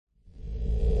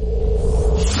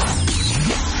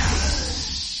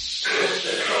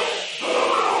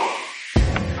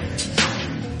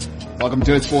Welcome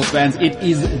to it, sports fans. It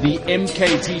is the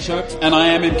MKT Show, and I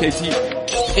am MKT.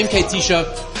 MKT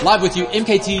Show, live with you.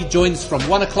 MKT joins from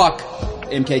 1 o'clock.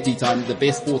 MKT time, the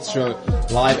best sports show,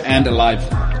 live and alive.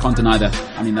 Can't deny that.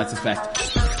 I mean, that's a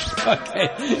fact.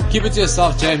 Okay, keep it to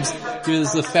yourself, James. This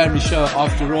is a family show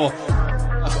after all.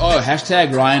 Oh,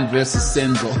 hashtag Ryan versus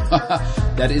Senzel.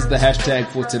 That is the hashtag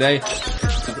for today.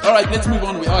 Alright, let's move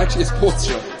on. We are actually a sports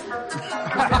show.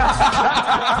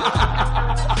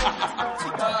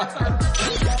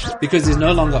 Because there's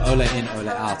no longer Ola in,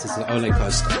 Ola out. It's the Ola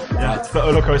coaster. Yeah, right? it's the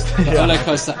Ola coaster. The Ola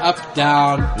coaster, up,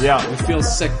 down. Yeah. We feel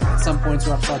sick. At some points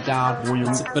we're upside down.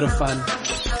 It's a bit of fun.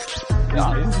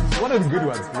 Yeah, it's one of the good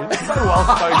ones, dude. It's so well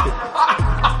spoken.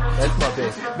 That's my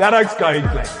best. That oak's going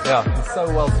place. Yeah, it's so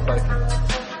well spoken.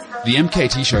 The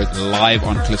MKT Show is live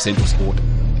on Cliff Central Sport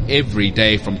every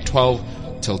day from 12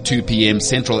 till 2 p.m.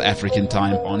 Central African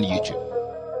time on YouTube.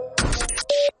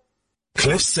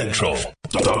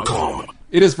 CliffCentral.com.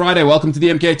 It is Friday. Welcome to the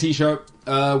MKT Show.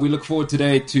 We look forward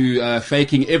today to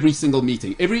faking every single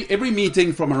meeting. Every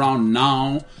meeting from around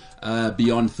now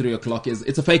beyond 3 o'clock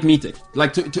it's a fake meeting.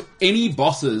 Like to any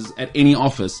bosses at any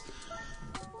office,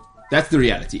 that's the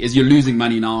reality. Is you're losing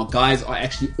money now. Guys are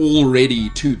actually already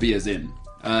 2 beers in.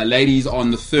 Ladies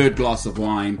on the 3rd glass of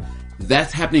wine.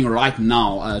 That's happening right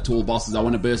now to all bosses. I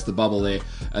want to burst the bubble there.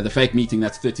 The fake meeting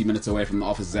that's 30 minutes away from the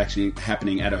office is actually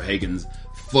happening at O'Hagan's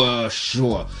for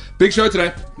sure. Big show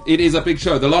today. It is a big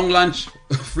show. The long lunch.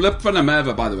 Flip van der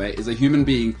Merwe, by the way, is a human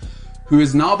being who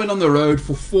has now been on the road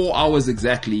for 4 hours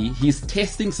exactly. He's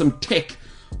testing some tech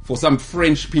for some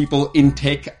French people in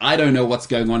tech. I don't know what's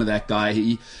going on with that guy.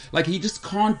 He just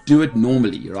can't do it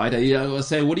normally, right? I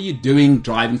say, what are you doing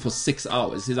driving for 6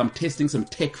 hours? He says, I'm testing some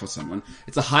tech for someone.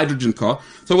 It's a hydrogen car.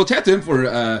 So we'll chat to him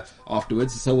for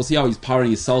afterwards. So we'll see how he's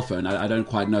powering his cell phone. I don't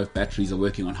quite know if batteries are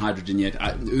working on hydrogen yet.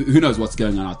 Who knows what's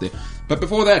going on out there. But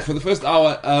before that, for the first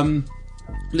hour,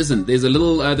 listen, there's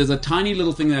a tiny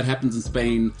little thing that happens in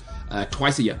Spain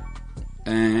twice a year.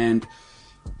 And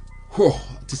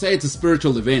to say it's a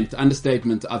spiritual event,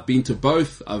 understatement. I've been to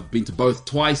both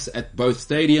twice at both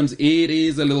stadiums. It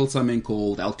is a little something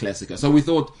called El Clasico. So we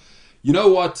thought, you know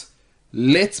what?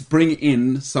 Let's bring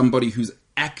in somebody who's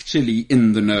actually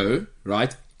in the know,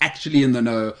 right? Actually in the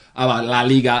know about La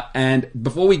Liga. And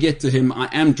before we get to him, I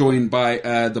am joined by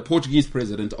the Portuguese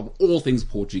president of all things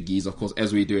Portuguese, of course,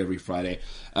 as we do every Friday,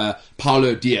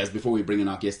 Paulo Diaz, before we bring in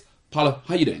our guest. Paulo,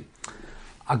 how you doing?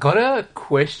 I got a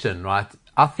question, right?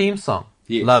 Our theme song.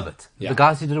 Yes. Love it. Yeah. The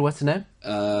guys who did it, what's the name?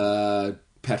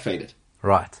 Pat Faded.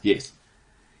 Right. Yes.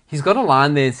 He's got a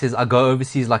line there that says, I go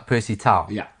overseas like Percy Tau.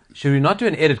 Yeah. Should we not do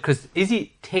an edit? Because is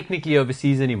he technically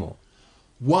overseas anymore?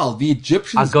 Well, the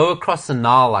Egyptians... I go across the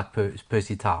Nile like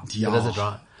Percy Tau. Yeah. But does it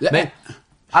right? Yeah.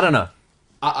 I don't know.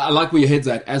 I like where your head's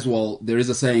at as well. There is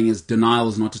a saying is denial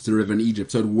is not just a river in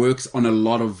Egypt. So it works on a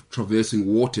lot of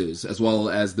traversing waters, as well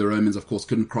as the Romans, of course,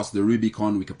 couldn't cross the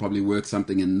Rubicon. We could probably work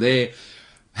something in there.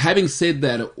 Having said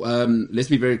that, let's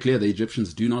be very clear. The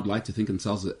Egyptians do not like to think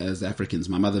themselves as Africans.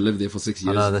 My mother lived there for 6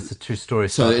 years. I know, that's a true story.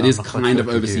 So it is kind of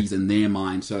overseas in their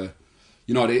mind. So,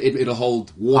 you know, it'll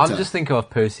hold water. I'm just thinking of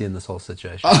Percy in this whole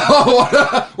situation.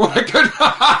 Oh, what a good...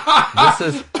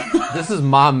 This is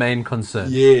my main concern.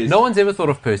 Yes. No one's ever thought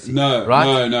of Percy. No,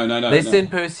 right? No. They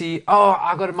send Percy,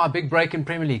 I got my big break in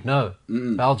Premier League. No.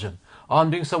 Belgium.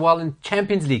 I'm doing so well in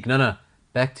Champions League. No.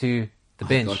 Back to the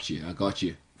bench. I got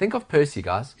you. Think of Percy,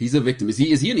 guys. He's a victim. Is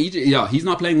he in Egypt? Yeah, he's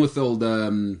not playing with old,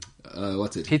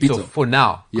 what's it? Pizzo for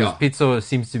now. Yeah. Because Pizzo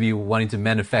seems to be wanting to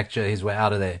manufacture his way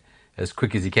out of there as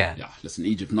quick as he can. Yeah, listen,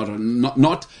 Egypt,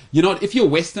 not, you know, if you're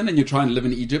Western and you're trying to live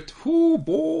in Egypt, oh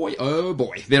boy,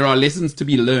 there are lessons to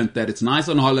be learned that it's nice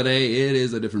on holiday, it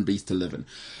is a different beast to live in.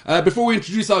 Before we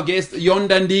introduce our guest, Yon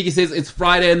Dandigi says, it's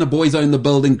Friday and the boys are in the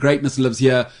building, greatness lives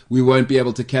here, we won't be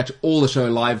able to catch all the show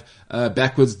live,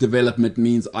 backwards development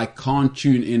means I can't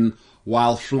tune in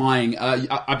while flying.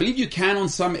 I believe you can on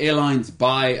some airlines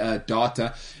buy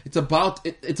data. It's about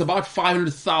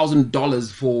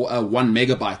 $500,000 for 1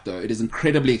 megabyte though. It is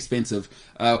incredibly expensive.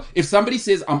 If somebody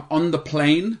says I'm on the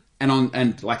plane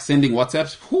and like sending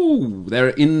WhatsApps, they're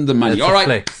in the money. That's all right.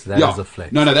 Flex. That is a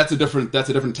flex. No, that's a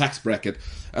different tax bracket.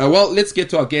 Well, let's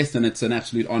get to our guest, and it's an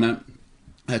absolute honor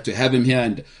to have him here,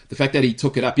 and the fact that he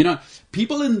took it up. You know,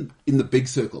 people in the big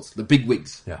circles, the big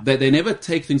wigs, they never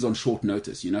take things on short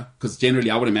notice, you know, because generally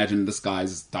I would imagine this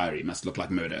guy's diary must look like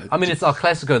murder. I mean, it's El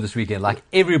Clasico this weekend. Like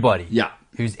everybody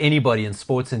who's anybody in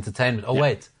sports entertainment. Oh,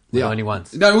 wait. We're the only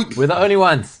ones. No, we're the only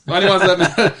ones. Only ones that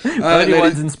matter. Only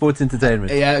ones in sports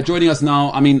entertainment. Yeah, joining us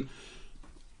now. I mean,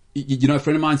 You know, a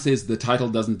friend of mine says the title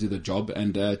doesn't do the job,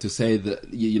 and to say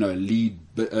that, you know, lead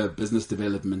business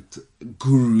development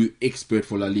guru expert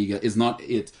for La Liga is not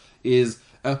it. Is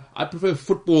I prefer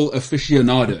football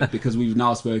aficionado because we've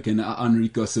now spoken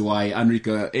Enrico Suwai.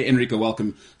 Enrico,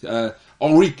 welcome.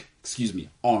 Enrique. Is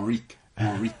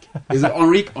it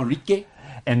Enrique?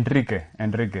 Enrique.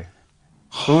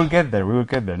 We will get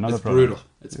there. Not a problem.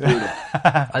 It's brutal.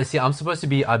 I see. I'm supposed to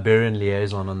be Iberian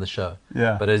liaison on the show.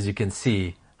 Yeah. But as you can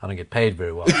see, I don't get paid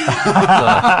very well.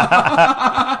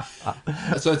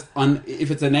 So it's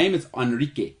if it's a name, it's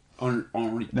Enrique.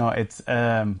 Enrique. No, it's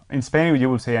in Spain you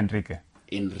will say Enrique.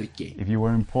 Enrique. If you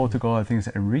were in Portugal, I think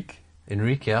it's Enrique.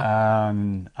 Enrique, yeah.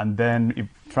 And then it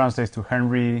translates to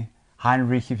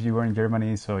Heinrich if you were in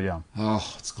Germany. So yeah.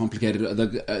 Oh, it's complicated.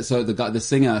 The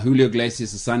singer Julio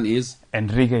Iglesias' son is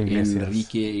Enrique Iglesias.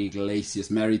 Enrique Iglesias,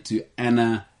 married to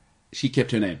Anna. She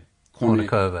kept her name.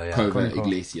 Cornicova,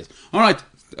 Iglesias. All right.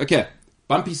 Okay.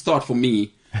 Bumpy start for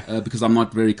me because I'm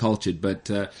not very cultured. But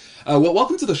well,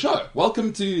 welcome to the show.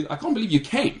 Welcome to. I can't believe you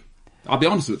came. I'll be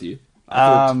honest with you.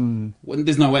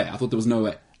 There's no way. I thought there was no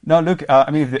way. No, look,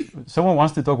 I mean, if someone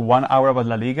wants to talk 1 hour about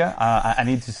La Liga, I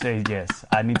need to say yes.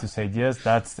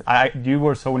 You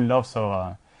were so in love, so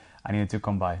I needed to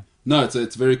come by. No,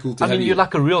 it's very cool to have you. I mean, you're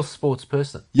like a real sports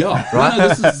person. Yeah. Right? No,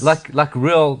 this is... like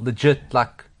real, legit,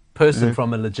 like person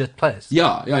from a legit place.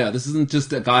 Yeah. This isn't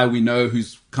just a guy we know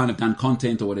who's kind of done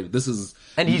content or whatever. This is...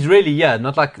 And he's really,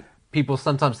 not like people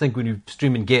sometimes think when you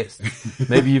stream in guests.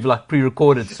 Maybe you've like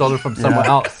pre-recorded, stole it from someone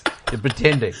else. You're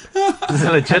pretending. This is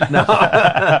legit now.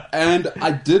 And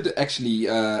I did actually,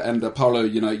 and Paulo,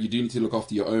 you know, you do need to look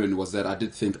after your own, was that I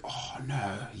did think, oh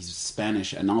no, he's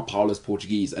Spanish, and now Paulo's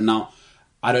Portuguese. And now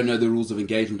I don't know the rules of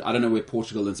engagement. I don't know where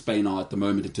Portugal and Spain are at the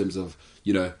moment in terms of,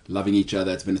 you know, loving each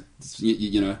other. It's been,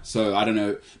 you know, so I don't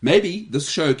know. Maybe this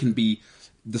show can be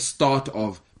the start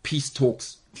of peace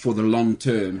talks for the long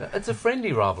term. It's a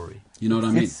friendly rivalry. You know what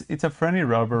I mean? It's a friendly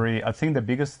rivalry. I think the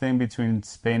biggest thing between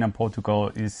Spain and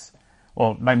Portugal is,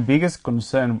 well, my biggest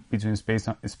concern between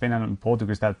Spain and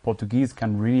Portugal is that Portuguese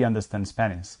can really understand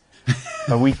Spanish,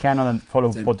 but we cannot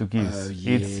follow Portuguese.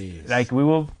 Yes. It's like we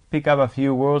will pick up a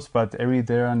few words, but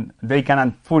they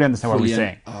cannot fully understand what we're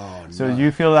saying. Oh, so no.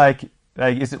 you feel like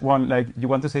is it one like you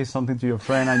want to say something to your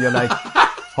friend and you're like,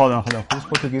 hold on, who's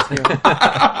Portuguese here?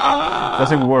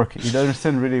 Doesn't work. It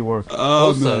doesn't really work.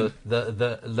 Also,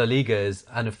 the La Liga is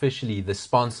unofficially the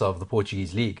sponsor of the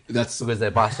Portuguese league. That's because they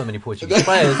buy so many Portuguese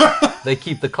players, they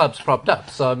keep the clubs propped up.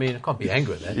 So I mean, it can't be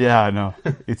angry at that. Yeah, no,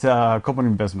 it's a common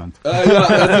investment.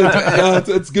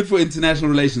 It's good for international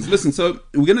relations. Listen, so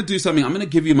we're going to do something. I'm going to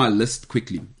give you my list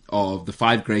quickly of the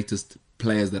 5 greatest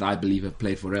players that I believe have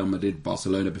played for Real Madrid,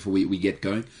 Barcelona before we get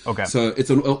going. Okay. So it's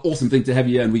an awesome thing to have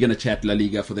you here, and we're going to chat La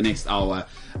Liga for the next hour.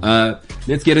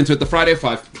 Let's get into it. The Friday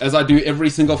 5, as I do every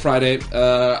single Friday.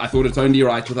 I thought it's only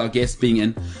right with our guests being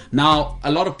in. Now,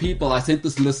 a lot of people, I sent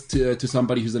this list to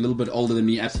somebody who's a little bit older than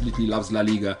me, absolutely loves La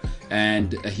Liga,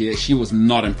 and she was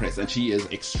not impressed, and she is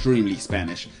extremely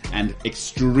Spanish and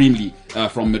extremely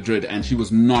from Madrid, and she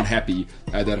was not happy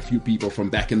that a few people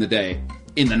from back in the day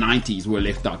in the 90s were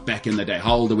left out back in the day.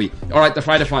 How old are we? All right, the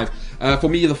Friday 5. For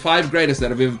me, the 5 greatest that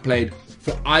have ever played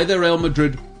for either Real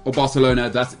Madrid or Barcelona,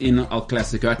 that's in El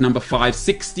Clasico. At number 5,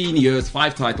 16 years,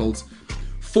 5 titles,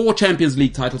 4 Champions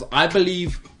League titles. I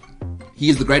believe he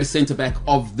is the greatest centre-back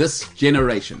of this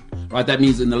generation. Right? That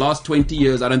means in the last 20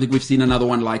 years, I don't think we've seen another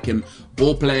one like him.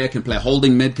 Ball player, can play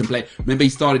holding mid, can play. Remember,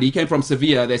 he came from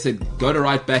Sevilla. They said, go to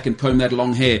right back and comb that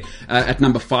long hair. At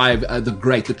number 5,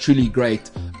 the truly great,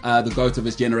 the GOAT of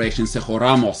his generation, Sergio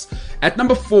Ramos. At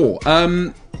number 4,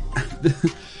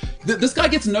 this guy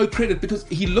gets no credit because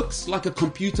he looks like a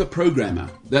computer programmer.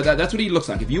 That's what he looks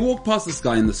like. If you walk past this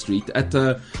guy in the street,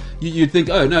 you'd think,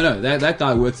 oh, no, that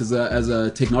guy works as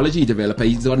a technology developer.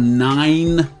 He's got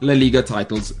 9 La Liga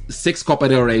titles, 6 Copa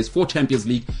del Rey's, 4 Champions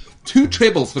League, 2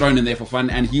 trebles thrown in there for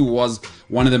fun, and he was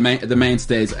one of the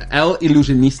mainstays. El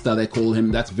Ilusionista, they call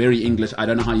him. That's very English. I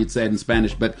don't know how you'd say it in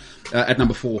Spanish, but at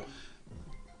number 4,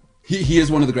 he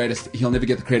is one of the greatest. He'll never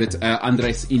get the credit.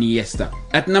 Andres Iniesta.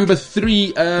 At number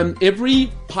 3,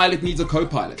 every pilot needs a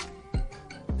co-pilot.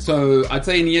 So I'd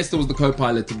say Iniesta was the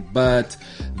co-pilot, but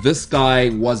this guy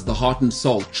was the heart and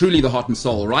soul, truly the heart and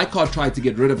soul. Rijkaard tried to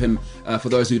get rid of him, for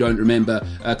those who don't remember,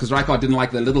 because Rijkaard didn't like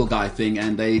the little guy thing,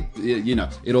 and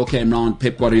it all came round.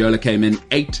 Pep Guardiola came in,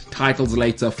 8 titles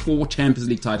later, 4 Champions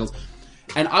League titles.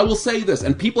 And I will say this,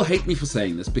 and people hate me for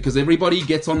saying this, because everybody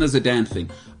gets on the Zidane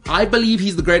thing. I believe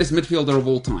he's the greatest midfielder of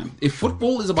all time. If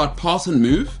football is about pass and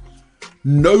move,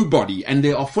 nobody, and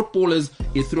there are footballers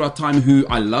throughout time who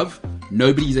I love,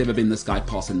 Nobody's ever been this guy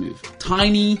pass and move.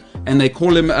 Tiny, and they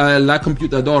call him La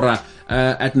Computadora.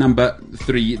 At number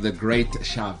 3, the great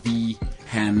Xavi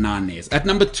Hernandez. At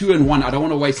number 2 and 1, I don't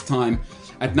want to waste time.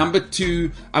 At number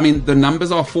 2, I mean, the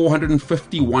numbers are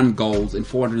 451 goals in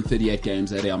 438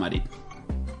 games at Real Madrid.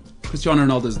 Cristiano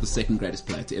Ronaldo is the second greatest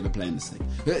player to ever play in this thing.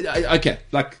 Okay,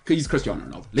 like, he's Cristiano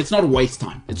Ronaldo. Let's not waste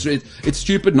time. It's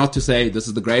stupid not to say this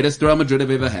is the greatest Real Madrid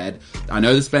have ever had. I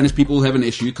know the Spanish people will have an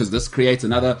issue because this creates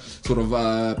another sort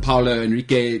of Paulo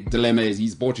Enrique dilemma.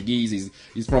 He's Portuguese,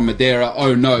 he's from Madeira.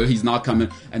 Oh no, he's now coming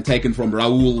and taken from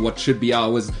Raul, what should be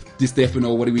ours, Di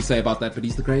Stefano. What do we say about that? But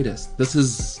he's the greatest. This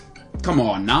is, come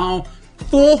on now,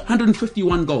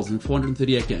 451 goals in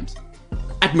 438 games.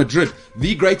 At Madrid,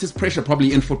 the greatest pressure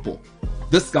probably in football.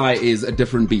 This guy is a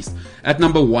different beast. At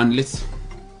number 1,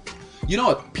 you know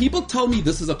what? People tell me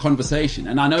this is a conversation,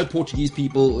 and I know Portuguese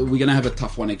people, we're going to have a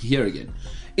tough one here again.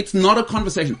 It's not a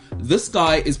conversation. This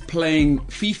guy is playing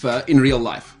FIFA in real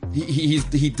life. He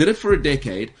did it for a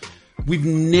decade. We've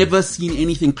never seen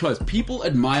anything close. People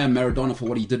admire Maradona for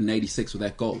what he did in '86 with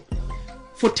that goal.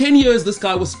 For 10 years, this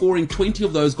guy was scoring 20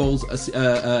 of those goals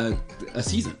a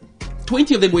season.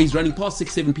 20 of them where he's running past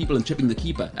 6-7 people and chipping the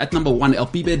keeper. At number 1, El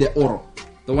Pibe de Oro,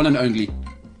 the one and only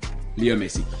Leo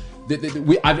Messi.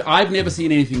 I've never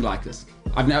seen anything like this.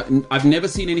 I've never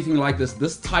seen anything like this.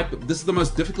 This is the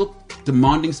most difficult,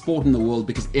 demanding sport in the world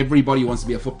because everybody wants to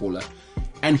be a footballer,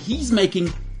 and he's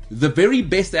making the very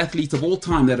best athletes of all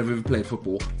time that have ever played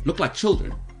football look like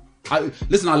children.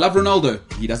 Listen, I love Ronaldo.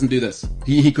 He doesn't do this.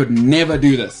 He could never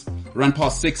do this. Run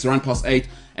past 6, run past 8,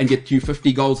 and get you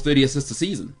 50 goals, 30 assists a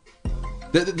season.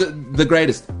 The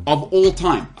greatest of all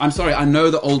time. I'm sorry, I know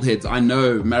the old heads. I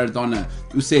know Maradona,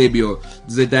 Eusebio,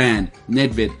 Zidane,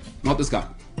 Nedved. Not this guy.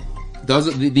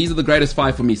 These are the greatest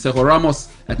 5 for me. Sergio Ramos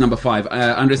at number 5,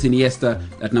 Andres Iniesta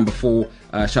at number 4,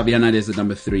 Xavi Hernandez at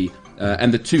number 3,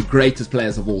 and the 2 greatest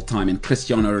players of all time in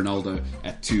Cristiano Ronaldo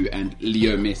at 2 and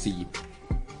Leo Messi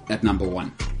at number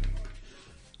 1.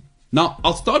 Now,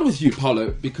 I'll start with you,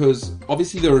 Paulo, because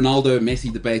obviously the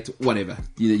Ronaldo-Messi debate, whatever,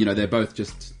 you know, they're both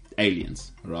just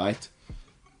aliens, right?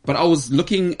 But I was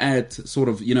looking at sort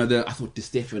of, you know, I thought Di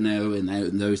Stefano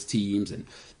and those teams and,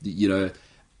 you know,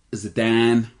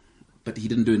 Zidane, but he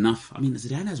didn't do enough. I mean,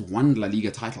 Zidane has 1 La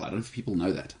Liga title. I don't know if people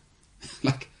know that.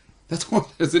 Like, that's what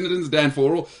Zinedine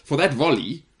Zidane for that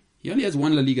volley. He only has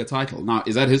 1 La Liga title. Now,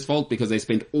 is that his fault? Because they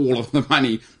spent all of the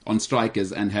money on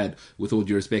strikers and had, with all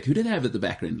due respect, who did they have at the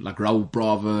back end? Like Raul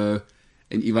Bravo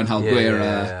and Ivan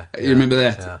Alguera. You remember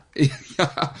that?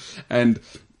 Yeah. And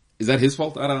is that his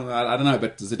fault? I don't know.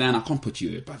 But Zidane, I can't put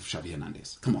you above Xavi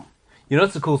Hernandez. Come on. You know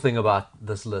what's the cool thing about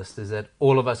this list is that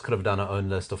all of us could have done our own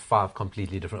list of 5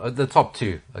 completely different. The top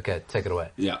 2, okay, take it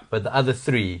away. Yeah. But the other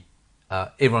 3,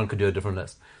 everyone could do a different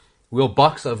list. We'll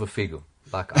box over Figo.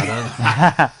 Like,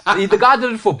 I don't. The guy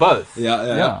did it for both.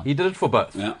 Yeah. He did it for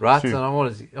both, right? True. So I'm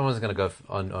always going to go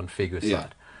on Figo's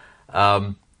side.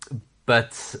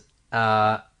 But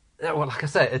well, like I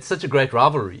say, it's such a great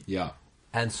rivalry. Yeah.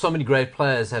 And so many great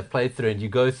players have played through, and you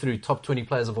go through top 20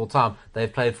 players of all time,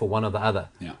 they've played for one or the other.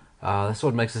 Yeah. That's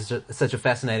what makes it such a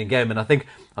fascinating game, and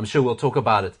I'm sure we'll talk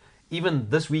about it. Even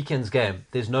this weekend's game,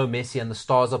 there's no Messi, and the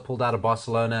stars are pulled out of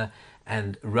Barcelona,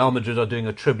 and Real Madrid are doing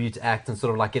a tribute act and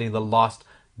sort of like getting the last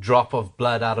drop of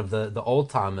blood out of the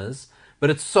old-timers. But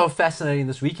it's so fascinating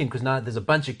this weekend because now there's a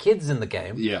bunch of kids in the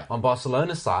game on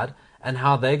Barcelona's side and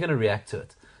how they're going to react to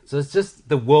it. So it's just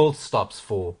the world stops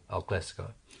for El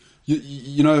Clasico.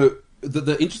 You know,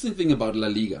 the interesting thing about La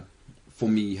Liga for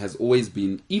me has always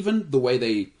been even the way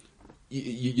they,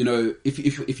 you know,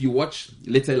 if you watch,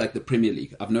 let's say like the Premier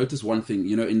League, I've noticed one thing,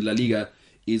 you know, in La Liga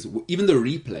is even the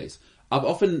replays. I've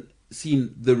often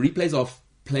seen the replays of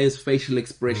players' facial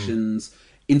expressions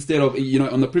instead of, you know,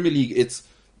 on the Premier League, it's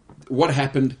what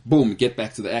happened, boom, get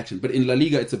back to the action. But in La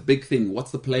Liga, it's a big thing.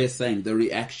 What's the player saying? The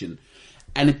reaction.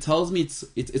 And it tells me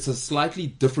it's a slightly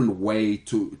different way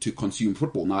to consume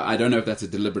football. Now, I don't know if that's a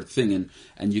deliberate thing,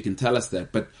 and you can tell us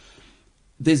that. But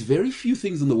there's very few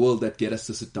things in the world that get us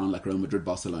to sit down like Real Madrid,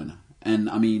 Barcelona. And,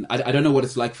 I mean, I don't know what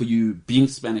it's like for you being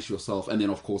Spanish yourself and then,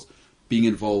 of course, being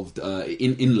involved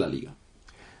in La Liga.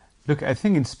 Look, I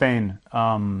think in Spain,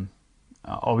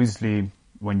 obviously,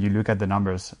 when you look at the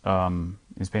numbers, in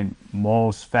Spain,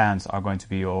 most fans are going to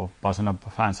be Barcelona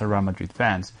fans or Real Madrid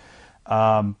fans.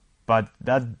 But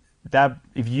that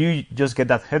if you just get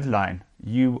that headline,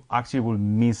 you actually will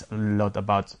miss a lot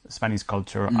about Spanish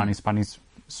culture and Spanish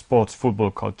sports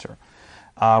football culture.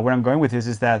 Where I'm going with this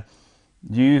is that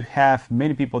you have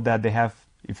many people that they have.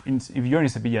 If you're in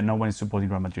Sevilla, no one is supporting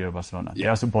Real Madrid or Barcelona. They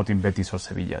are supporting Betis or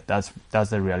Sevilla. That's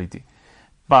the reality.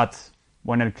 But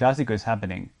when El Clásico is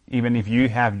happening, even if you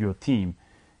have your team,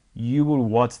 you will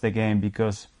watch the game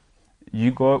because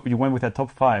you went with a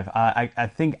top 5. I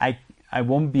think I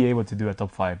won't be able to do a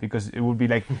top 5 because it would be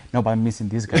like, no, but I'm missing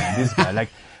this guy and this guy. Like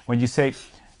when you say,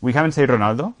 we haven't said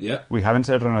Ronaldo, we haven't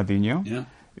said Ronaldinho,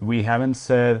 we haven't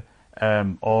said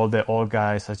all the old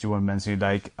guys as you were mentioning,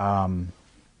 like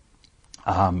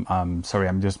sorry,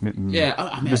 I'm just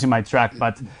losing my track,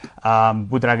 but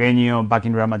Butragueño back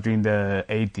in Real Madrid in the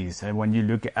 80s. And when you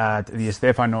look at Di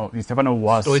Stefano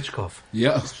was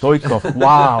Stoichkov.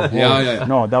 Wow. Yeah.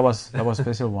 No, that was a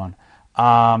special one.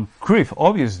 Cruyff,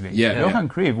 obviously. Johan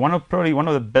Cruyff, probably one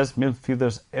of the best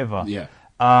midfielders ever.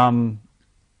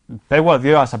 Pep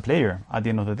Guardiola as a player, at the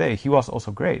end of the day, he was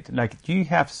also great. Like, you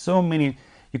have so many.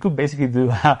 You could basically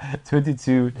do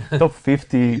 22 top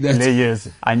 50 players,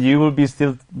 and you will be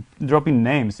still dropping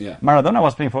names. Maradona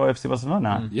was playing for FC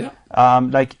Barcelona.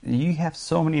 Like, you have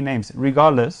so many names.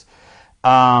 Regardless,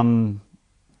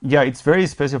 it's very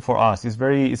special for us.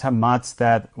 It's a match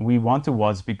that we want to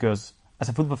watch because, as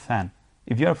a football fan,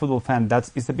 if you're a football fan,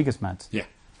 it's the biggest match.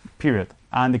 Period.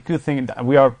 And the good thing that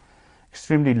we are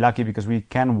extremely lucky because we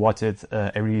can watch it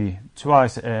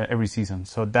twice every season.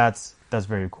 So that's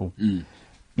very cool.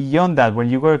 Beyond that, when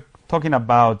you were talking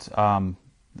about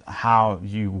how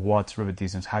you watch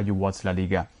repetitions, how you watch La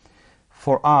Liga,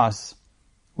 for us,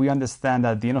 we understand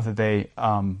that at the end of the day,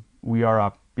 we are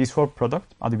a visual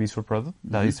product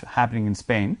that is happening in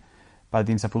Spain, but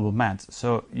it's a football match.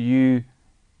 So you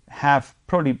have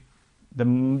probably the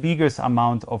biggest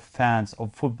amount of fans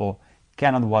of football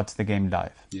cannot watch the game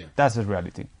live. That's the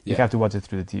reality. You have to watch it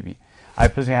through the TV. I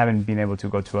personally haven't been able to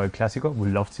go to El Clásico.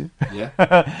 Would love to.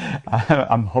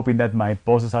 I'm hoping that my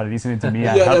bosses are listening to me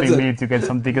and helping me to get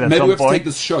some tickets at some point. Maybe we have to take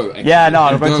this show. Actually.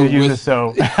 I'm going to use the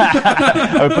show.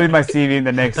 I'll put in my CV in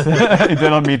the next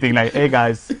internal meeting, like, hey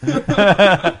guys.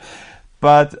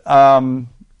 But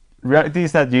reality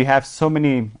is that you have so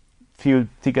many few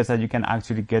tickets that you can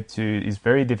actually get to. It's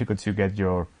very difficult to get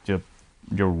your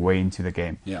way into the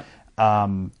game.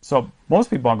 So most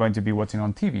people are going to be watching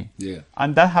on TV.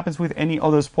 And that happens with any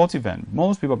other sports event.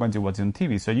 Most people are going to watch it on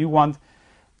TV. So you want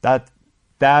that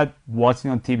watching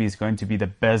on TV is going to be the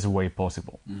best way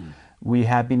possible. We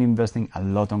have been investing a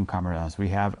lot on cameras. We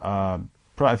have,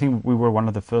 I think we were one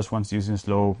of the first ones using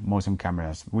slow motion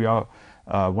cameras. We are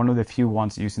one of the few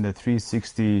ones using the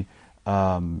 360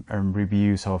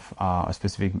 reviews of a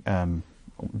specific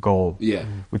goal,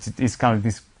 which is kind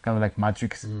of like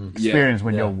Matrix experience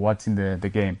when you're watching the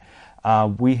game.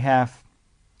 We have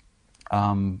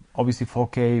obviously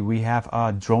 4K. We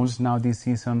have drones now this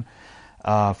season.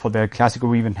 For the Clásico,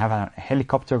 we even have a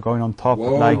helicopter going on top.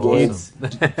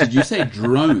 Did you say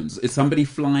drones? Is somebody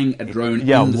flying a drone?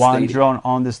 In the one drone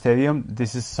on the stadium.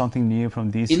 This is something new from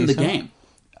this season. In the game.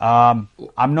 I'm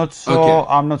not so.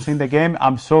 I'm not seeing the game.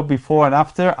 I'm so before and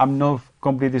after. I'm not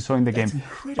completely showing the game.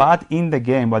 Incredible. But in the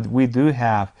game, what we do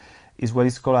have is what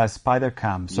is called a spider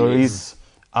cam. So it's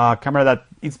a camera that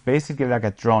it's basically like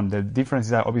a drone. The difference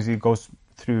is that obviously it goes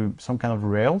through some kind of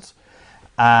rails,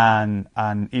 and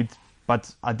it.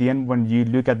 But at the end, when you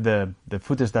look at the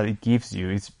footage that it gives you,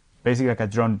 it's basically like a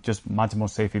drone, just much more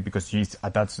safely because it's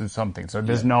attached to something. So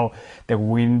there's no the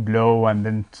wind blow and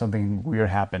then something weird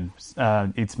happens.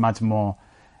 It's much more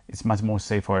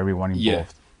safe for everyone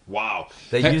involved. Wow.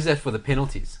 They use that for the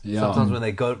penalties. Sometimes when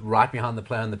they go right behind the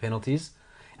player on the penalties,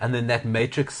 and then that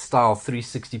Matrix-style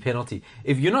 360 penalty.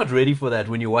 If you're not ready for that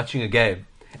when you're watching a game,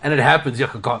 and it happens, you're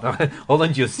like, God, hold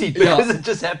on to your seat because it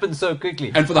just happens so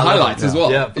quickly. And for the highlights as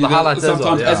well. Yeah, for the highlights as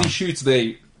well. Sometimes as he shoots,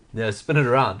 they... spin it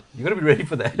around. You've got to be ready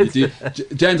for that.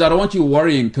 James, I don't want you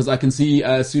worrying because I can see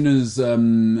as soon as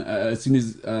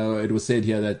it was said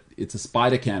here that it's a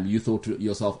spider cam, you thought to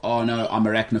yourself, oh no, I'm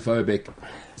arachnophobic.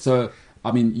 So,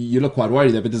 I mean, you look quite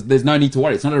worried there, but there's no need to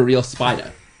worry. It's not a real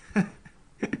spider.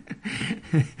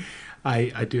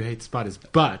 I do hate spiders,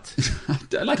 but...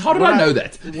 like, how did I know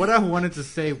that? What I wanted to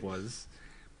say was,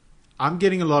 I'm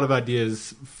getting a lot of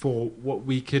ideas for what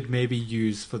we could maybe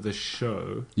use for the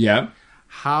show. Yeah.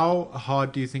 How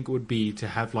hard do you think it would be to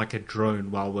have like a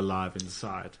drone while we're live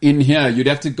inside? In here, you'd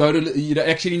have to go to... You'd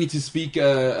actually need to speak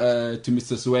to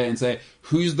Mr. Sue and say,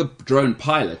 who's the drone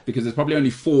pilot? Because there's probably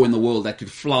only 4 in the world that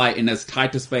could fly in as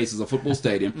tight a space as a football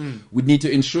stadium. We'd need to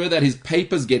ensure that his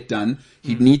papers get done.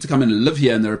 He'd need to come and live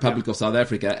here in the Republic of South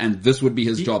Africa, and this would be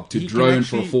his job, to drone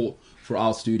for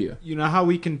our studio. You know how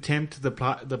we can tempt the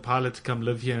pilot to come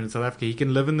live here in South Africa? He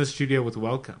can live in the studio with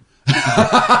welcome.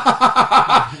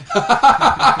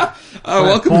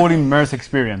 Welcome. Full immerse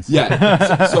experience.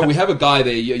 Yeah. So we have a guy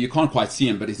there. You can't quite see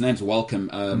him, but his name's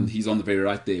Welcome. He's on the very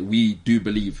right there. We do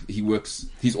believe he works.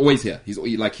 He's always here.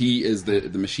 He is the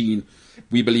machine.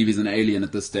 We believe he's an alien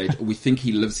at this stage. We think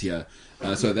he lives here.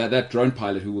 So that drone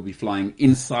pilot who will be flying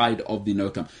inside of the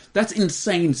NOCAM, that's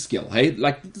insane skill. Hey,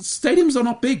 like stadiums are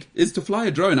not big. Is to fly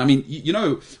a drone. I mean, you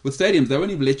know, with stadiums they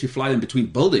won't even let you fly them between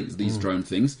buildings. These drone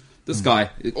things. This guy,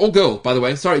 all girl, by the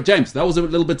way. Sorry, James, that was a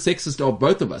little bit sexist of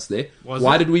both of us there.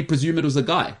 Why did we presume it was a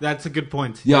guy? That's a good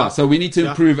point. Yeah, so we need to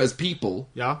improve as people.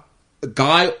 Yeah. A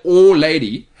guy or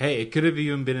lady. Hey, it could have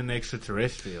even been an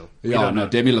extraterrestrial. Yeah, no,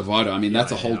 Demi Lovato. I mean,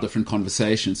 that's a whole different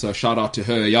conversation. So shout out to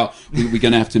her. Yeah, we're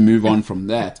going to have to move on from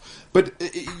that. But,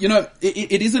 you know,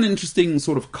 it is an interesting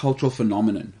sort of cultural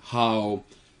phenomenon how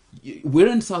we're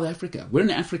in South Africa. We're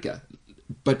in Africa.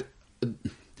 But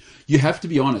you have to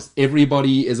be honest.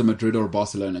 Everybody is a Madrid or a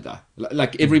Barcelona guy.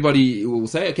 Like everybody will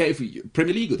say, okay, if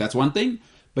Premier League, that's one thing.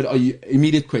 But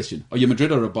immediate question, are you a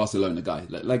Madrid or a Barcelona guy?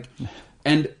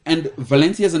 And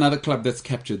Valencia is another club that's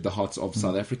captured the hearts of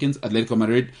South Africans. Atletico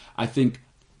Madrid, I think,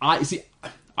 I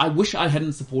wish I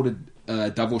hadn't supported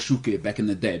Davor Schuke back in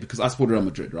the day because I supported Real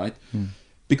Madrid, right?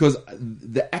 Because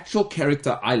the actual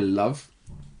character I love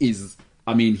is,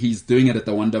 I mean, he's doing it at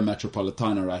the Wanda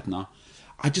Metropolitano right now.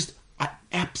 I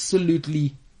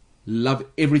absolutely love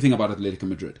everything about Atletico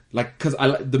Madrid. Like, because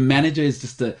the manager is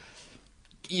just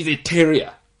he's a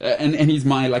terrier. And he's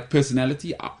my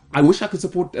personality. I wish I could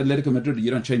support Atletico Madrid. You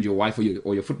don't change your wife or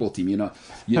your football team. You know,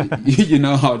 you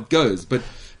know how it goes. But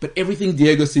everything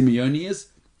Diego Simeone is,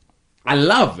 I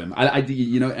love him.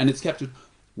 And it's captured.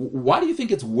 Why do you think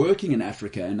it's working in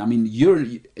Africa? And I mean,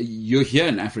 you're here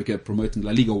in Africa promoting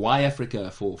La Liga. Why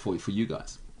Africa for you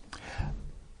guys?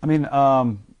 I mean,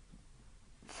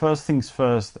 first things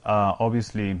first.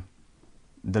 Obviously,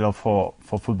 the love for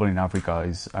football in Africa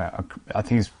is, I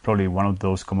think, it's probably one of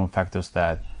those common factors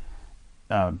that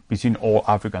between all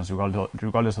Africans,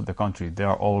 regardless of the country, they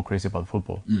are all crazy about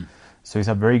football. So it's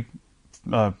a very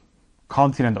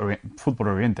continent football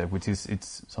oriented, which is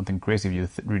it's something crazy if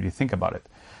you really think about it.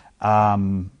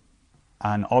 And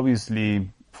obviously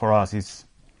for us,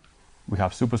 we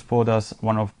have SuperSport as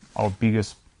one of our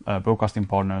biggest broadcasting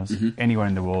partners anywhere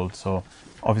in the world. So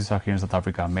obviously here in South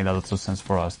Africa, made a lot of sense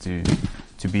for us to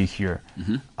be here.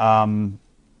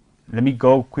 Let me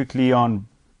go quickly on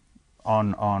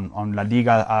La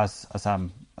Liga as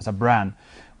a brand.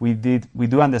 We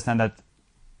do understand that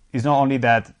it's not only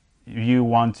that you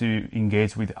want to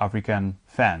engage with African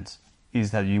fans,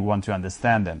 is that you want to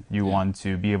understand them. You want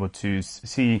to be able to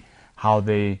see how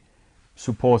they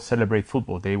celebrate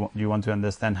football. You want to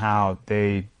understand how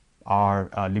they are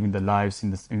living their lives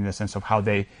in the sense of how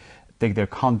they take their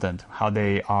content, how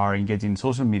they are engaging in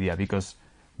social media, because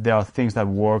there are things that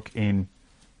work in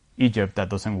Egypt that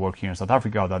doesn't work here in South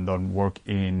Africa, or that don't work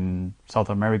in South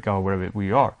America or wherever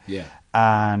we are. Yeah.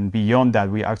 And beyond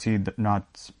that, we actually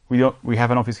we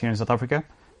have an office here in South Africa,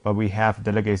 but we have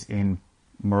delegates in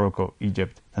Morocco,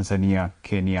 Egypt, Tanzania,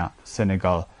 Kenya,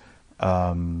 Senegal,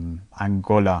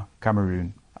 Angola,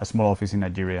 Cameroon, a small office in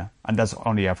Nigeria, and that's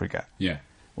only Africa. Yeah.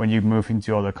 When you move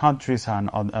into other countries and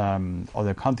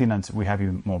other continents, we have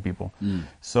even more people.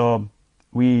 So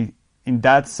in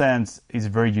that sense, it's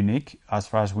very unique. As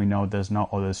far as we know, there's no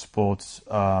other sports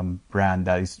brand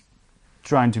that is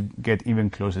trying to get even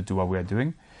closer to what we are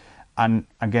doing. And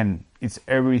again, it's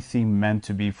everything meant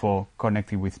to be for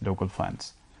connecting with local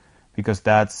fans, because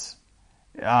that's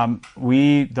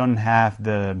we don't have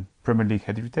the Premier League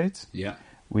heritage. Yeah,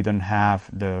 we don't have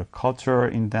the culture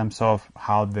in terms of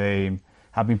how they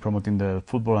have been promoting the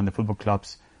football and the football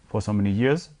clubs for so many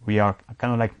years. We are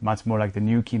kind of like much more like the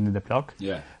new kid in the block.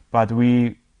 Yeah. But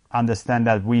we understand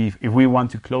that if we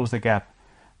want to close the gap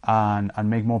and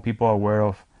make more people aware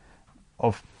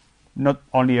of not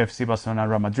only FC Barcelona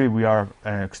and Real Madrid, we are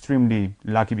extremely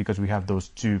lucky because we have those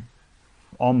two,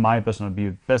 on my personal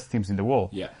view, best teams in the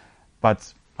world. Yeah.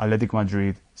 But Atletico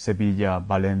Madrid, Sevilla,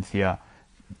 Valencia,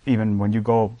 even when you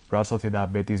go Real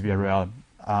Sociedad, Betis, Villarreal,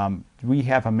 we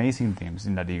have amazing teams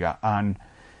in La Liga, and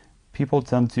people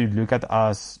tend to look at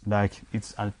us like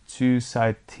it's a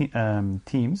two-side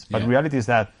teams, but reality is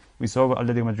that we saw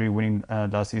Atletico Madrid winning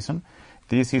last season.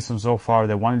 This season so far,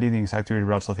 the one leading is actually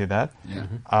Real Sociedad. Yeah.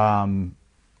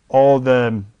 All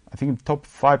the, I think, top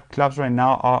 5 clubs right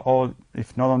now are all,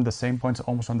 if not on the same points,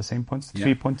 almost on the same points.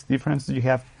 3 points difference. You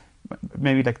have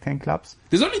maybe like 10 clubs.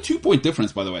 There's only 2-point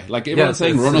difference, by the way. Like everyone's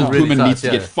saying it's Ronald really Koeman tight, needs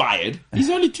to get fired. He's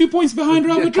only 2 points behind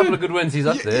Real Yeah, a Madrid. couple of good wins, he's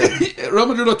up there. Real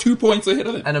Madrid are 2 points ahead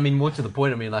of them. And I mean, more to the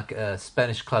point, I mean, like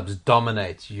Spanish clubs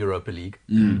dominate Europa League,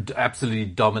 absolutely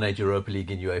dominate Europa League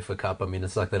in UEFA Cup. I mean,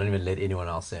 it's like they don't even let anyone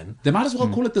else in. They might as well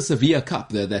call it the Sevilla Cup,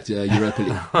 that Europa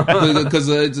League, because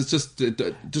it's just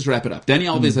wrap it up. Dani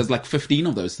Alves has like 15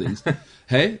 of those things.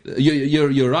 Hey,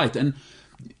 you're right, and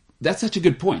that's such a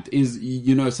good point. Is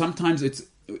sometimes it's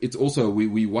also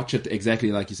we watch it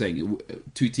exactly like you're saying,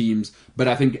 2 teams, but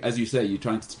I think as you say, you're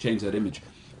trying to change that image.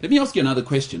 Let me ask you another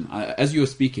question. As you were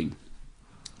speaking,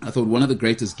 I thought one of the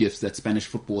greatest gifts that Spanish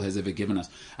football has ever given us.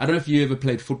 I don't know if you ever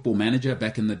played Football Manager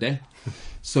back in the day.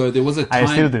 So there was a time.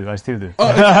 I still do.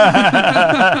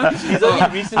 He's only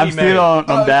recently I'm still on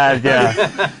that.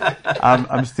 Yeah,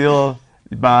 I'm still.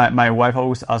 My wife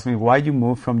always asks me, why you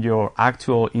move from your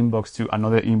actual inbox to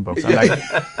another inbox. I'm like,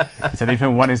 it's a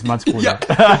different one, is much cooler.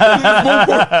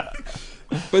 Yeah.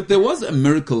 But there was a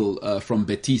miracle from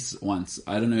Betis once.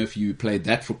 I don't know if you played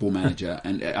that Football Manager,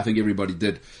 and I think everybody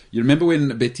did. You remember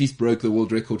when Betis broke the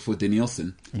world record for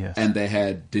Danielson? Yes. And they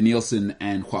had Danielson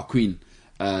and Joaquin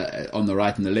on the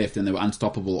right and the left, and they were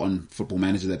unstoppable on Football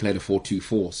Manager. They played a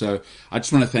 4-2-4. So I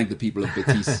just want to thank the people of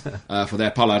Betis for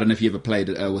that. Paolo, I don't know if you ever played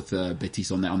with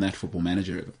Betis on that Football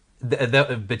Manager.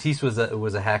 Betis was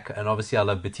a hack, and obviously I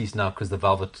love Betis now because the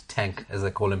Velvet Tank, as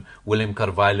they call him, William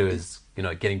Carvalho, is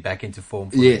getting back into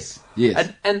form. Yes.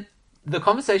 And the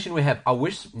conversation we have, I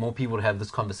wish more people would have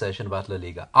this conversation about La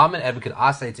Liga. I'm an advocate.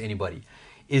 I say to anybody,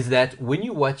 is that when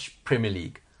you watch Premier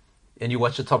League and you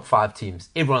watch the top 5 teams,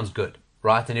 everyone's good,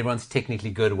 right? And everyone's technically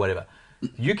good or whatever.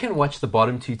 You can watch the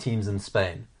bottom 2 teams in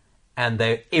Spain, and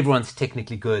everyone's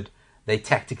technically good. They're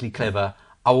tactically clever.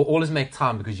 I will always make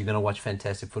time because you're going to watch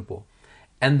fantastic football.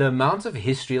 And the amount of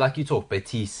history, like you talk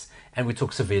Betis, and we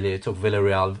talk Sevilla, you talk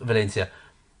Villarreal, Valencia,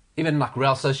 even like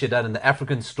Real Sociedad and the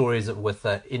African stories with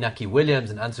Inaki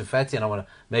Williams and Ansu Fati, and I want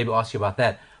to maybe ask you about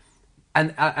that.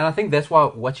 And I think that's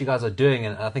what you guys are doing,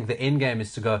 and I think the end game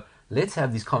is to go, let's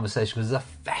have these conversations, because it's a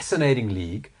fascinating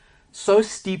league, so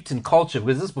steeped in culture,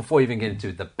 because this is before you even get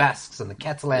into the Basques and the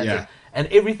Catalans and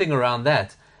everything around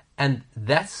that. And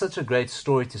that's such a great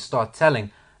story to start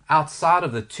telling outside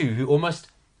of the 2 who almost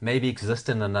maybe exist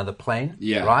in another plane,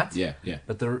 right? Yeah.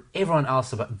 But everyone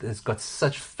else has got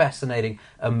such fascinating,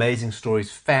 amazing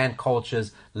stories, fan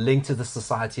cultures, linked to the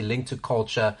society, linked to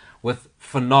culture, with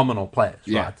phenomenal players,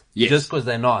 right? Yes. Just because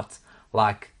they're not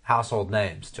like household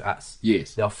names to us.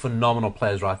 Yes. They are phenomenal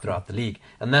players right throughout the league.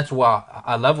 And that's why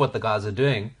I love what the guys are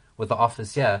doing with the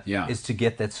office here, is to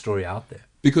get that story out there.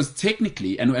 Because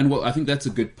technically, and well, I think that's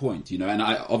a good point, and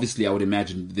I would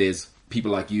imagine there's people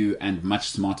like you and much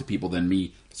smarter people than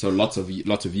me, so lots of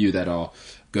you that are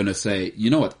going to say,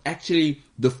 you know what, actually,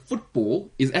 the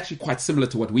football is actually quite similar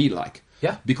to what we like.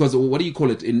 Yeah. Because what do you call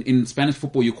it? In Spanish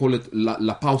football, you call it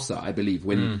la pausa, I believe,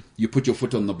 when you put your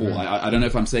foot on the ball. I don't know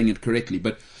if I'm saying it correctly,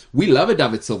 but we love a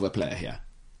David Silva player here.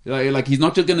 Like he's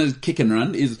not just going to kick and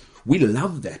run. We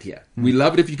love that here. We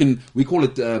love it if you can, we call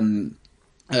it...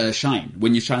 shine,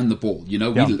 when you shine the ball, we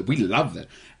love that.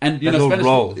 And Spanish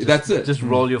roll. That's it. Just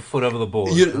roll your foot over the ball.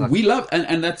 We love,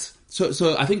 and that's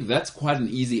so I think that's quite an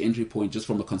easy entry point just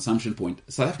from a consumption point.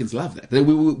 South Africans love that.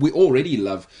 We already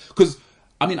love, because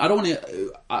I mean, I don't want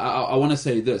to. I want to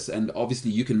say this, and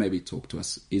obviously you can maybe talk to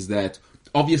us. Is that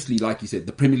obviously, like you said,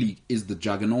 the Premier League is the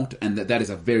juggernaut, and that is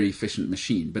a very efficient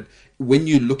machine. But when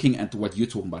you're looking at what you're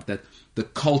talking about, that the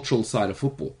cultural side of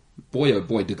football. Boy, oh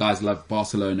boy, the guys love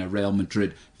Barcelona, Real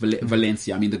Madrid,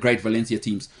 Valencia. I mean, the great Valencia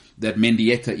teams, that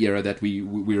Mendieta era that we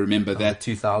remember, that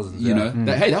 2000s.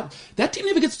 That team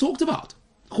never gets talked about.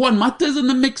 Juan Mata's in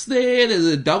the mix there. There's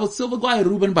a David Silva guy,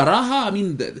 Ruben Baraja. I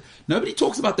mean, nobody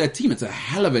talks about that team. It's a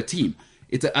hell of a team.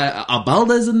 It's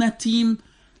Abalda's in that team.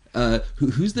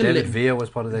 Who's the David Villa was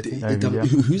part of that team.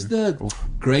 Who's the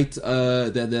great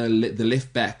the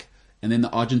left back? And then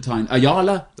the Argentine,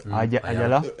 Ayala.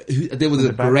 Ayala. There was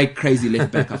a great, crazy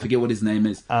left back. I forget what his name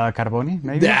is. Carboni,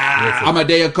 maybe?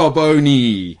 Amadeo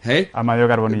Carboni. Hey? Amadeo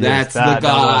Carboni, That's the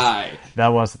guy. That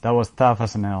was tough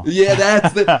as an L. Yeah,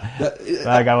 that's the...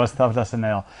 that guy was tough as an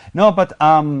L. No, but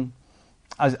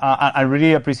I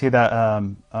really appreciate that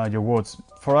your words.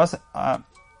 For us,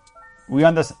 we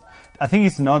understand... I think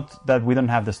it's not that we don't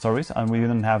have the stories and we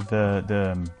don't have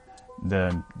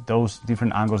those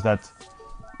different angles that...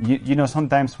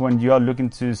 sometimes when you are looking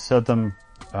to certain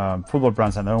football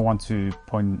brands, and I don't want to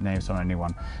point names on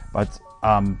anyone, but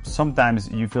sometimes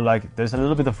you feel like there's a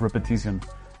little bit of repetition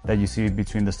that you see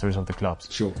between the stories of the clubs.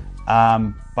 Sure.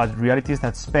 But reality is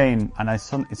that Spain, and it's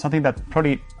something that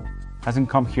probably hasn't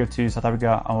come here to South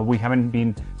Africa. We haven't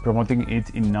been promoting it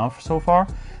enough so far,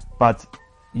 but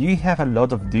you have a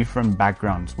lot of different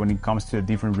backgrounds when it comes to the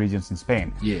different regions in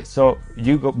Spain. Yes. So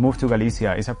move to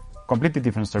Galicia. It's a completely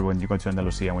different story when you go to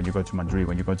Andalusia, when you go to Madrid,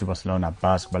 when you go to Barcelona,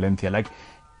 Basque, Valencia. Like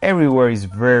everywhere is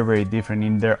very, very different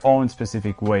in their own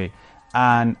specific way.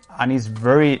 And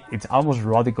it's almost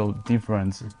radical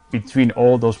difference between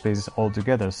all those places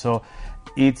altogether. So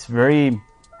it's very,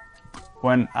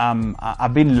 when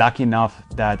I've been lucky enough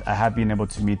that I have been able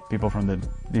to meet people from the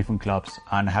different clubs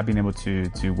and have been able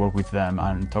to work with them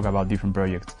and talk about different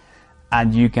projects,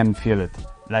 and you can feel it.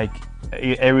 Like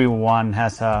everyone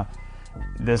has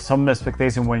there's some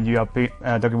expectation when you are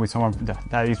talking with someone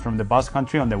that is from the Basque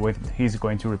country on the way he's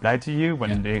going to reply to you.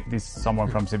 When this someone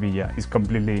from Sevilla is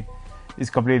completely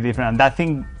different, and I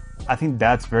think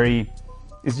that's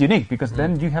it's unique, because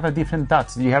then you have a different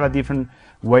touch, you have a different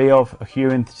way of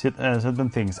hearing certain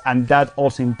things, and that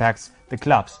also impacts the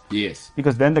clubs. Yes.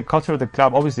 Because then the culture of the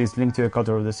club obviously is linked to the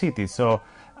culture of the city. So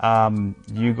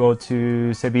you go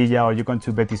to Sevilla or you go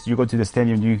to Betis, you go to the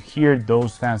stadium, you hear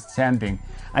those fans chanting,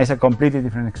 and it's a completely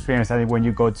different experience than when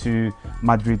you go to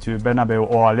Madrid, to Bernabeu,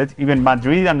 or even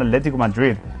Madrid and Atletico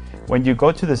Madrid. When you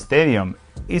go to the stadium,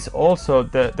 it's also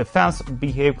the fans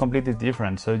behave completely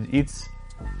different. So it's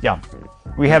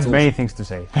we have many things to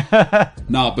say.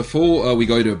 Now, before we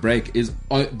go to a break,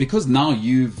 because now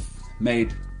you've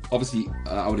made, obviously,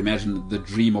 I would imagine the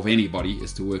dream of anybody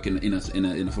is to work in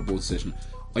a football session.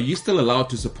 Are you still allowed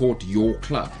to support your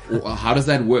club, or how does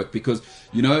that work? Because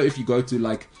if you go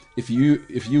to if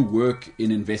you work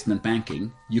in investment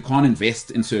banking, you can't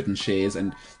invest in certain shares,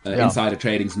 and insider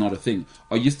trading is not a thing.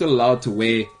 Are you still allowed to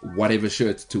wear whatever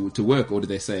shirt to work, or do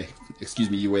they say, excuse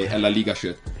me, you wear a La Liga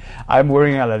shirt? I'm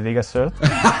wearing a La Liga shirt.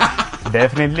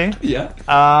 Definitely. Yeah.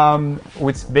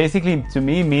 Which basically to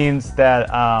me means that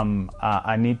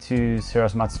I need to share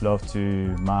as much love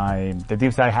to the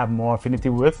teams that I have more affinity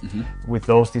with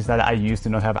those teams that I used to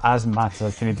not have as much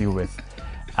affinity with.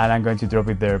 And I'm going to drop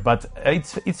it there. But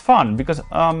it's fun, because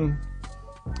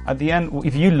at the end,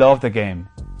 if you love the game,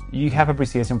 you have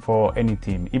appreciation for any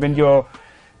team. Even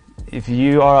if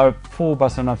you are a full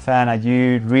Barcelona fan and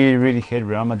you really, really hate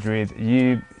Real Madrid,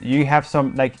 you have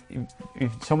some, like,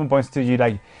 if someone points to you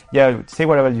like, say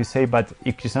whatever you say, but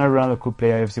if Cristiano Ronaldo could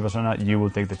play at FC Barcelona, you will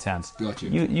take the chance. Got you.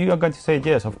 You are going to say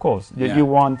yes, of course. You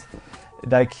want,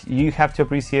 like, you have to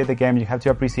appreciate the game. You have to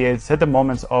appreciate certain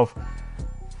moments of,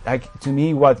 like, to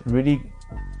me, what really,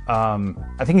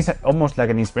 I think it's almost like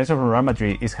an inspiration from Real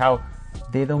Madrid is how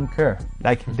they don't care.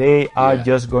 Like, they are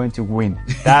just going to win.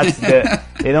 That's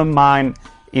they don't mind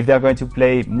if they're going to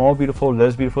play more beautiful,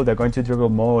 less beautiful. They're going to dribble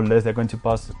more or less. They're going to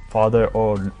pass farther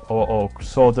or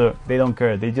shorter. They don't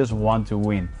care. They just want to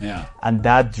win. Yeah. And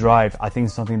that drive, I think,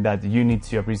 is something that you need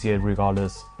to appreciate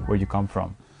regardless where you come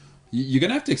from. You're going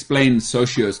to have to explain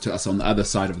socios to us on the other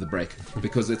side of the break,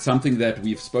 because it's something that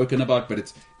we've spoken about,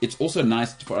 but it's also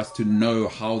nice for us to know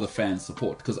how the fans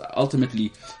support, because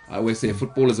ultimately, I always say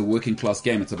football is a working class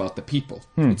game. It's about the people.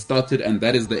 It started, and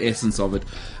that is the essence of it.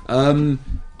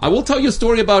 I will tell you a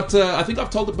story about, I think I've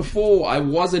told it before, I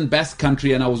was in Basque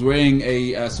country and I was wearing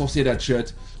a Sociedad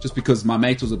shirt just because my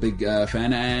mate was a big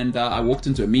fan, and I walked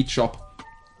into a meat shop.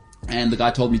 And the guy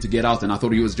told me to get out, and I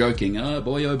thought he was joking. Oh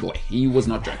boy, he was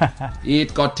not joking.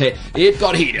 It got heated.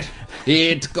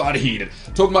 It got heated.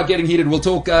 Talking about getting heated, we'll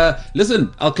talk.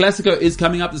 Listen, El Clasico is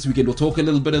coming up this weekend. We'll talk a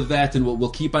little bit of that, and we'll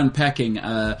keep unpacking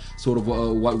sort of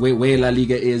where La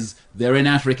Liga is. They're in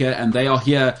Africa, and they are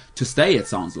here to stay. It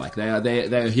sounds like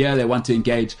they're here. They want to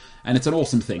engage, and it's an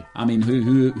awesome thing. I mean,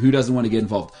 who doesn't want to get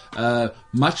involved?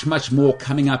 Much more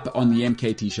coming up on the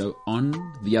MKT Show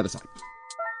on the other side.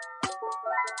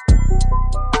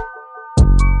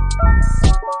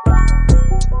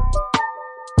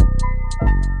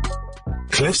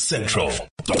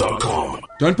 CliffCentral.com.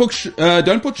 Don't put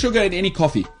sugar in any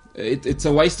coffee. It's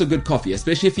a waste of good coffee,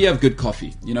 especially if you have good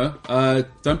coffee.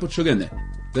 Don't put sugar in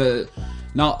there.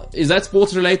 Now, is that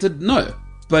sports related? No,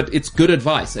 but it's good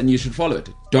advice, and you should follow it.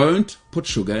 Don't put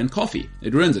sugar in coffee;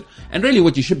 it ruins it. And really,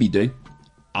 what you should be doing: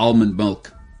 almond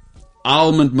milk.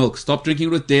 Almond milk. Stop drinking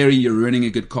it with dairy. You're ruining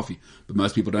a good coffee. But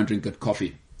most people don't drink good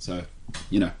coffee, so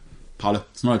Paolo,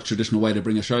 it's not a traditional way to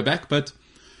bring a show back, but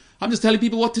I'm just telling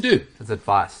people what to do. It's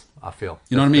advice, I feel.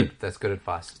 You know what I mean? That's good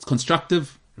advice. It's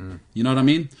constructive. You know what I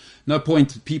mean? No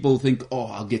point people think,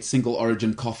 I'll get single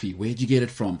origin coffee. Where'd you get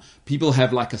it from? People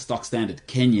have like a stock standard,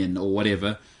 Kenyan or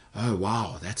whatever. Oh,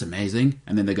 wow, that's amazing.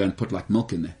 And then they go and put like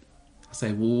milk in there. I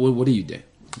say, well, what do you do?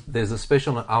 There's a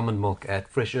special almond milk at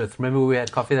Fresh Earth. Remember we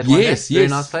had coffee that one day? Yes. Very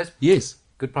nice place. Yes.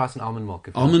 Good price on almond milk.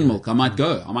 Almond milk, I might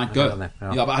go. Yeah.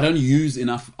 Yeah, but I don't use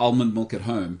enough almond milk at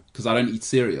home because I don't eat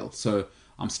cereal. So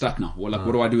I'm stuck now. Well, like,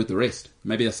 what do I do with the rest?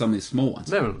 Maybe there's some of these small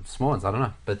ones. No, small ones, I don't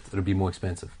know. But it'll be more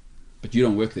expensive. But you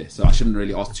don't work there, so I shouldn't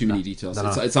really ask too many details. No.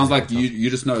 It sounds like you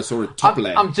just know sort of top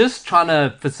layer. I'm just trying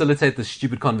to facilitate this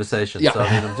stupid conversation. Yeah. So,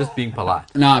 I mean, I'm just being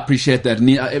polite. No, I appreciate that.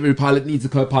 Every pilot needs a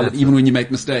co-pilot, even when you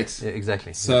make mistakes. Yeah,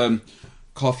 exactly. So,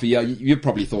 Coffee, yeah, you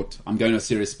probably thought, I'm going to a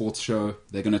serious sports show.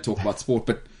 They're going to talk about sport.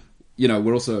 But,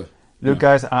 we're also... Look,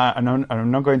 guys, I'm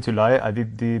not going to lie. I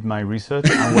did my research.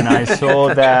 And when I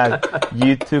saw that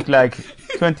you took like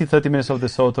 20, 30 minutes of the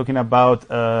show talking about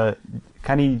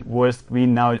Kanye West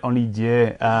being now only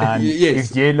J, and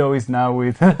yes. if J-Lo is now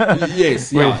with...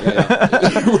 yes,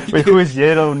 with who is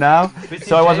J-Lo now?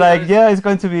 So I was like, yeah, it's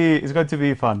going to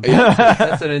be fun.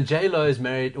 That's it. And J-Lo is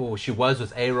married, or she was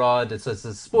with A-Rod. It's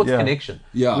a sports connection.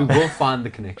 Yeah. We will find the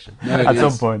connection. No, At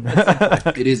some point.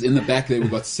 It is. In the back there,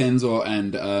 we've got Senzo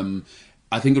and...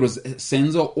 I think it was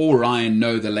Senzo or Ryan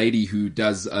know the lady who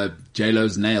does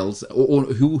J-Lo's nails. Or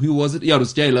who was it? Yeah, it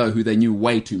was J-Lo who they knew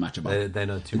way too much about. They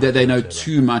know too much. They know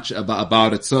too much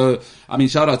about it. So, I mean,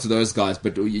 shout out to those guys.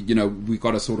 But, we've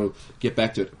got to sort of get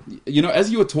back to it.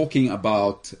 As you were talking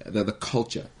about the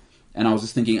culture, and I was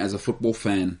just thinking as a football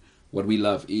fan, what we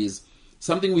love is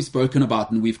something we've spoken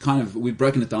about, and we've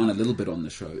broken it down a little bit on the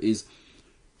show, is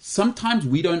sometimes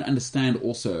we don't understand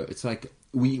also. It's like...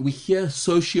 We hear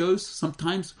socios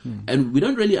sometimes, and we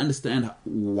don't really understand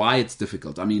why it's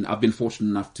difficult. I mean, I've been fortunate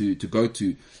enough to go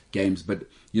to games, but,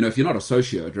 if you're not a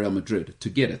socio at Real Madrid, to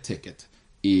get a ticket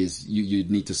is you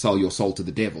need to sell your soul to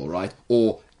the devil, right?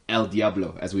 Or El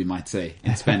Diablo, as we might say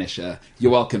in Spanish.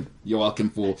 You're welcome. You're welcome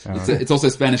for... It's also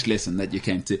a Spanish lesson that you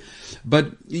came to.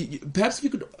 But perhaps you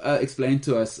could explain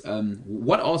to us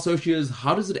what are socios?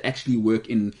 How does it actually work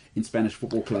in Spanish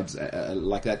football clubs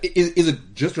like that? Is it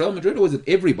just Real Madrid, or is it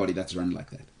everybody that's run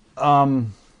like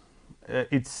that?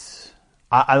 It's...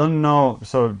 I don't know,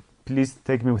 so please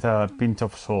take me with a pinch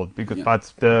of salt.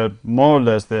 But more or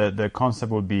less the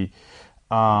concept would be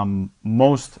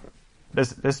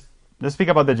Let's speak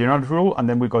about the general rule, and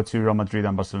then we go to Real Madrid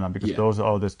and Barcelona, because those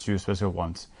are the two special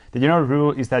ones. The general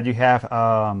rule is that you have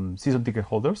season ticket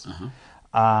holders,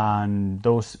 and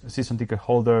those season ticket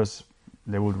holders,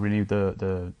 they will renew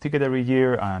the ticket every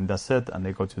year, and that's it, and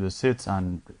they go to the seats,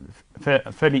 and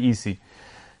fairly easy.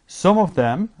 Some of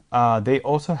them, they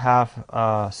also have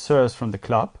shares from the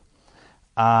club,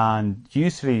 and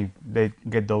usually they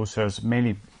get those shares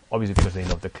mainly obviously because they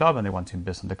love the club and they want to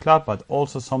invest in the club, but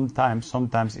also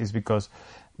sometimes it's because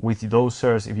with those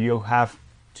shares, if you have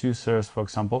 2 shares, for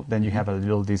example, then you have a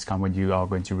little discount when you are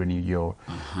going to renew your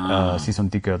season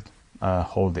ticket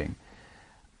holding.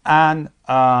 And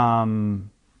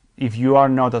if you are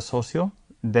not a socio,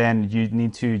 then you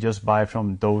need to just buy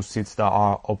from those seats that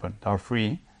are open, that are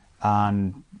free.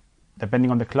 And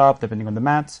depending on the club, depending on the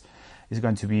match, it's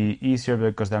going to be easier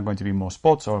because there are going to be more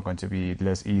spots, or going to be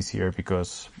less easier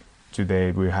because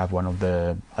today we have one of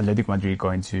the Athletic Madrid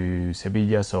going to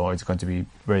Sevilla, so it's going to be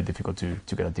very difficult to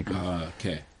get a ticket.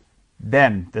 Okay.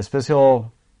 Then the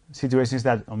special situation is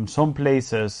that on some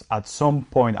places, at some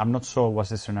point, I'm not sure what's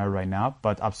the scenario right now,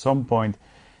 but at some point,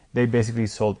 they basically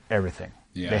sold everything.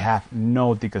 Yeah. They have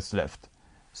no tickets left.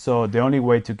 So the only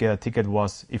way to get a ticket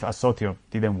was if a socio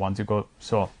didn't want to go,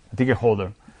 so a ticket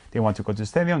holder, they want to go to the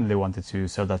stadium, they wanted to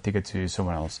sell that ticket to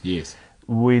someone else. Yes.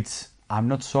 Which I'm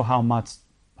not sure how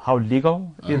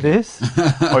legal it is,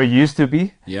 or it used to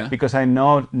be. Yeah. Because I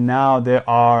know now there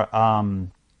are,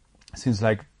 since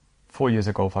like 5 years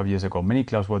ago, many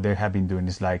clubs what they have been doing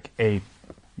is like, hey,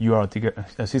 you are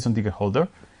a season ticket holder.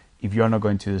 If you are not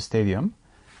going to the stadium,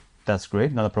 that's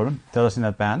great, not a problem. Tell us in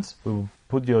advance. We will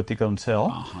put your ticket on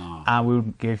sale, and we'll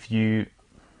give you,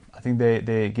 I think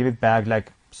they give it back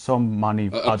like some money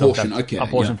a portion, a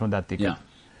portion from that ticket. Yeah.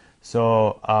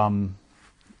 So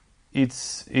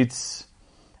it's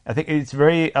I think it's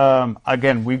very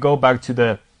again, we go back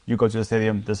to you go to the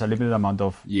stadium, there's a limited amount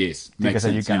of tickets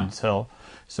that you can sell.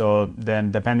 So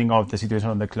then depending on the situation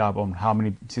of the club, on how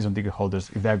many season ticket holders,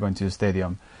 if they're going to the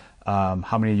stadium,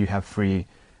 how many you have free,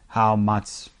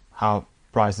 how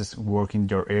prices work in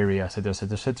your area,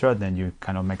 etc., then you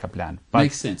kind of make a plan. But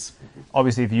makes sense.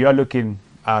 Obviously, if you are looking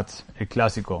at a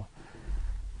Clásico,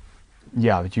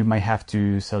 you might have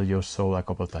to sell your soul a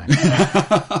couple of times.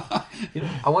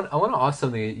 I want to ask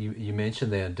something you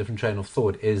mentioned there, a different train of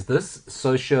thought. Is this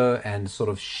socio and sort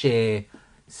of share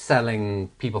selling,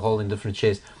 people holding different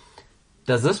shares,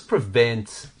 does this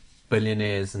prevent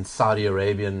billionaires and Saudi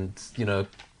Arabians,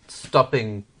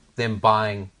 stopping them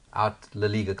buying out La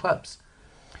Liga clubs?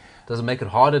 Does it make it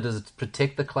harder? Does it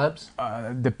protect the clubs?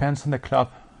 Depends on the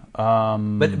club.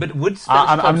 But would Spanish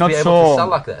I'm clubs not be able sure. to sell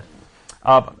like that?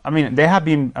 I mean, there have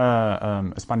been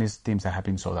Spanish teams that have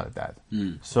been sold like that.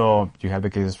 So you have the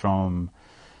cases from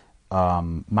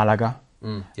Malaga.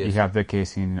 Yes. You have the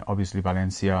case in obviously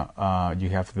Valencia. You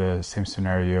have the same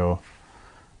scenario.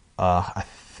 I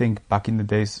think back in the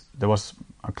days there was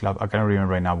a club. I can't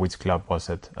remember right now which club was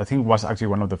it. I think it was actually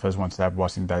one of the first ones that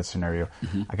was in that scenario.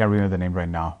 I can't remember the name right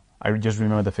now. I just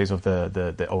remember the face of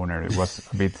the owner. It was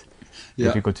a bit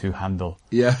difficult to handle.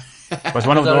 Yeah. It was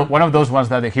one of those ones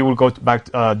that he will go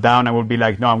back down and will be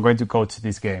like, "No, I'm going to go to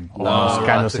this game." Or those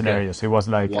kind of scenarios. Okay. It was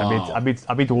like a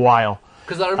bit wild.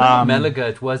 Because I remember Malaga,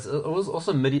 it was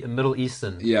also Middle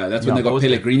Eastern. Yeah, that's when they got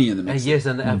Pellegrini in the mix. Yes,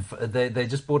 and they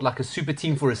just bought like a super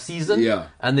team for a season. Yeah.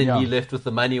 And then he left with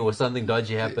the money or something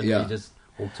dodgy happened and he just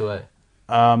walked away.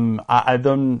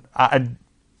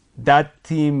 That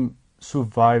team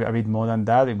survived a bit more than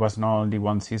that. It was not only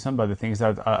one season, but the thing is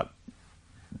that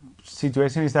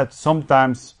situation is that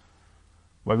sometimes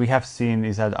what we have seen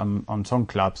is that on some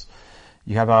clubs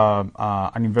you have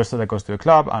an investor that goes to a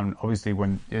club, and obviously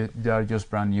when they are just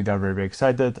brand new, they're very, very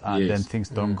excited, and then things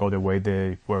don't go the way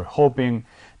they were hoping.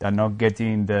 They're not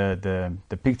getting the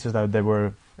pictures that they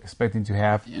were expecting to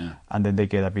have, and then they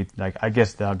get a bit like, I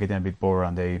guess they are getting a bit bored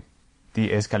and they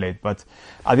de-escalate. But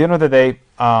at the end of the day,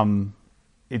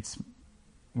 it's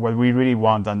what we really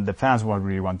want, and the fans what we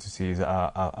really want to see is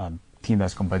a team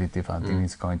that's competitive, and I think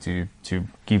it's going to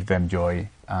give them joy.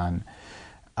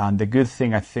 And the good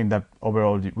thing I think that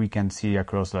overall we can see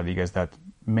across La Liga is that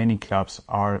many clubs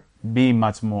are being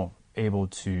much more able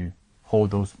to hold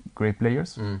those great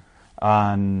players,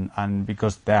 and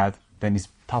because that then it's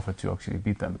tougher to actually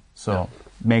beat them. So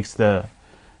makes the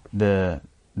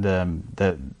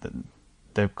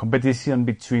competition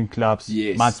between clubs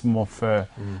much more fair.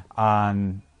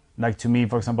 And like to me,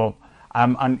 for example,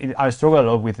 I struggle a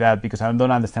lot with that because I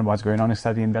don't understand what's going on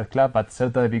exactly in that club. But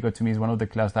Celta de Vigo to me is one of the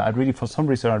clubs that I really, for some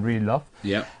reason, I really love.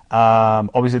 Yeah.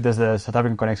 Obviously, there's a South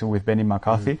African connection with Benny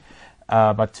McCarthy,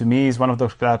 but to me, it's one of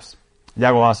those clubs.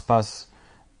 Iago Aspas,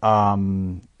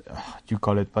 you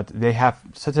call it, but they have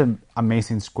such an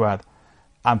amazing squad,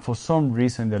 and for some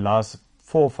reason, the last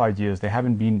 4 or 5 years, they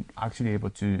haven't been actually able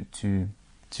to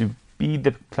be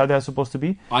the club they're supposed to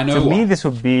be. I know. To me, this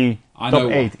would be top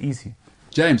 8 easy.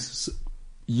 James,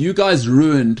 you guys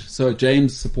ruined. So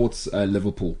James supports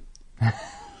Liverpool,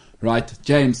 right?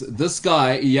 James, this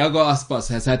guy Iago Aspas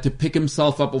has had to pick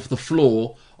himself up off the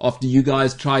floor after you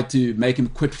guys tried to make him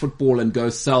quit football and go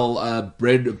sell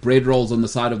bread rolls on the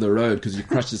side of the road because you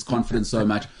crushed his confidence so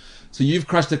much. So you've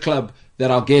crushed a club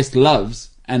that our guest loves,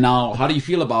 and now how do you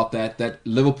feel about that? That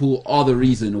Liverpool are the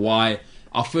reason why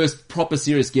our first proper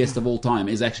serious guest of all time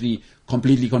is actually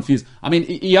completely confused. I mean,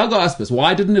 Iago Aspas,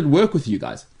 why didn't it work with you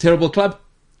guys? Terrible club?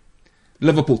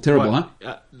 Liverpool, terrible,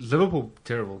 huh? Liverpool,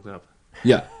 terrible club.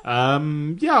 Yeah.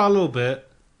 Yeah, a little bit.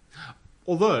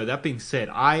 Although, that being said,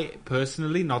 I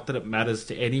personally, not that it matters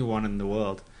to anyone in the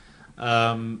world,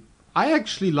 I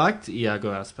actually liked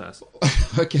Iago Aspas.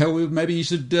 Okay, well, maybe you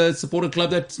should support a club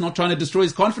that's not trying to destroy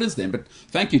his confidence then. But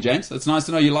thank you, James. It's nice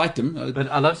to know you liked him.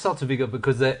 But I love Celta Vigo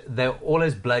because they're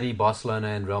always bloody Barcelona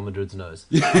and Real Madrid's nose.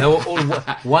 They were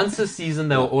once a season,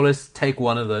 they will always take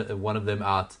one of them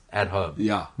out at home.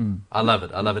 Yeah. I love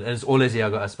it. And it's always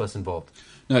Iago Aspas involved.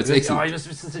 No, it's excellent. He must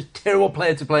be such a terrible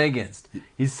player to play against.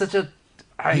 He's such a...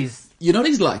 You know what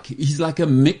he's like? He's like a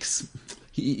mix.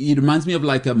 He reminds me of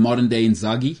like a modern day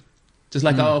Inzaghi. Just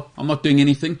like, I'm not doing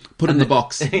anything. Put in the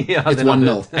box. It's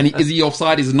 1-0. And is he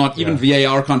offside? Is it not? Even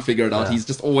VAR can't figure it out. He's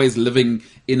just always living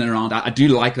in and around. I do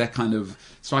like that kind of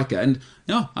striker. And,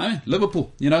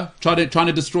 Liverpool, trying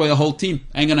to destroy a whole team.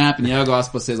 Ain't going to happen. Iago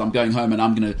Aspas says, I'm going home and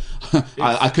I'm going to...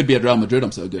 I could be at Real Madrid.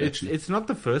 I'm so good, actually. It's not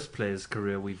the first player's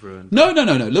career we've ruined. No.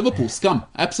 Liverpool, scum.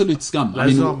 Absolute scum.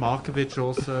 Lazar Markovic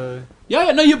also...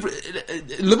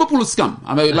 Liverpool is scum.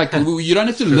 I mean, like, you don't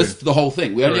have to list the whole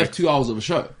thing. We only have 2 hours of a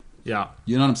show. Yeah,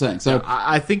 you know what I'm saying. So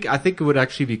I think it would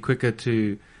actually be quicker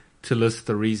to list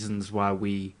the reasons why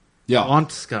we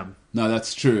aren't scum. No,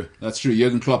 that's true.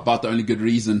 Jurgen Klopp about the only good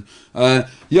reason.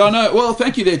 Well,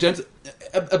 thank you there, James.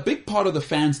 A big part of the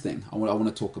fans thing I want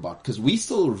to talk about, because we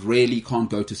still really can't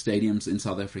go to stadiums in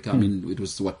South Africa. I mean, it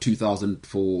was 2000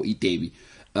 for Itebi.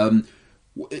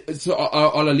 So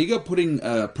are La Liga putting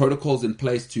protocols in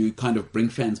place to kind of bring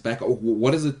fans back? Or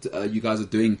what is it you guys are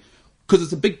doing? Because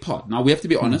it's a big part. Now, we have to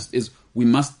be honest, is we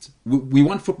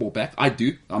want football back. I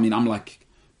do. I mean,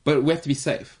 but we have to be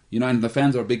safe, and the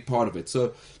fans are a big part of it.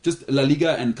 So just La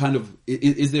Liga and kind of,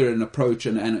 is there an approach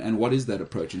and what is that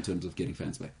approach in terms of getting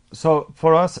fans back? So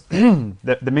for us,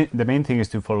 the main thing is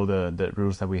to follow the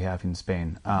rules that we have in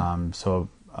Spain.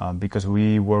 Because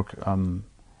we work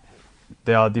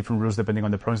there are different rules depending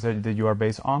on the province that you are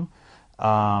based on.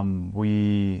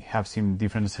 We have seen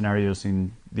different scenarios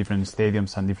in different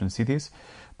stadiums and different cities,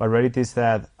 but reality is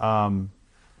that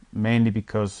mainly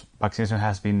because vaccination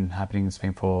has been happening in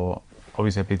Spain for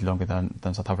obviously a bit longer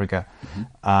than South Africa,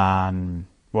 and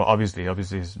well, obviously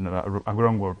it's not a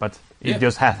wrong word, but it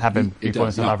just has happened before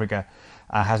in South Africa,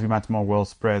 has been much more well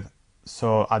spread.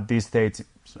 So at this stage,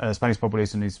 Spanish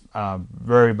population is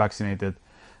very vaccinated.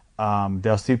 They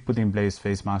are still putting in place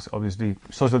face masks. Obviously,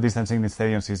 social distancing in the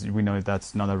stadiums we know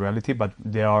that's not a reality, but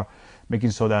they are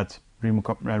making sure that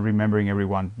remembering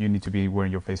everyone, you need to be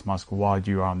wearing your face mask while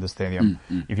you are in the stadium.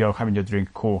 If you're having your drink,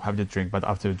 cool, have your drink, but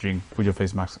after the drink, put your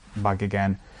face mask back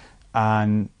again.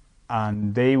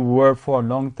 And they were for a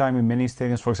long time in many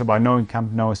stadiums. For example, I know in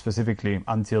Camp Nou specifically,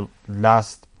 until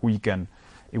last weekend,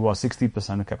 it was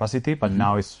 60% capacity, but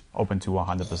now it's open to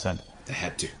 100%. They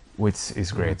had to. Which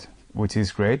is great.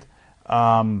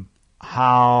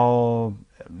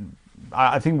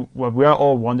 I think what we are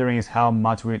all wondering is how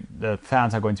much the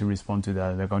fans are going to respond to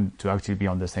that. They're going to actually be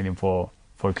on the stadium for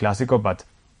Clásico, but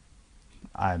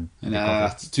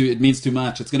it means too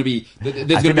much. It's going to be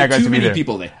there's going to be too many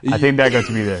people there. I think they're going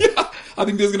to be there. I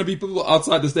think there's going to be people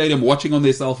outside the stadium watching on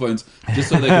their cell phones just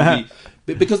so they can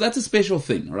be. Because that's a special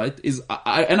thing, right?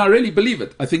 And I really believe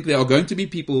it. I think there are going to be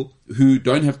people who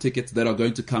don't have tickets that are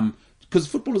going to come because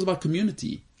football is about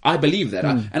community. I believe that,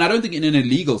 and I don't think in an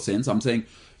illegal sense. I'm saying,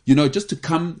 just to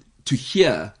come to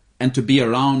hear and to be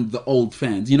around the old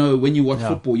fans. When you watch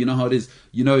football, you know how it is.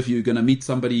 If you're going to meet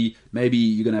somebody, maybe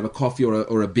you're going to have a coffee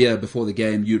or a beer before the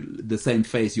game. The same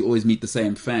face. You always meet the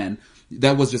same fan.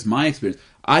 That was just my experience.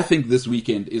 I think this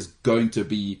weekend is going to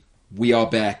be. We are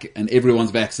back and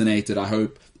everyone's vaccinated. I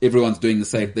hope everyone's doing the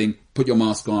same thing. Put your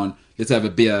mask on. Let's have a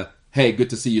beer. Hey, good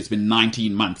to see you. It's been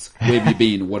 19 months. Where have you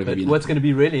been? What have you been? What's going to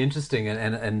be really interesting,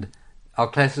 and El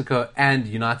Clasico and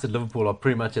United Liverpool are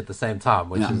pretty much at the same time,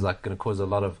 which is like going to cause a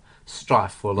lot of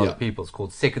strife for a lot of people. It's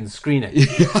called second screening.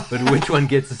 But which one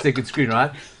gets the second screen,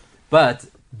 right? But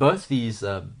both these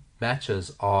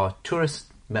matches are tourist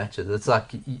matches.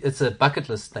 It's a bucket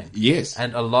list thing. Yes.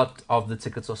 And a lot of the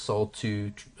tickets are sold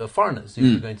to foreigners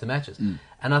who are going to matches.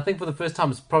 And I think for the first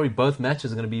time, it's probably both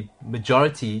matches are going to be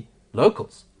majority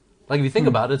locals. Like if you think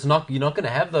about it, you're not going to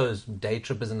have those day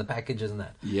trippers in the packages and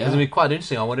that. Yeah. It's going to be quite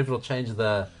interesting. I wonder if it'll change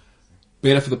the...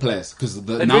 Better for the players. Because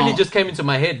really just came into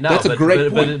my head now. That's a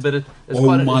great point. It's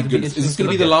my goodness. Is this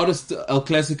going to be the loudest El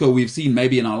Clasico we've seen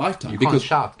maybe in our lifetime? You can't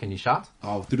shout. Can you shout?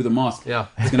 Oh, through the mask. Yeah.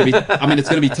 It's going to be, it's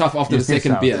going to be tough after the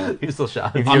second beer. You still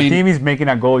shout. If your team is making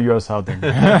a goal, you're shouting.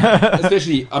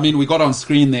 Especially, we got on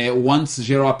screen there once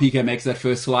Gerard Piqué makes that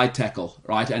first slide tackle,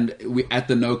 right? And we at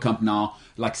the No Camp now,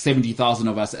 like 70,000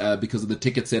 of us, because of the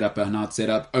ticket setup and how it's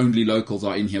set up, only locals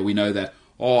are in here. We know that.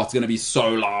 Oh, it's going to be so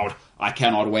loud. I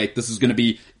cannot wait. This is going to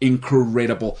be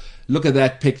incredible. Look at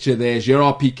that picture there.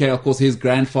 Gerard Piqué, of course, his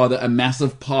grandfather, a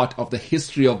massive part of the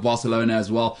history of Barcelona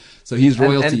as well. So he's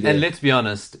royalty there. And let's be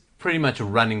honest, pretty much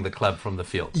running the club from the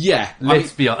field. Yeah.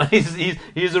 Let's be honest.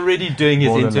 He's already doing his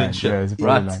internship.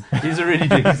 Right? He's already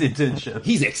doing his internship.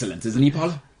 He's excellent, isn't he,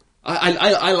 Paulo?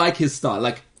 I like his style.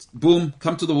 Like, boom,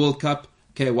 come to the World Cup.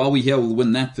 Okay, while we're here, we'll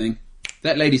win that thing.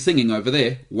 That lady singing over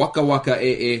there, waka waka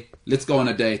let's go on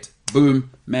a date. Boom,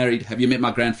 married. Have you met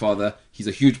my grandfather? He's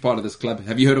a huge part of this club.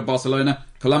 Have you heard of Barcelona?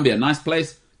 Colombia, nice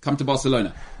place. Come to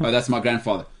Barcelona. Oh, that's my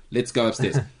grandfather. Let's go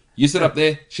upstairs. You sit up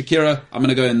there. Shakira, I'm going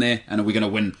to go in there and we're going to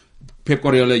win. Pep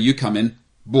Guardiola, you come in.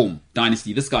 Boom,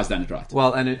 dynasty. This guy's done it right.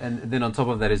 Well, and then on top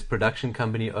of that, his production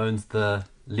company owns the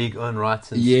league own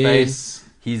rights in Yes.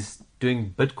 Spain. He's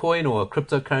doing Bitcoin or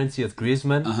cryptocurrency with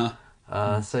Griezmann.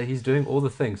 So he's doing all the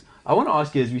things. I want to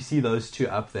ask you, as we see those two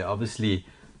up there, obviously,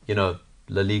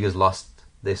 La Liga's lost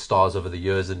their stars over the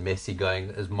years, and Messi going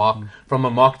as from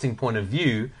a marketing point of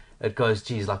view, it goes,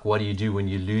 geez, like what do you do when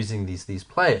you're losing these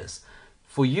players?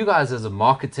 For you guys as a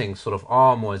marketing sort of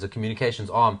arm or as a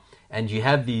communications arm, and you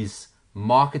have these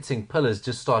marketing pillars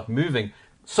just start moving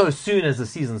so soon as the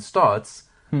season starts,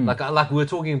 like we were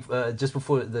talking just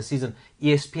before the season,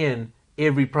 ESPN,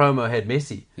 every promo had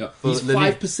Messi. Yeah. He's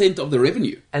 5% of the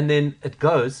revenue. And then it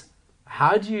goes...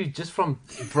 How do you, just from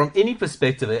any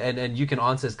perspective, and you can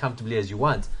answer as comfortably as you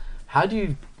want, how do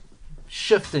you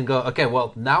shift and go, okay,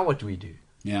 well, now what do we do?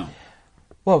 Yeah.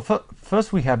 Well,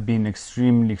 first we have been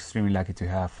extremely, extremely lucky to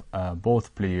have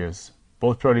both players,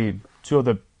 both probably two of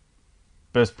the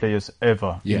best players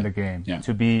ever in the game,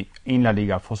 to be in La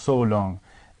Liga for so long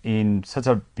in such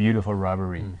a beautiful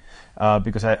rivalry.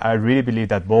 Because I really believe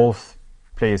that both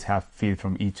players have feel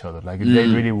from each other. Like they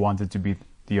really wanted to be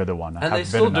the other one. And they're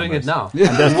still doing it now.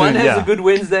 And one has a good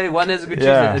Wednesday, one has a good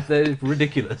Tuesday. It's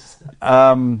ridiculous.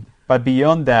 But But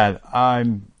beyond that,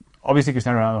 obviously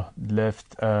Cristiano Ronaldo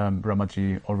left Real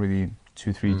Madrid already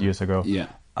 2-3 years ago. Yeah.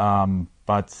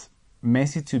 But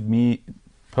Messi,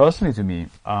 personally to me,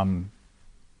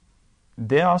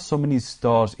 there are so many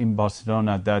stars in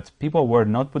Barcelona that people were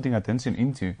not putting attention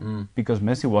into because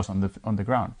Messi was on the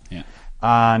ground. Yeah.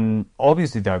 And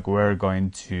obviously that we're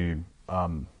going to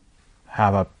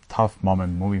have a tough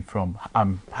moment moving from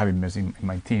having Messi in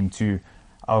my team to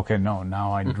okay, no,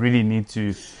 now I really need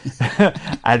to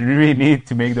I really need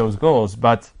to make those goals.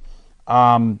 But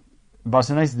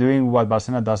Barcelona is doing what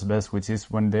Barcelona does best, which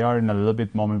is when they are in a little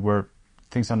bit moment where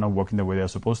things are not working the way they're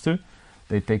supposed to,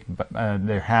 they take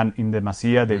their hand in the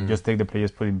Masia, they just take the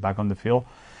players, put him back on the field.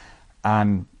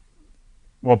 And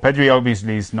well, Pedri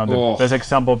obviously is not the best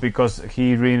example because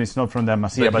he really is not from the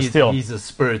Masia, but still. He's a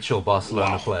spiritual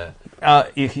Barcelona player.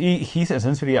 He's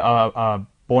essentially a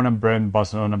born and bred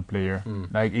Barcelona player.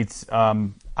 Like it's,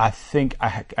 I think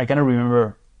I cannot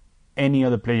remember any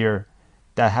other player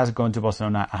that has gone to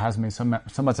Barcelona and has made so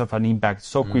much of an impact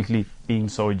so quickly, being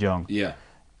so young. Yeah.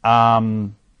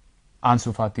 Ansu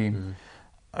Fati.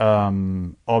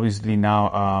 Obviously now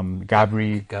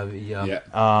Gabri,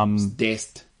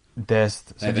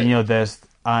 Dest, Serginho Dest,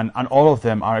 and all of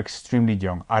them are extremely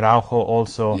young. Araujo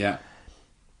also. Yeah.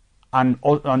 And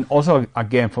also,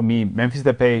 again, for me, Memphis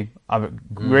Depay, a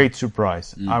great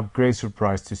surprise. A great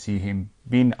surprise to see him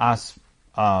being as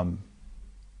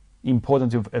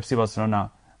important to FC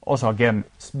Barcelona. Also, again,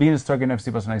 being stuck in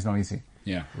FC Barcelona is not easy.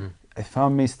 Yeah. If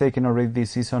I'm mistaken, already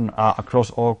this season,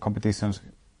 across all competitions,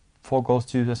 4 goals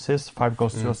to assists, 5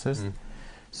 goals to assists.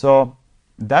 So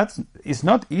it's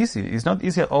not easy. It's not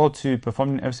easy at all to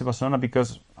perform in FC Barcelona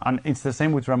because, and it's the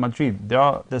same with Real Madrid.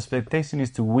 The expectation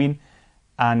is to win.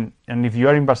 And if you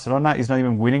are in Barcelona, it's not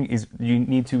even winning. You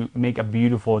need to make a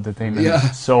beautiful entertainment. Yeah.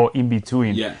 So in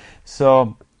between. Yeah.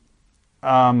 So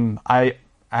I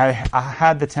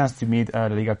had the chance to meet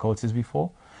Liga coaches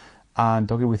before and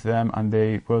talking with them, and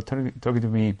they were talking to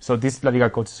me. So these La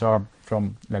Liga coaches are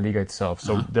from La Liga itself.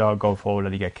 So they'll go for La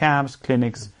Liga camps,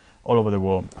 clinics all over the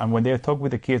world. And when they talk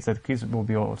with the kids will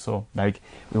be also like,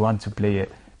 we want to play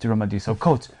it to Real Madrid. So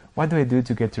coach, what do I do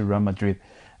to get to Real Madrid?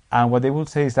 And what they will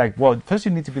say is like, well, first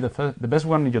you need to be the best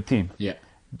one in your team. Yeah.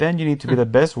 Then you need to be the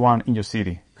best one in your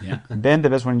city. Yeah. Then the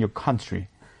best one in your country.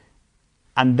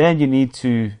 And then you need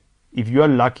to, if you are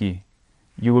lucky,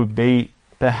 you will be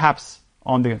perhaps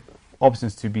on the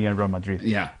options to be in Real Madrid.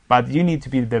 Yeah. But you need to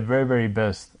be the very, very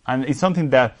best. And it's something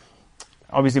that,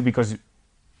 obviously because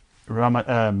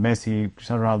Messi,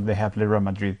 Cristiano Ronaldo, they have Real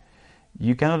Madrid,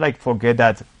 you cannot forget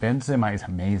that Benzema is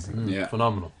amazing. Yeah.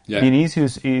 Phenomenal. Yeah.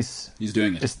 Vinicius is He's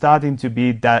doing it. starting to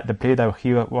be the player that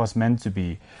he was meant to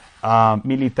be.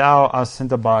 Militao as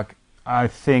centre back, I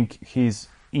think he's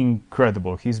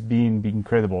incredible. He's been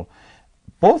incredible.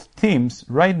 Both teams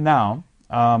right now,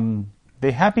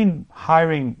 they have been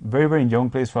hiring very, very young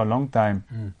players for a long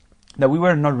time that we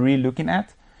were not really looking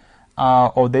at,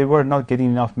 or they were not getting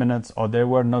enough minutes, or they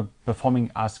were not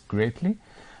performing as greatly.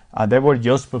 They were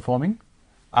just performing,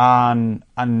 and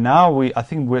now I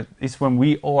think it's when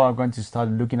we all are going to start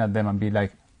looking at them and be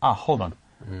like, hold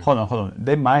on,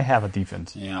 they might have a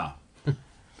defense. Yeah.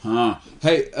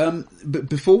 Hey,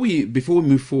 before we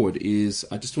move forward,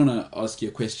 I just want to ask you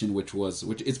a question, which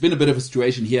it's been a bit of a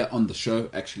situation here on the show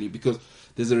actually, because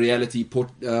there's a reality.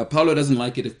 Paulo doesn't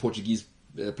like it if Portuguese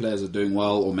players are doing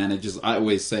well or managers. I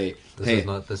always say,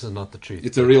 this is not the truth.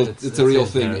 It's a real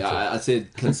thing. I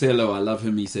said Cancelo, I love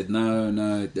him. He said no,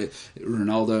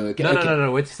 Ronaldo.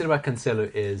 No. What you said about Cancelo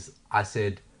is, I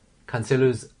said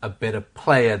Cancelo's a better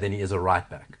player than he is a right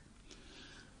back.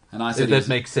 And I said that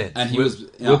makes sense. And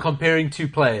we're comparing two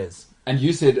players. And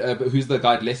you said, who's the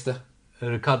guy at Leicester?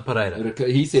 Ricard Pereira.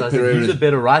 He said Pereira. He's a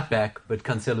better right back, but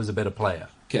Cancelo's a better player.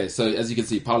 Okay, so as you can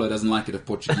see, Paulo doesn't like it if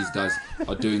Portuguese guys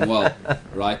are doing well,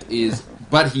 right?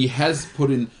 But he has put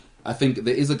in, I think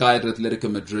there is a guy at Atletico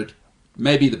Madrid,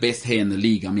 maybe the best hair in the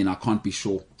league. I mean, I can't be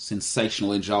sure.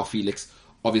 Sensational in João Felix.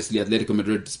 Obviously, Atletico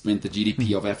Madrid spent the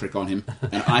GDP of Africa on him,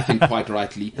 and I think quite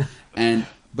rightly.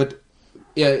 But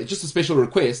yeah, just a special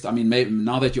request. I mean, maybe,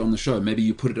 now that you're on the show, maybe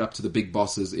you put it up to the big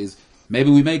bosses. Is maybe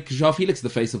we make João Felix the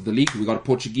face of the league. We got a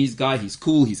Portuguese guy. He's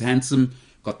cool. He's handsome.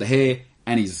 Got the hair.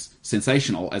 And he's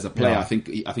sensational as a player.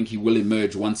 Yeah. I think he will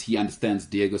emerge once he understands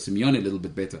Diego Simeone a little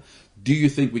bit better. Do you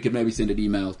think we could maybe send an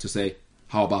email to say,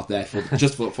 how about that for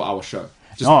our show?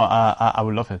 I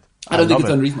would love it. I don't think it's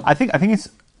unreasonable. I think it's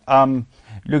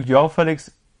look, João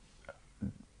Felix,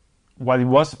 what it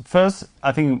was first,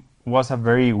 I think was a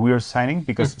very weird signing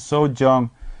because so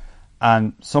young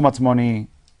and so much money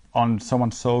on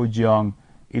someone so young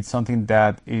it's something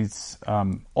that is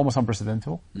almost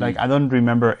unprecedented. Like, I don't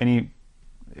remember any.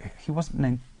 He was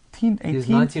 19, 18. He's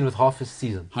 19 with half a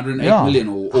season. 108 million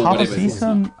or half whatever a it was.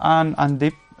 season, and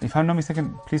they, if I'm not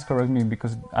mistaken, please correct me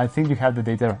because I think you have the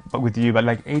data with you, but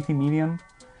like 80 million.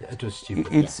 Yeah, it was stupid.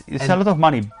 It's a lot of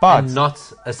money, but and not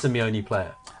a Simeone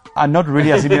player. Not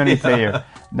really a Simeone player.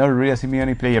 Not really a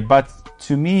Simeone player, but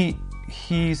to me,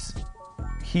 he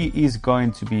is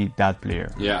going to be that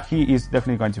player. Yeah. He is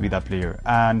definitely going to be that player.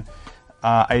 And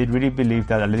I really believe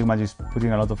that Atletico Madrid is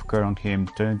putting a lot of care on him,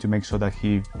 trying to make sure that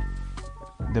he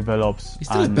develops. He's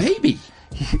still a baby.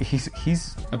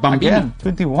 He's A bambino. again,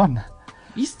 21.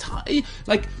 He's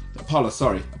like Paulo.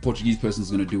 Sorry, a Portuguese person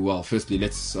is going to do well. Firstly,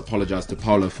 let's apologize to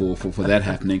Paulo for that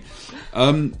happening.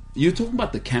 You're talking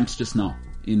about the camps just now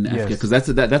in Africa because that's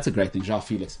a great thing. João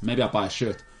Felix. Maybe I'll buy a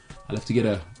shirt. I'll have to get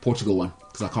a Portugal one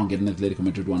because I can't get an Atletico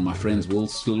Madrid one. My friends will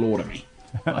slaughter me.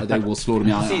 They will slaughter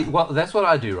me. See, well, that's what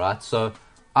I do, right? So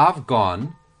I've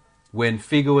gone when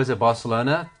Figo was at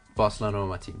Barcelona were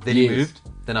my team. Then he moved.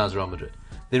 Then I was Real Madrid.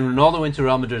 Then Ronaldo went to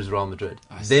Real Madrid as Real Madrid.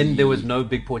 Then there was no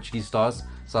big Portuguese stars,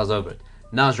 so I was over it.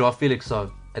 Now João Felix, so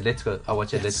Atletico, I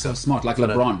watch Atletico. So smart, like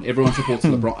LeBron. Everyone supports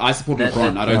LeBron. I support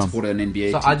LeBron. I don't support an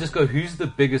NBA So team. I just go, who's the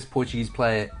biggest Portuguese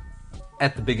player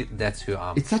at the biggest? That's who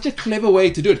I'm. It's such a clever way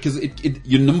to do it because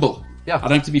you're nimble. Yeah. I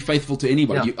don't have to be faithful to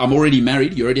anybody. Yeah. I'm already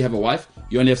married. You already have a wife.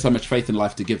 You only have so much faith in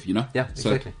life to give, you know? Yeah,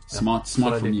 exactly. So smart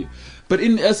what I from do. you. But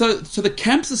so the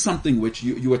camps is something which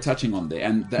you were touching on there,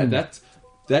 and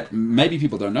that maybe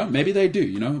people don't know. Maybe they do.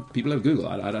 You know, people have Google.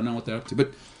 I don't know what they're up to,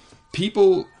 but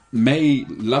people may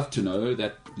love to know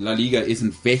that La Liga is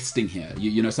investing here.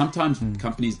 You know, sometimes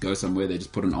companies go somewhere, they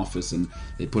just put an office and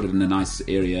they put it in a nice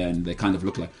area and they kind of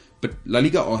look like. But La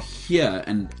Liga are here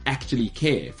and actually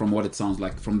care, from what it sounds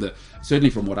like, certainly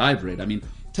from what I've read. I mean,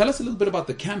 tell us a little bit about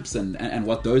the camps and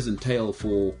what those entail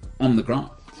for on the ground.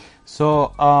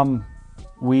 So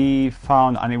we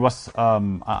found, and it was,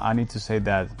 I need to say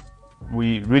that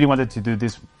we really wanted to do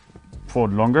this for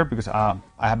longer because I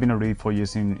have been already 4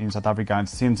 years in South Africa, and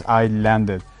since I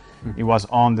landed, it was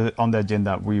on the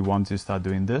agenda. We want to start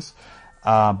doing this.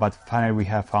 But finally, we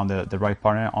have found the right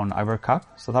partner on Ivory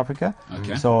Cup, South Africa.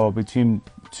 Okay. So between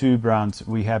two brands,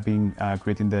 we have been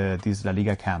creating these La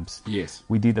Liga camps. Yes.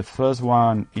 We did the first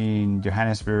one in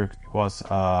Johannesburg. It was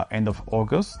end of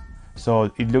August.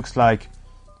 So it looks like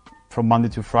from Monday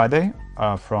to Friday,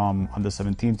 from under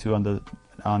 17 to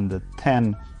under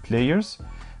 10 players,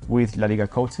 with La Liga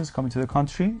coaches coming to the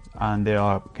country, and they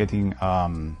are getting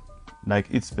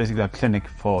it's basically a clinic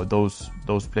for those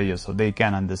players, so they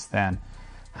can understand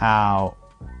how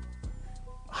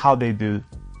they do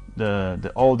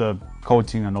all the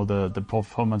coaching and all the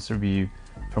performance review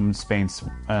from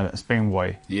Spain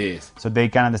way. Yes. So they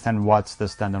can understand what's the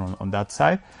standard on that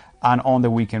side. And on the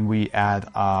weekend we add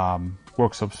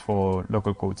workshops for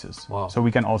local coaches. Wow. So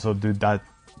we can also do that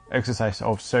exercise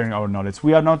of sharing our knowledge.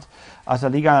 We are not, as a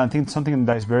Liga, I think something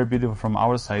that is very beautiful from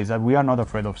our side is that we are not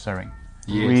afraid of sharing.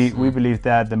 Yes. We believe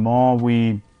that the more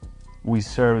we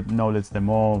share knowledge, the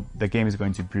more the game is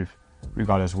going to improve,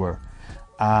 regardless where.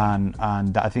 And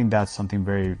I think that's something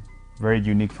very, very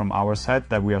unique from our side,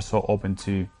 that we are so open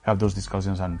to have those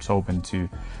discussions and so open to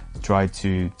try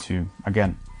to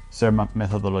again, share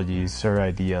methodologies, share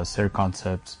ideas, share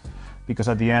concepts, because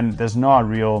at the end, there's not a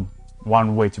real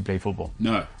one way to play football.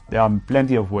 No. There are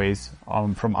plenty of ways.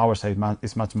 From our side,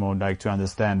 it's much more like to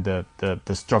understand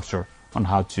the structure on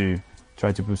how to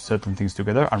try to put certain things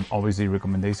together, and obviously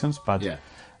recommendations. But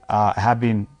I have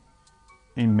been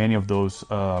in many of those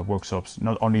workshops,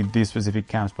 not only these specific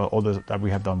camps, but others that we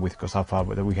have done with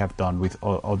COSAFA, that we have done with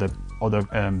other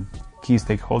key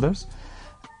stakeholders.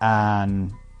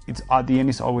 And it's at the end,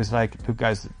 it's always like, look,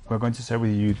 guys, we're going to share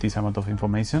with you this amount of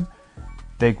information.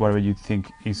 Take whatever you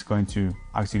think is going to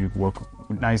actually work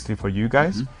nicely for you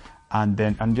guys,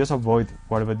 and just avoid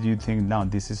whatever you think, no,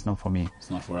 this is not for me.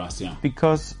 It's not for us, yeah.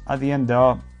 Because at the end, there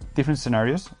are different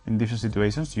scenarios in different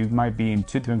situations. You might be in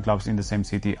two different clubs in the same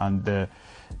city, and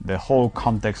the whole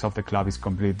context of the club is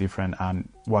completely different, and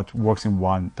what works in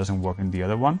one doesn't work in the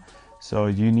other one. So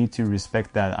you need to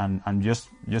respect that and just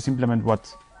implement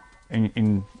what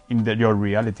in your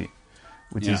reality,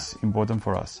 which is important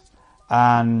for us.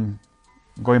 And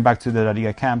going back to the La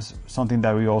Liga camps, something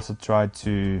that we also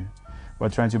we're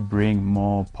trying to bring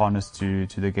more partners to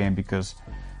the game, because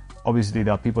obviously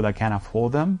there are people that can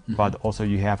afford them, but also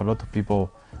you have a lot of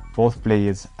people, both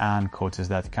players and coaches,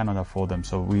 that cannot afford them.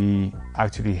 So we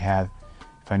actually had,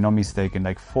 if I'm not mistaken,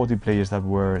 like 40 players that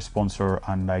were sponsored,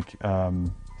 and like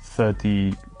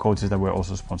 30 coaches that were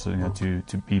also sponsored,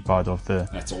 to be part of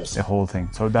That's awesome. the whole thing.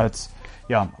 So that's,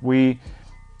 we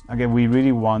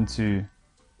really want to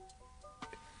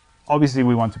obviously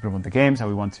we want to promote the games and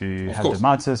we want to have course. the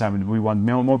matches. I mean, we want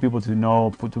more people to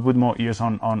know, to put more ears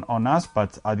on us.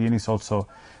 But at the end, it's also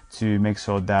to make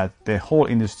sure that the whole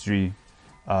industry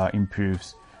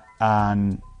improves.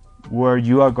 And where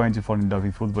you are going to fall in love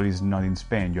with football is not in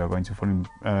Spain. You are going to fall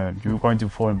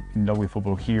in love with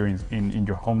football here in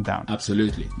your hometown.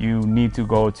 Absolutely. You need to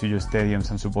go to your stadiums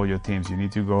and support your teams. You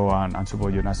need to go and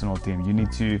support your national team. You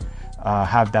need to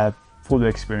have that full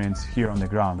experience here on the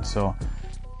ground. So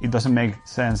it doesn't make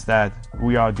sense that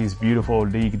we are this beautiful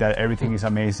league that everything is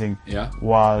amazing,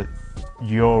 while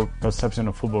your perception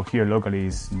of football here locally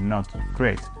is not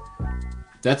great.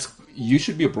 You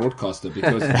should be a broadcaster,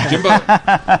 because Jimbo,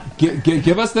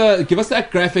 give us that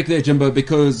graphic there, Jimbo.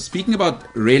 Because speaking about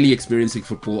really experiencing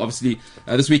football, obviously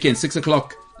this weekend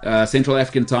 6:00 Central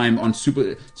African time on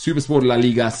Supersport La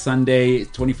Liga, Sunday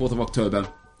 24th of October.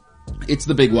 It's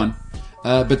the big one.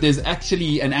 But there's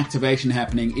actually an activation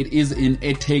happening. It is in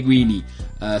eThekwini.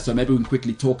 So maybe we can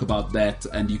quickly talk about that,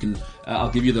 and you can. I'll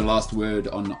give you the last word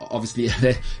on. Obviously,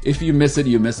 if you miss it,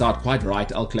 you miss out. Quite right,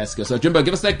 El Clasico. So Jimbo,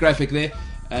 give us that graphic there,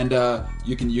 and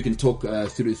you can talk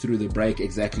through the break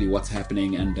exactly what's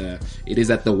happening. And it is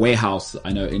at the warehouse,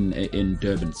 I know, in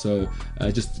Durban. So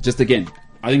just again,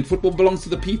 I think football belongs to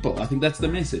the people. I think that's the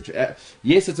message.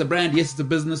 Yes, it's a brand. Yes, it's a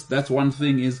business. That's one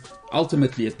thing. Is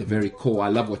ultimately at the very core, I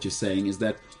love what you're saying, is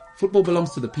that football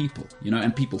belongs to the people,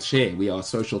 and people share. We are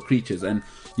social creatures, and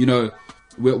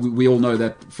we all know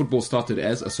that football started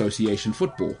as association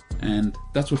football, and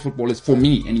that's what football is for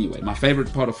me anyway. My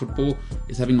favorite part of football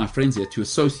is having my friends here to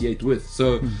associate with.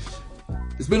 So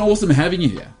it's been awesome having you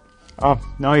here. Oh,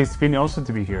 no, it's been awesome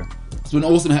to be here. It's been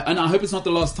awesome, and I hope it's not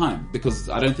the last time, because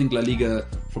I don't think La Liga,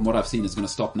 from what I've seen, is going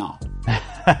to stop now.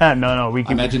 No, we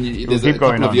can. I imagine there's a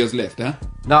couple of years left, huh?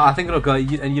 No, I think it'll go.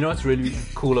 And you know what's really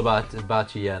cool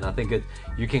about you, and I think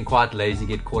you can quite lazy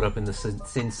get caught up in the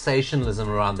sensationalism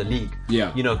around the league.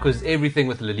 Yeah. Because everything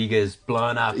with La Liga is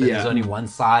blown up, and there's only one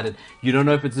side, and you don't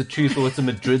know if it's the truth or it's a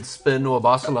Madrid spin or a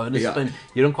Barcelona spin.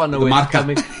 You don't quite know where it's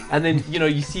coming. And then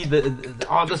you see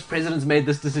this president's made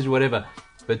this decision, whatever.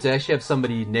 But to actually have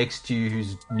somebody next to you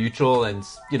who's neutral and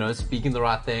speaking the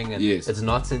right thing, and it's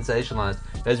not sensationalized,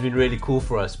 has been really cool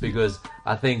for us, because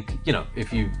I think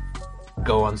if you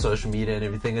go on social media and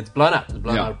everything, it's blown up. It's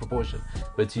blown out of proportion.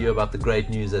 But to hear about the great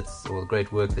news or the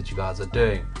great work that you guys are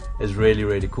doing is really,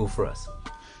 really cool for us.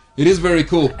 It is very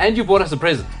cool. And you bought us a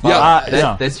present.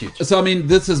 That's huge. So, I mean,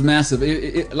 this is massive.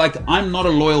 I'm not a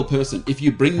loyal person. If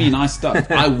you bring me nice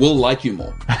stuff, I will like you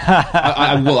more.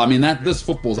 I will. I mean, this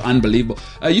football's unbelievable.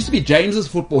 It used to be James's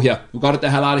football here. We got it the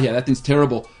hell out of here. That thing's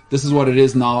terrible. This is what it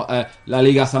is now. La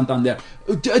Liga Santander.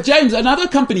 James, another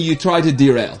company you tried to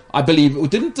derail, I believe.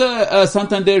 Didn't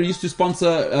Santander used to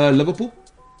sponsor Liverpool?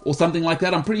 Or something like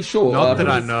that? I'm pretty sure. Not that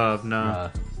I know of,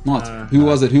 no. Not. Who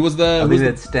was it? Who was the... I think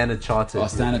it's Standard Chartered. Oh,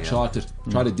 Standard Chartered.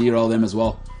 Try to derail them as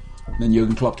well. Then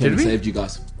Jurgen Klopp came and saved you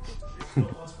guys.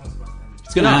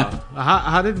 It's going to happen.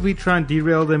 How did we try and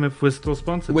derail them if we're still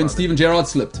sponsored? When Steven Gerrard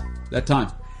slipped that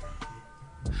time.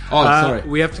 Oh, sorry.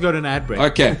 We have to go to an ad break.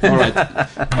 Okay, all right.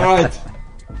 All right.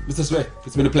 Mr. Sway,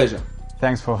 it's been a pleasure.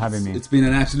 Thanks for having me. It's been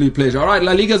an absolute pleasure. All right,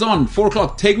 La Liga's on.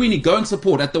 4:00. Ethekwini, go and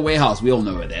support at the warehouse. We all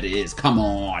know where that is. Come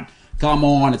on.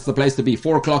 It's the place to be.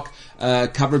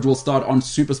 4:00. Coverage will start on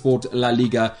Supersport La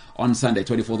Liga on Sunday,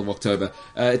 24th of October.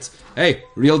 It's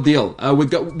real deal.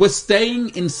 We're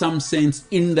staying in some sense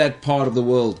in that part of the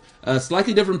world.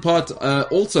 Slightly different part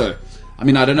also. I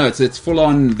mean, I don't know. It's full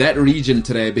on that region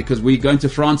today, because we're going to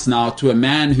France now, to a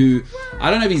man who,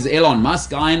 I don't know if he's Elon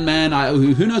Musk, Iron Man,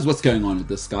 who knows what's going on with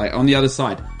this guy. On the other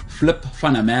side, Flip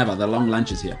van der Merwe, the long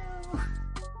lunch is here.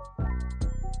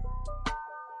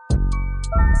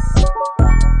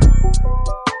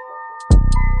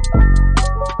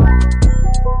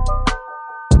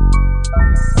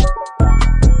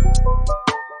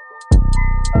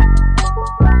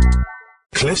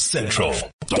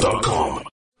 CliffCentral.com.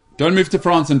 Don't move to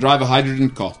France and drive a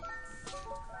hydrogen car.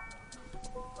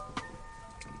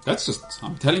 That's just,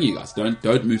 I'm telling you guys,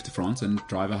 don't move to France and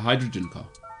drive a hydrogen car.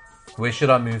 Where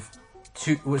should I move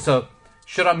to? So,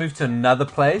 should I move to another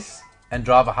place and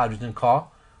drive a hydrogen car?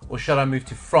 Or should I move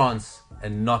to France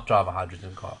and not drive a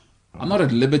hydrogen car? I'm not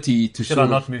at liberty to... Should I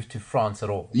not move to France at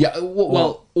all? Yeah,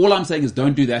 well, all I'm saying is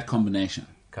don't do that combination.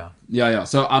 Okay. Yeah.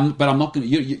 So, I'm not going to...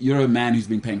 You're a man who's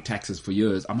been paying taxes for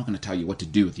years. I'm not going to tell you what to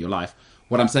do with your life.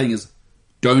 What I'm saying is,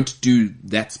 don't do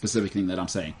that specific thing that I'm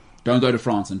saying. Don't go to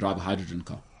France and drive a hydrogen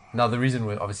car. Now, the reason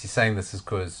we're obviously saying this is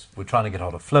because we're trying to get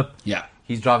hold of Flip. Yeah.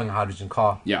 He's driving a hydrogen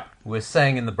car. Yeah. We're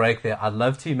saying in the break there, I'd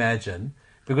love to imagine,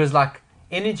 because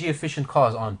energy efficient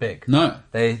cars aren't big. No.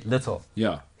 They're little.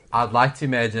 Yeah. I'd like to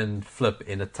imagine Flip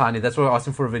in a tiny. That's why I asked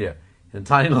him for a video. In a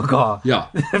tiny little car, Yeah.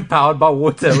 powered by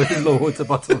water with his little water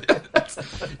bottle.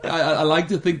 I like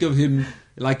to think of him,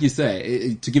 like you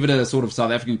say, to give it a sort of South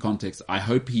African context. I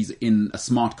hope he's in a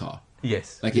smart car.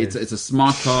 Yes, Like it's a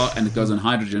smart car and it goes on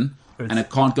hydrogen and it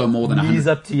can't go more than knees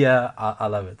 100. up to here. I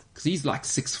love it. Because he's like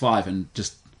 6'5" and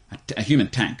just a human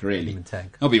tank, really. Human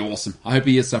tank. That'll be awesome. I hope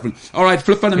he is suffering. All right,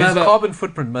 Flip van der His Merwe. carbon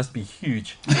footprint must be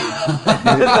huge.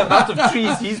 The amount of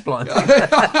trees he's planting.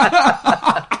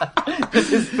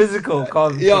 His physical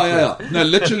carbon footprint. Yeah. No,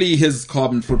 literally his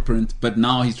carbon footprint, but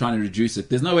now he's trying to reduce it.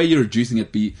 There's no way you're reducing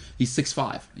it. He's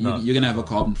 6'5". You're going to have a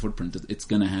carbon footprint. It's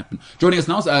going to happen. Joining us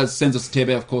now is Senzo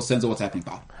Stebe, of course. Senzo, what's happening,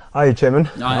 pal? Hi, Chairman.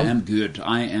 I am good.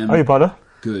 How are you, Paolo?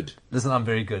 Good. Listen, I'm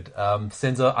very good.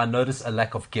 Senzo, I notice a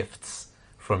lack of gifts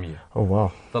from you. Oh,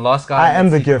 wow. The last guy I am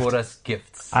the gift. brought us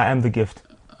gifts. I am the gift.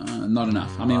 Not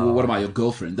enough. I mean, what about your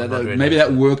girlfriend? really Maybe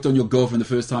that worked on your girlfriend the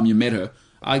first time you met her.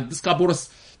 This guy bought us...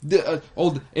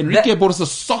 old Enrique bought us a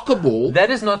soccer ball.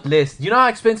 That is not less. You know how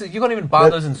expensive? You can't even buy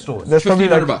those in stores. That's probably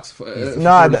 $1,500 like, bucks. For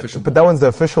nah, an official but that one's the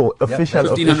official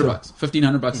 $1,500 bucks.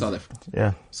 $1,500 South African.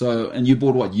 Yeah. So, and you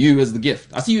bought what? You as the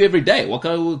gift. I see you every day.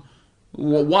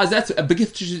 Why is that? A big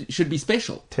gift should be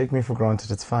special. Take me for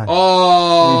granted. It's fine.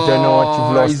 Oh, You don't know what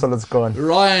you've lost till it's gone.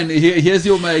 Ryan, here's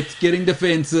your mate getting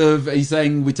defensive. He's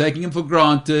saying we're taking him for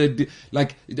granted.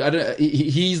 Like,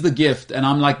 he's the gift, and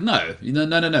I'm like, no.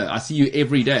 I see you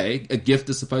every day. A gift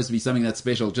is supposed to be something that's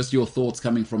special. Just your thoughts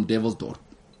coming from Devil's Door.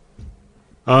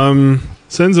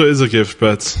 Senzo is a gift,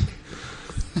 but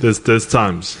there's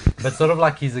times. But sort of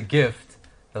like he's a gift,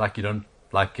 but like you don't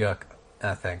like your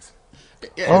thanks. Oh.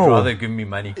 You'd rather give me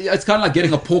money. It's kind of like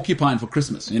getting a porcupine for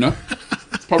Christmas, you know?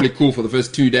 It's probably cool for the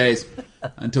first 2 days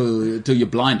until you're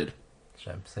blinded.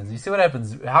 Shame. You see what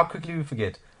happens? How quickly we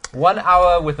forget. 1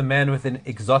 hour with a man with an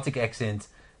exotic accent,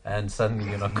 and suddenly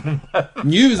you're not going to know.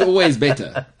 New is always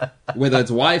better. Whether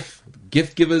it's wife,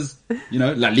 gift givers,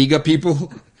 La Liga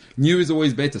people, new is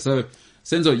always better. So,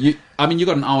 Senzo, you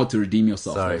got an hour to redeem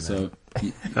yourself. Sorry, so That's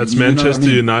you know what I Manchester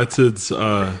mean? United's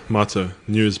motto.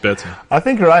 New is better. I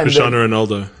think Ryan... Cristiano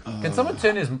Ronaldo. Can someone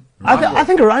turn his... I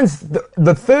think Ryan's...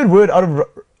 The third word out of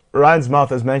Ryan's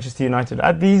mouth is Manchester United.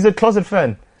 He's a closet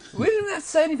fan. We didn't have to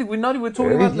say anything. We're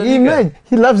talking about La Liga.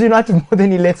 He loves United more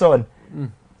than he lets on.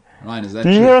 Ryan, is that Do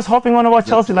true? you hear us hopping on about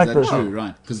Chelsea Is like that this? true,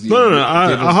 Ryan? No.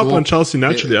 I hop on Chelsea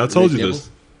naturally. I told you this.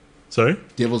 Sorry?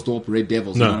 Devil's Dorp, Red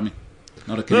Devils, No. you know what I mean?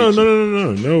 Not a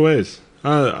connection. No ways.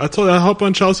 I told you I hop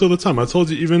on Chelsea all the time. I told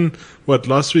you even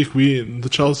last week the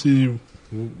Chelsea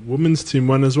women's team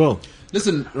won as well.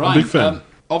 Listen, I'm Ryan, a big fan.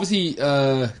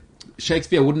 obviously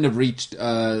Shakespeare wouldn't have reached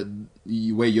where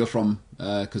you're from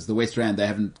because the West Rand, they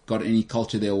haven't got any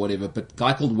culture there or whatever, but a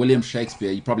guy called William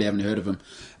Shakespeare, you probably haven't heard of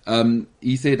him,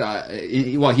 he said,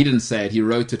 he didn't say it, he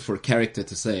wrote it for a character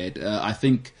to say it. I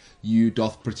think you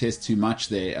doth protest too much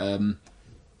there.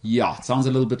 Yeah, it sounds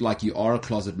a little bit like you are a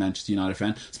closet Manchester United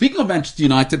fan. Speaking of Manchester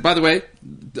United, by the way,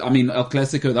 I mean, El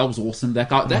Clasico, that was awesome. That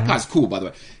guy's cool, by the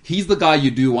way. He's the guy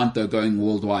you do want, though, going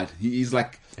worldwide. He's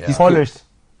like... He's Polished.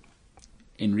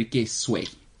 Cool. Enrique Sway.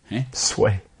 Eh?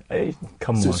 Sway. Hey,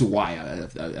 come on. Sway, I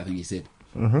think he said.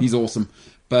 He's awesome.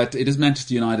 But it is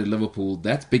Manchester United, Liverpool.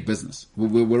 That's big business.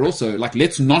 We're also...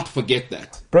 let's not forget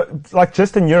that. Bro,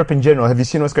 just in Europe in general, have you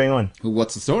seen what's going on?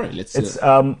 What's the story? It's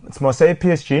Marseille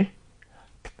PSG,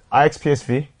 Ajax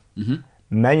PSV,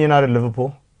 Man United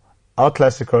Liverpool, El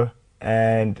Clasico,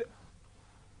 and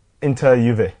Inter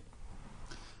Juve.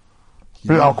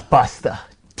 Blockbuster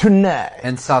tonight.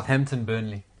 And Southampton,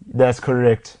 Burnley. That's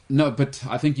correct. No, but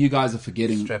I think you guys are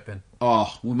forgetting... Strap in.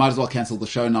 Oh, we might as well cancel the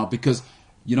show now because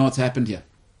you know what's happened here?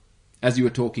 As you were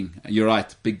talking, you're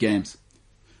right, big games.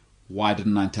 Why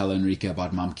didn't I tell Enrique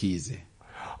about Mamkize?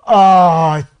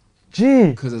 Oh,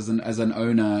 gee. Because as an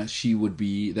owner,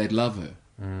 they'd love her.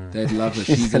 They'd love her.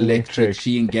 She's electric. electric.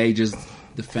 She engages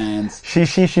the fans.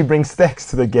 She brings stacks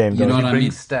to the game. You know though. what I Brings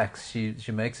mean? stacks. She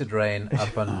makes it rain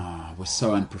up on... Oh, we're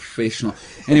so unprofessional.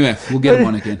 Anyway, we'll get him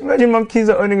on again. Imagine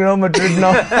Mamkiza owning Real Madrid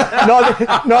now.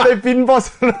 now they've beaten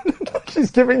Barcelona.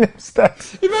 She's giving them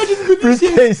stacks. Imagine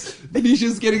Briefcase.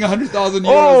 Vinicius getting 100,000 euros.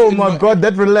 Oh my God,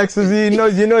 that relaxes. He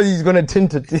knows he's gonna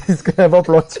tint it. He's gonna have a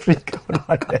blonde streak going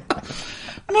on there.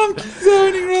 Monkey's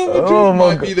owning Real Madrid Oh,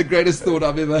 my might be the greatest thought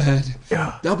I've ever had.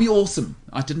 Yeah. That'll be awesome.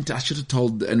 I should have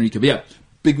told Enrique. But yeah,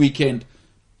 big weekend.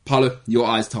 Paulo, your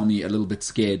eyes tell me a little bit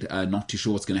scared. Not too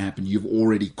sure what's going to happen. You've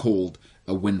already called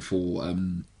a win for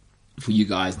you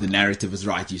guys. The narrative is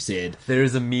right. You said There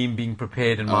is a meme being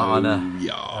prepared in my honor.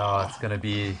 yeah. Oh, it's going to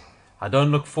be... I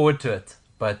don't look forward to it,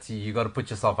 but you got to put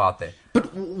yourself out there.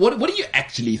 But what are you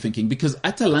actually thinking? Because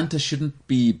Atalanta shouldn't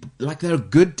be like they're a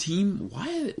good team.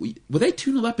 Why were they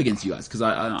 2-0 up against you guys? Because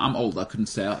I'm old, I couldn't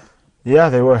stay up. Yeah,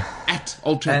 they were. At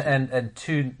Old Trafford. And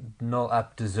 2-0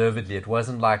 up deservedly. It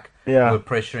wasn't like Yeah. we were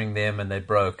pressuring them and they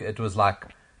broke. It was like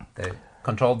they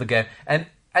controlled the game. And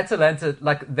Atalanta,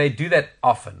 like, they do that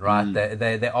often, right?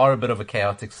 They are a bit of a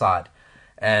chaotic side.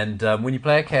 And when you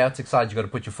play a chaotic side, you've got to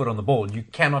put your foot on the ball. You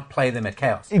cannot play them at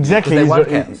chaos. Exactly. 'Cause they want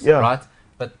He's- chaos, yeah. right?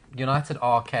 But United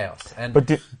are chaos. And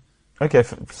But okay,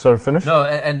 sorry, finish. no,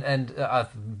 and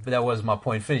that was my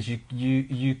point. Finish.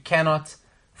 You cannot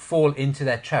fall into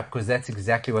that trap because that's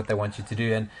exactly what they want you to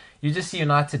do. And you just see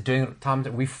United doing it times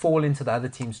that we fall into the other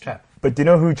team's trap. But do you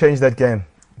know who changed that game?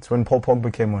 It's when Paul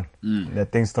Pogba came on.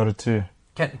 That thing started to...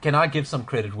 Can I give some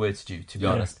credit where it's due, to be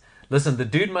honest? Listen, the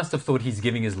dude must have thought he's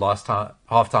giving his last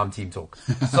halftime team talk.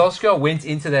 Solskjaer went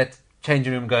into that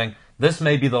changing room going, this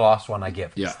may be the last one I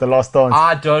give. Yeah. It's the last dance.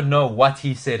 I don't know what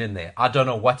he said in there. I don't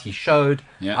know what he showed.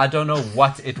 Yeah. I don't know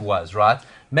what it was, right?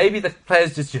 Maybe the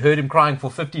players just heard him crying for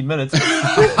 15 minutes.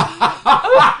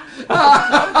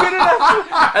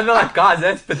 And they're like, guys,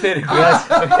 that's pathetic.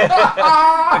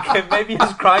 Okay, maybe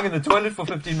he's crying in the toilet for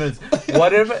 15 minutes.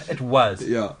 Whatever it was,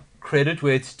 Yeah. credit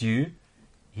where it's due.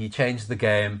 He changed the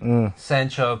game.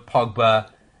 Sancho, Pogba,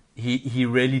 he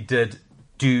really did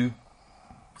do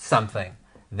something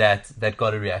that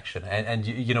got a reaction. And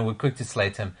you know, we're quick to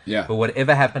slate him. Yeah. But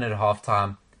whatever happened at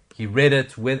halftime, he read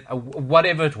it with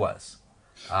whatever it was.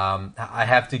 I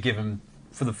have to give him,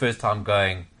 for the first time,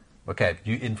 going, okay,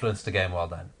 you influenced the game, well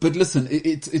done. But listen,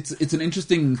 it's an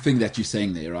interesting thing that you're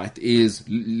saying there, right? Is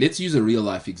let's use a real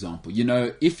life example. You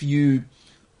know,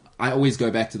 I always go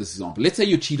back to this example. Let's say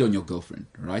you cheat on your girlfriend,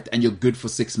 right? And you're good for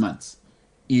 6 months.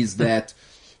 Is that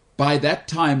by that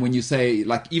time when you say,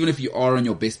 like, even if you are on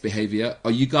your best behavior,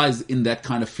 are you guys in that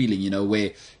kind of feeling, you know,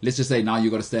 where let's just say now you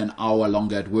got to stay an hour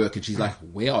longer at work and she's like,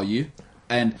 where are you?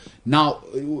 And now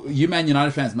you Man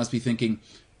United fans must be thinking,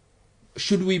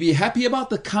 should we be happy about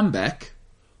the comeback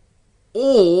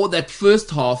or that first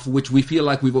half, which we feel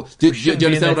like we've... Do you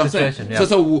understand what I'm saying? Yeah.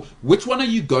 So which one are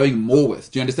you going more with?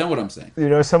 Do you understand what I'm saying? You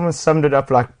know, someone summed it up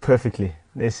like perfectly.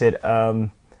 They said,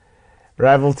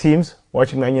 rival teams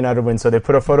watching Man United win. So they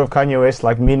put a photo of Kanye West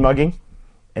like mean mugging,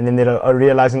 and then they're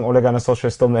realizing Ole Gunnar Solskjaer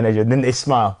is still manager. Then they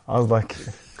smile. I was like,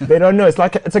 they don't know. It's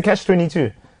like it's a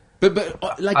catch-22.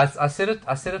 But like I said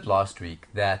it last week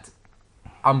that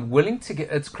I'm willing to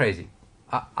get. It's crazy.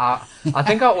 I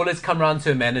think I always come around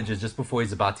to a manager just before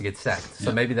he's about to get sacked.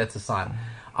 So maybe that's a sign.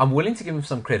 I'm willing to give him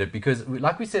some credit because,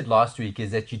 like we said last week,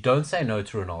 is that you don't say no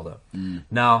to Ronaldo.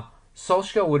 Now,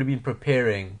 Solskjaer would have been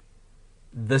preparing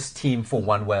this team for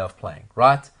one way of playing,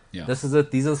 right? Yeah. This is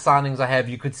it. These are the signings I have.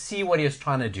 You could see what he was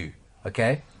trying to do.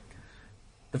 Okay.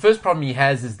 The first problem he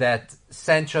has is that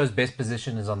Sancho's best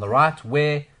position is on the right,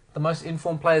 where the most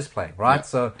informed players playing, right? Yeah.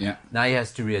 So Yeah. now he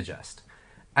has to readjust.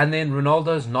 And then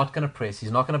Ronaldo's not going to press. He's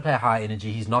not going to play high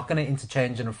energy. He's not going to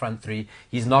interchange in a front three.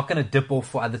 He's not going to dip off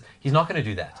for others. He's not going to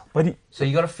do that. But So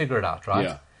you got to figure it out, right?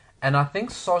 Yeah. And I think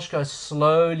Solskjaer is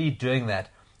slowly doing that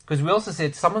because we also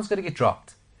said someone's going to get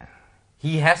dropped.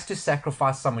 He has to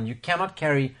sacrifice someone. You cannot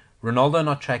carry Ronaldo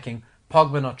not tracking,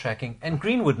 Pogba not tracking, and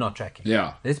Greenwood not tracking.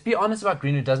 Yeah. Let's be honest about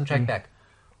Greenwood doesn't track back.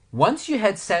 Once you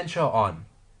had Sancho on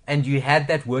and you had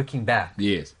that working back,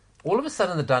 yes. all of a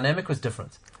sudden the dynamic was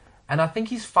different. And I think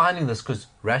he's finding this because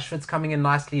Rashford's coming in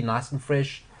nicely, nice and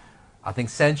fresh. I think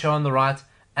Sancho on the right.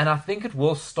 And I think it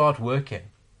will start working.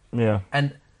 yeah.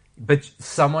 But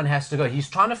someone has to go. He's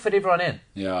trying to fit everyone in.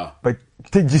 Yeah. But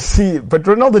did you see? But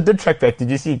Ronaldo did track back.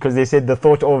 Did you see? Because they said the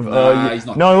thought of. He's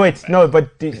not no, wait, no. But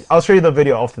I'll show you the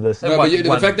video after this. No, but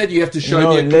the fact that you have to show No,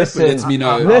 me a clip listen. lets me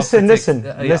know. Listen.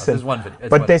 There's one video. It's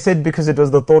But one. they said because it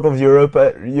was the thought of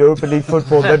Europa League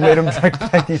football that made him track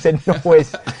back. He said no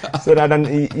ways. He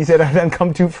said I don't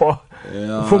come too far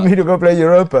for me to go play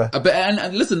Europa. But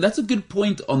and listen, that's a good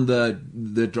point on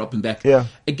the dropping back. Yeah.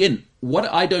 Again,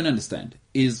 what I don't understand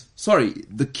is,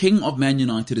 the king of Man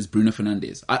United is Bruno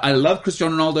Fernandes. I love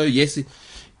Cristiano Ronaldo. Yes.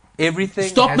 Everything.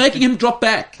 Stop has making to- him drop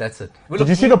back. That's it. Did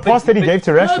you see the pass that he gave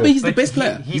to Rashford? No, but he's the But best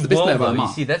player. He He's the best will, player by a though. You mile.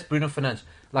 see, that's Bruno Fernandes,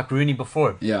 like Rooney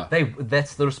before him. Yeah.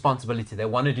 That's the responsibility. They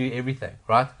want to do everything,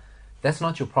 right? That's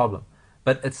not your problem.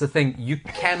 But it's the thing, you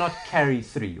cannot carry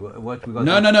three. What we got?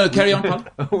 No, carry on,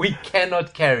 Paul. We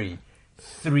cannot carry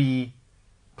three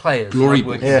players Glory not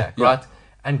working balls. back, right?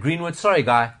 And Greenwood, sorry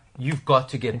guy, you've got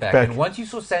to get back. Back. And once you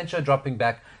saw Sancho dropping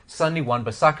back, suddenly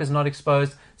Wan-Bissaka's not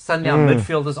exposed. Suddenly our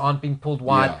midfielders aren't being pulled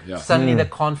wide. Yeah. Suddenly they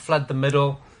can't flood the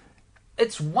middle.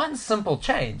 It's one simple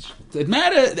change. It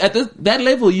matters at that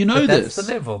level. You know But that's this.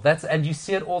 the level. And you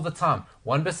see it all the time.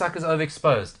 Wan-Bissaka's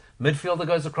overexposed. midfielder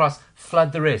goes across,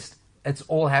 flood the rest. It's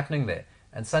all happening there.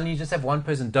 And suddenly you just have one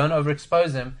person, don't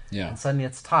overexpose him, and suddenly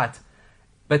it's tight.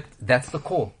 But that's the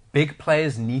call. Big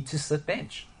players need to sit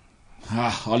bench.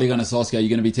 Ole Gunnar Solskjaer, you're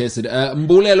going to be tested.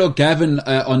 Mbulelo Gavin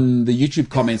on the YouTube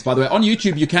comments, by the way. On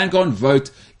YouTube, you can go and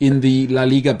vote in the La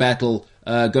Liga battle.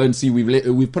 Go and see.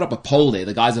 We've put up a poll there.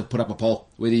 The guys have put up a poll.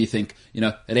 Whether you think,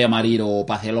 Real Madrid or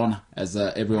Barcelona, as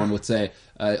everyone would say,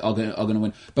 are going to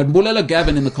win. But Mbulelo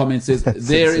Gavin in the comments says,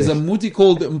 there is a muti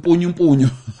called Mpunyu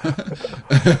Mpunyu.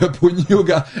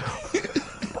 Punyuga.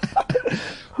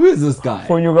 Who is this guy?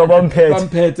 Punyuga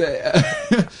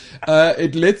Bampete.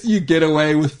 It lets you get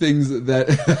away with things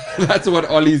that's what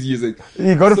Ollie's using.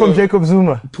 You got it from Jacob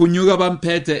Zuma. Punyuga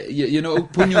Bampete.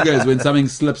 Punyuga is when something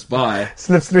slips by.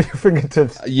 Slips through your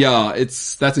fingertips. Yeah,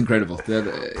 that's incredible.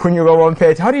 Punyuga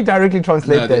Bampete. How do you directly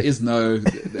translate that? There is no,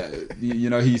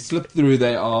 he slipped through,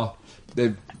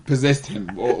 they've possessed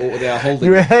him, or they are holding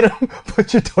You him. had him,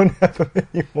 but you don't have him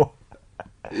anymore.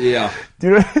 Yeah. Do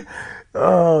you know?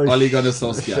 Oh, Ole Gunnar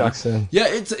Solskjaer. Shucks, man. Yeah,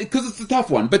 it's a tough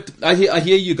one, but I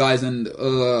hear you guys, and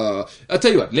I'll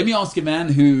tell you what. Let me ask a man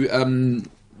who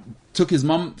took his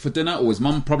mum for dinner, or his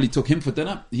mum probably took him for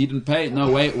dinner. He didn't pay. No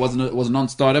way, it was a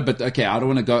non-starter. But okay, I don't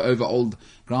want to go over old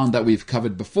ground that we've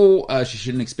covered before. She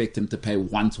shouldn't expect him to pay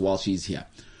once while she's here.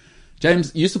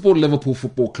 James, you support Liverpool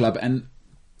Football Club, and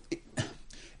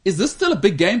is this still a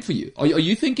big game for you? Are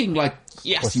you thinking like,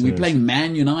 yes, we're playing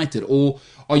Man United, or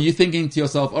are you thinking to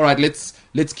yourself, all right, let's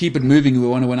keep it moving. We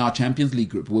want to win our Champions League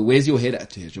group. Well, where's your head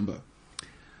at here, Jimbo?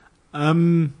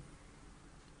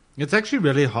 It's actually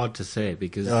really hard to say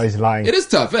because he's lying. It is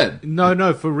tough, eh?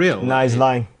 No, for real. No, he's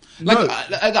lying.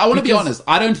 I want to be honest.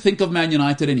 I don't think of Man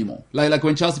United anymore. Like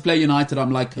when Chelsea play United, I'm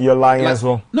like, you're lying as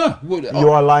well. No, you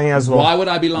are lying as well. Why would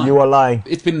I be lying? You are lying.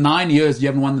 It's been 9 years you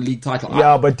haven't won the league title.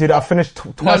 Yeah, but dude, I finished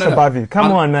twice above you.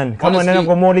 Come on, man. Come on, then I've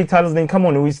got more league titles than. Come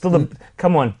on, we still.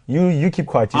 Come on, you keep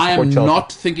quiet. I am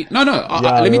not thinking. No.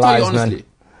 Let me tell you honestly. Man.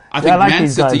 I think Man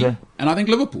City and I think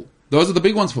Liverpool. Those are the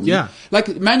big ones for me. Yeah. Like,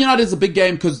 Man United is a big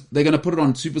game because they're going to put it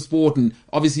on SuperSport, and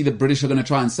obviously the British are going to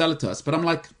try and sell it to us. But I'm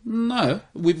like, no.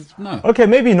 Okay,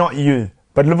 maybe not you,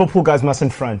 but Liverpool guys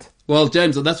mustn't front. Well,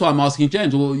 James, that's why I'm asking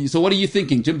James. Well, so what are you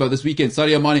thinking, Jimbo, this weekend?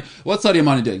 Sadio Mane, what's Sadio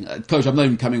Mane doing? Coach, I'm not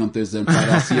even coming on Thursday and Friday.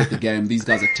 I'll see you at the game. These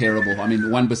guys are terrible. I mean,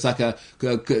 Wan-Bissaka,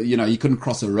 he couldn't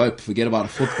cross a rope. Forget about a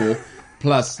football.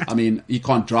 Plus, I mean, he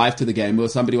can't drive to the game, or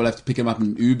somebody will have to pick him up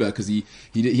in Uber because he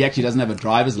actually doesn't have a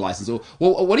driver's license. Or,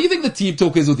 well, what do you think the team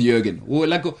talk is with Jurgen? Or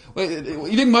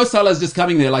you think Mo Salah is just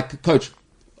coming there like, Coach,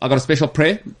 I got a special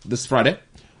prayer this Friday.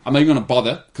 I'm not even going to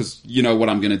bother because you know what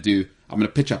I'm going to do. I'm going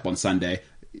to pitch up on Sunday.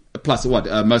 Plus,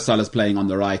 Mo Salah's playing on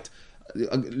the right.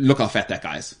 Look how fat that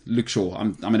guy is. Luke Shaw.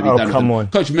 I'm going to be done with him. Come on.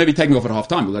 Coach, maybe take me off at half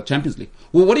time. We've got Champions League.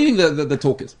 Well, what do you think the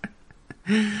talk is?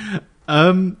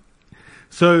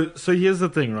 So here's the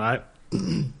thing, right?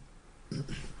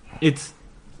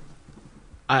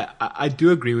 I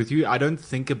do agree with you. I don't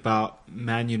think about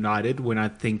Man United when I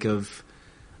think of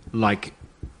like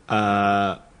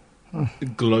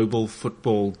global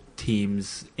football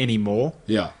teams anymbe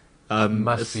Yeah.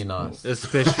 Must be nice.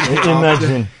 Especially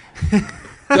Imagine.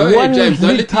 James,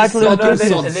 don't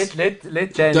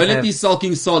let James these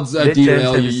sulking sods Let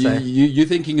derail James you. have his say. You're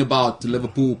thinking about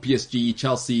Liverpool, PSG,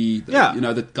 Chelsea,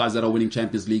 the guys that are winning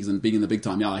Champions Leagues and being in the big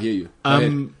time. Yeah, I hear you. Go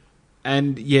ahead.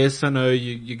 And yes, I know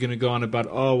you're going to go on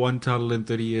about, one title in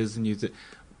 30 years and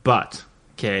but,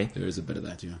 okay. There is a bit of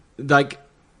that, yeah. Like,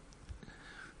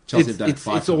 Chelsea have done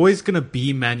it's always going to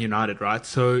be Man United, right?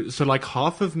 So like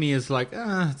half of me is like,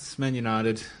 it's Man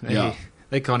United.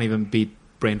 They can't even beat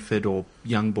Brentford or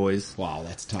Young Boys. Wow,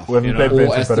 that's tough. We haven't played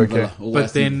Brentford, but okay.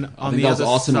 But then on the other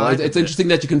Arsenal. side, It's interesting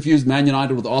that you confused Man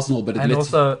United with Arsenal, but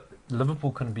also Liverpool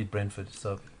couldn't beat Brentford,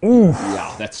 so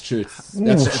yeah, that's true.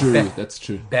 That's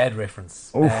true. bad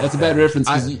reference. That's a bad reference.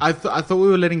 I thought we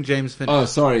were letting James finish. Oh,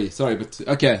 sorry, but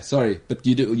okay, sorry, but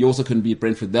you also couldn't beat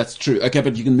Brentford. That's true. Okay,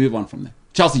 but you can move on from there.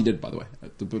 Chelsea did, by the way.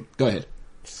 Go ahead.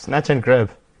 Snatch and grab.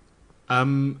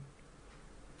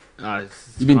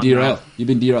 You've been derailed.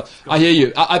 I hear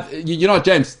you. You know what,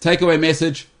 James? Takeaway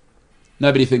message.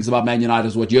 Nobody thinks about Man United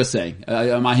is what you're saying.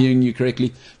 Am I hearing you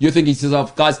correctly? You're thinking to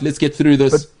yourself, guys, let's get through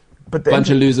this. But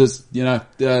bunch of losers.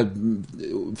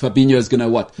 Fabinho is going to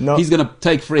what? No. He's going to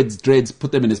take Fred's dreads,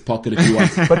 put them in his pocket if he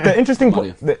wants. But the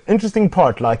interesting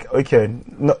part, like, okay,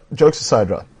 no, jokes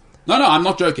aside, right? No, I'm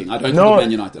not joking. I don't think of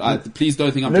Man United. Please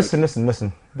don't think I'm joking.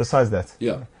 Listen. Besides that.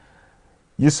 Yeah.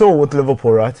 You saw with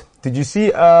Liverpool, right? Did you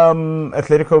see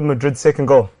Atletico Madrid's second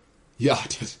goal? Yeah, I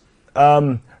did.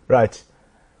 Right.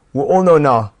 We all know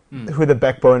now who the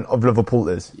backbone of Liverpool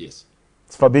is. Yes.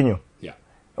 It's Fabinho. Yeah.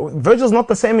 Virgil's not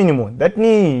the same anymore. That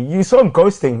knee, you saw him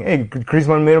ghosting. Hey,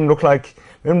 Griezmann made him look like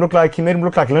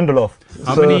Lindelof.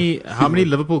 How many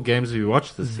Liverpool games have you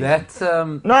watched this season?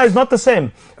 That No, it's not the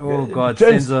same. oh god,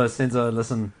 James- Senzo,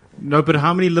 listen. No, but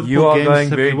how many Liverpool You are games going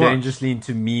have very you watched? dangerously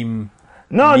into meme.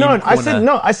 No, Meme I said corner.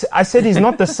 no. I said he's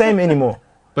not the same anymore.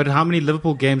 But how many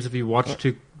Liverpool games have you watched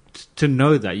to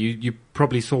know that? You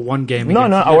probably saw one game. No,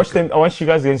 against I watched Atletico. them. I watched you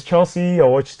guys against Chelsea. I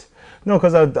watched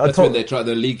because I That's told. when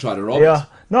the league tried to rob Yeah. us.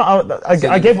 No, I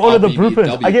Sending gave all of the RBBW.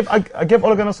 blueprints. I gave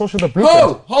Ole Gunnar Solskjaer the blueprint.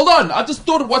 Oh, hold on. I just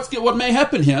thought what may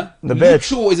happen here. The Luke bet.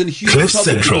 Shaw is in huge trouble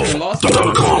because the last time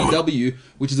CliffCentral.com. W,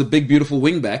 which is a big, beautiful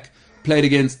wingback, played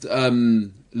against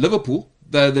Liverpool.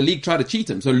 The league tried to cheat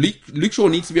him. So Luke Shaw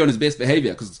needs to be on his best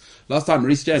behaviour because last time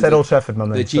Reece James... It's at Old Trafford, my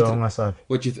man. They So cheated. on my side.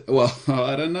 What you well,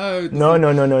 I don't know.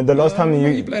 No. The last time you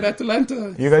you played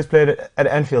Atalanta. guys played at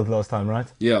Anfield last time, right?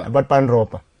 Yeah. But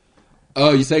Panropa.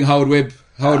 Oh, you're saying Howard Webb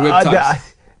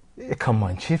types. Come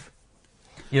on, Chief.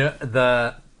 You know,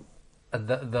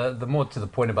 the more to the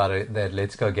point about it, the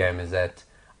Atletico game is that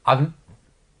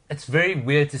it's very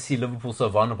weird to see Liverpool so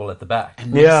vulnerable at the back.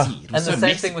 And Yeah. Messi. It And was the so same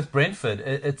messy. thing with Brentford.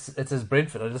 It's as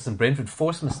Brentford. Listen, Brentford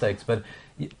forced mistakes, but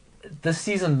this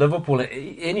season, Liverpool,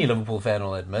 any Liverpool fan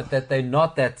will admit that they're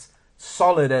not that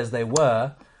solid as they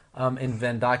were. In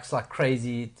Van Dijk's like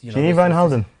crazy. Gini Van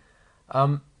Helden.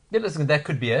 Yeah, listen, that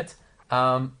could be it.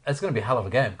 It's going to be a hell of a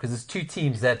game because there's two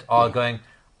teams that are going.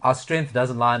 Our strength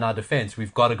doesn't lie in our defense.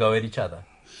 We've got to go at each other.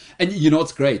 And you know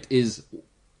what's great is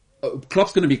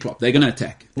Klopp's going to be Klopp. They're going to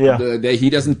attack. Yeah. He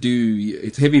doesn't do...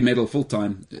 It's heavy metal full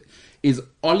time. Is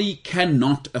Ollie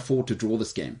cannot afford to draw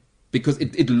this game because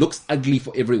it looks ugly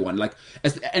for everyone.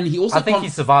 And he also I think he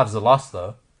survives the loss,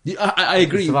 though. I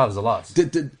agree. He survives the loss.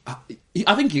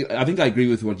 I think I agree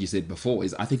with what you said before.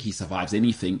 I think he survives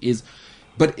anything.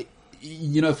 But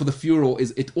for the Furor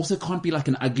it also can't be like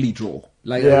an ugly draw.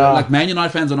 Like Man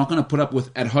United fans are not going to put up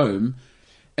with at home,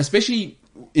 especially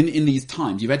in these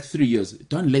times. You've had 3 years.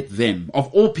 Don't let them, of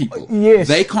all people, Yes.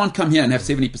 they can't come here and have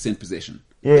 70% possession.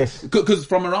 Yes. Because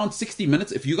from around 60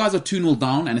 minutes, if you guys are 2-0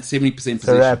 down and it's 70% It's a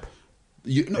possession, wrap.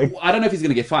 I don't know if he's going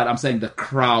to get fired. I'm saying the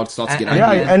crowd starts to get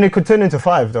Yeah, angry. and it could turn into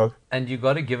 5, dog. And you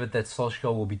got to give it that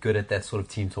Solskjaer will be good at that sort of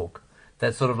team talk.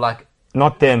 That sort of like,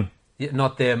 Not them.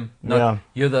 not them. Yeah.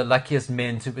 You're the luckiest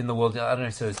men in the world. I don't know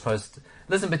if it's supposed to.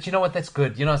 Listen, but you know what? That's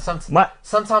good.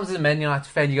 Sometimes as a Man United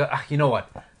fan, you go, you know what?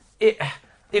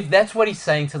 If that's what he's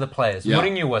saying to the players, Yeah.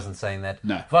 Mourinho wasn't saying that.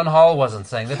 No. Van Gaal wasn't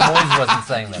saying that. Moyes wasn't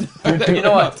saying that. You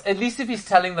know what? At least if he's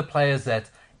telling the players that,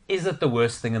 is it the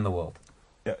worst thing in the world?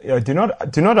 Yeah, do not I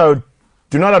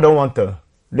don't want though.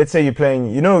 Let's say you're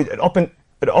playing, it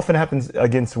often happens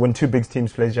against when two big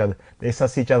teams play each other. They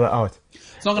suss each other out.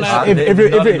 It's not going to Not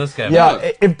happen. in this game. Yeah,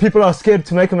 No. if people are scared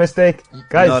to make a mistake, Not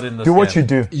guys, in this do what game. you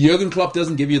do. Jurgen Klopp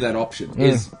doesn't give you that option.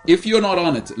 If you're not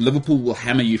on it, Liverpool will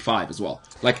hammer you 5 as well.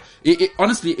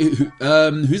 Honestly,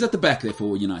 who's at the back there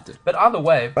for United? But either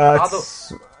way,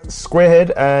 It's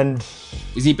Squarehead and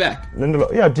Is he back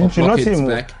Lindelof. Yeah, didn't you not see Blockhead's him?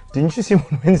 back. Didn't you see him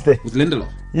on Wednesday? with Lindelof?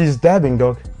 He's dabbing,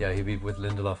 dog. yeah, he'll be with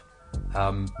Lindelof.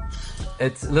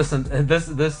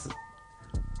 This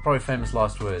probably famous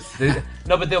last words.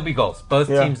 No, but there'll be goals. Both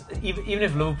Yeah. teams, even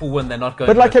if Liverpool win, they're not going.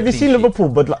 But like, to have you seen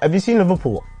Liverpool? Have you seen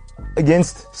Liverpool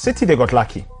against City? They got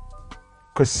lucky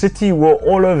because City were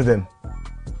all over them,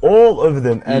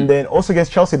 and then also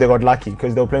against Chelsea they got lucky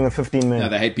because they were playing with 15 men. No,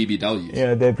 they hate BBWs.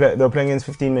 Yeah, they were playing against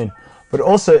 15 men. But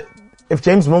also, if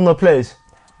James Milner plays,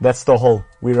 that's the whole.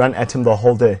 We run at him the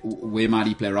whole day. Where might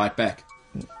he play right back?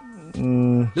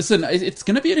 Listen, it's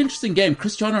going to be an interesting game.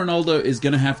 Cristiano Ronaldo is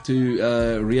going to have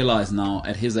to realize now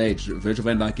at his age, Virgil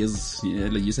van Dijk is,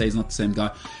 you say he's not the same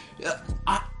guy.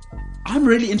 I'm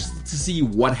really interested to see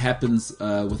what happens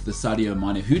with the Sadio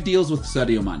Mane. Who deals with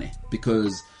Sadio Mane?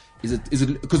 Because is it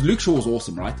because Luke Shaw is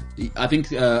awesome, right? I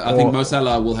think Mo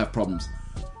Salah will have problems.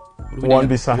 What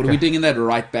are we doing in that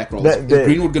right back role? Is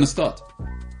Greenwood going to start?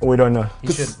 We don't know.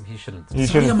 He shouldn't.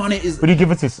 Sadio Mane is. Would you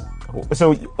give it to?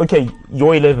 So okay,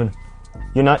 you're 11.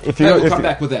 You're not. If you We'll come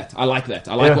back with that. I like that.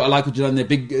 I like what you've done there.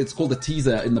 Big. It's called the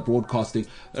teaser in the broadcasting.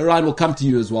 Ryan will come to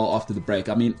you as well after the break.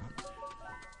 I mean,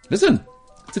 listen,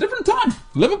 it's a different time.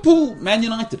 Liverpool, Man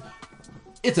United.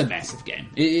 It's a massive game.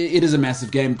 It is a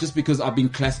massive game just because I've been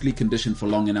classically conditioned for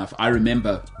long enough. I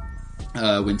remember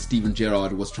when Steven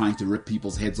Gerrard was trying to rip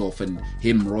people's heads off, and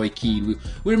him, Roy Keane.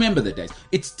 We remember the days.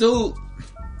 It's still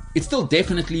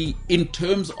definitely in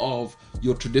terms of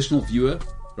your traditional viewer.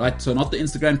 Right, so not the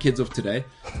Instagram kids of today,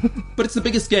 but it's the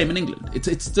biggest game in England.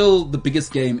 It's still the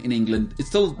biggest game in England. It's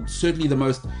still certainly the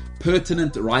most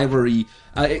pertinent rivalry.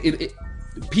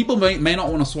 People may not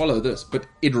want to swallow this, but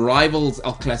it rivals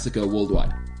El Clasico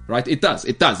worldwide. right? It does.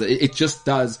 It just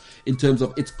does in terms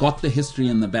of it's got the history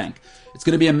in the bank. It's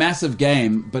going to be a massive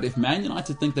game, but if Man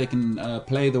United think they can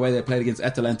play the way they played against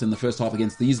Atalanta in the first half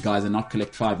against these guys and not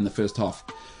collect 5 in the first half,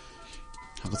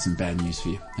 I've got some bad news for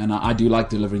you. And I do like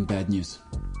delivering bad news.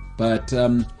 But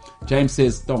James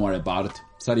says, don't worry about it.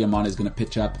 Sadio Mane is going to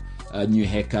pitch up a new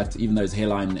haircut, even though his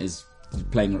hairline is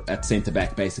playing at centre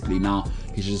back basically now.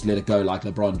 He should just let it go like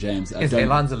LeBron James. His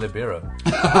hairline's a libero.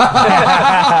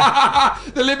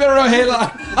 The libero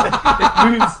hairline.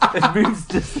 It moves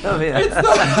just over here.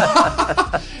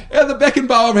 Yeah, the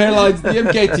Beckenbauer hairlines, the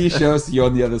MKT Show. See you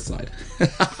on the other side.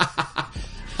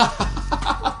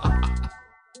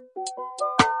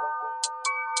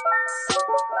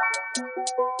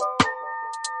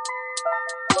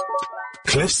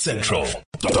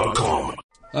 CliffCentral.com.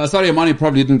 Sadio Mane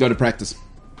probably didn't go to practice.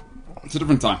 It's a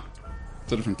different time.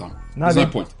 There's no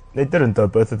point. They didn't though,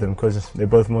 both of them, because they're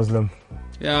both Muslim.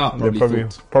 Yeah, They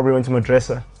probably went to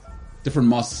madrasa. different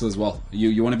mosques as well.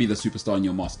 You want to be the superstar in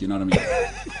your mosque. You know what I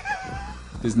mean?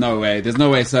 There's no way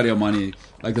Sadio Mane,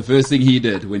 like the first thing he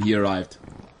did when he arrived,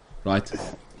 right?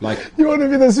 Like, You want to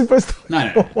be the superstar?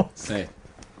 no. Say,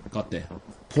 got there.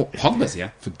 Pogba's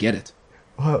here. Forget it.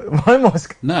 My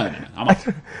mosque. No. I'm not.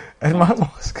 At my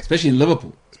mosque. Especially in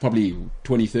Liverpool. It's probably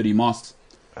 20, 30 mosques.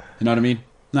 You know what I mean?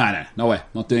 No way.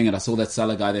 Not doing it. I saw that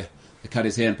Salah guy there. They cut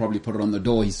his hair and probably put it on the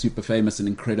door. He's super famous and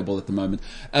incredible at the moment.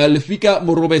 Lefika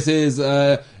Morobe says,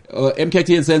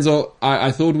 MKT and Senzo,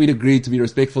 I thought we'd agreed to be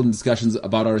respectful in discussions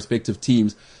about our respective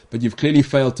teams, but you've clearly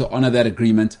failed to honour that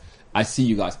agreement. I see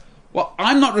you guys. Well,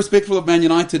 I'm not respectful of Man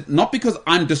United, not because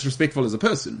I'm disrespectful as a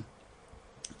person.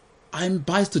 I'm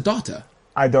biased to data.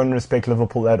 I don't respect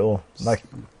Liverpool at all. Like,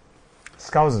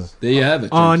 Scousers. There you have it.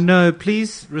 Oh James. no,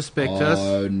 please respect us.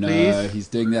 Oh no, Please. he's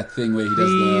doing that thing where he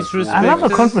Please does the... respect I love the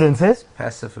us. confidence, eh?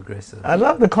 Passive aggressive. I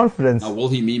love the confidence. Now, will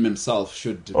he meme himself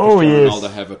should Oh, Cristiano yes.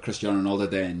 Ronaldo have a Cristiano Ronaldo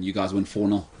day and you guys win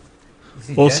 4-0?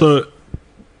 Also,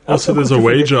 there's a good to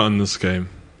wager on this game.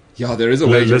 Yeah, there is a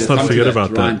Let's wager. not Come to forget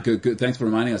about Ryan, that. Good. Thanks for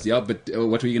reminding us. Yeah, but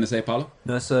what were you going to say, Paolo?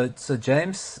 No, so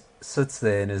James sits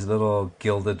there in his little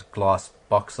gilded glass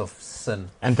box of sin.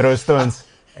 And throw stones.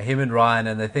 Him and Ryan,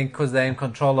 and they think because they're in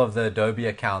control of the Adobe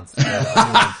accounts,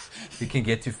 you can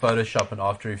get to Photoshop and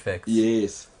After Effects.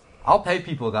 Yes. I'll pay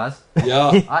people, guys.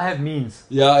 Yeah. I have memes.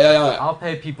 Yeah. I'll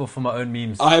pay people for my own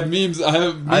memes. I have memes. I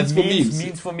have memes for memes.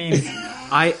 Memes for memes.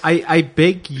 I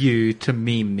beg you to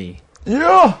meme me.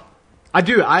 Yeah! I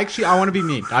do. I want to be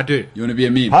memed. I do. You want to be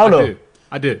a meme? Paolo.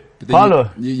 I do. But then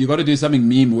Paolo. You got to do something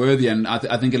meme worthy, and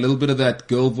I think a little bit of that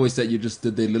girl voice that you just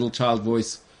did, the little child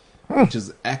voice, which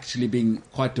is actually being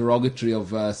quite derogatory of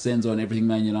Senzo and everything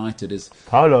Man United is.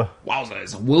 Paolo.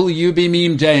 Wowzers. Will you be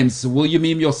meme, James? Will you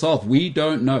meme yourself? We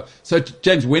don't know. So,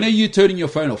 James, when are you turning your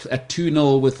phone off? At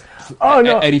 2-0 with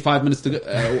 85 minutes to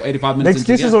go? 85 The minutes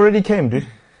excuses already came, dude.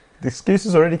 The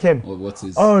excuses already came. Well, what's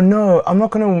his... Oh no, I'm not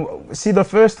going to see the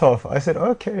first half. I said,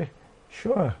 okay,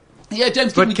 sure. Yeah,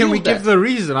 James, But can we deal with give that? the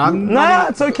reason? Nah,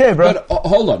 it's okay, bro. But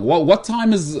hold on. What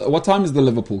time is the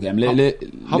Liverpool game?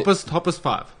 Hoppers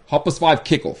 5. Hoppers 5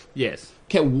 kickoff. Yes.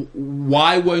 Okay,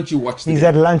 why won't you watch the He's game?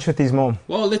 at lunch with his mom.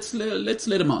 Well, let's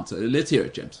let him answer. Let's hear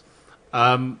it, James.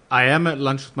 I am at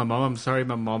lunch with my mom. I'm sorry,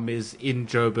 my mom is in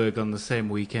Joburg on the same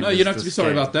weekend. No, as you don't have to be this sorry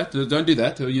game. about that. Don't do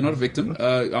that. You're not a victim.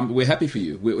 We're happy for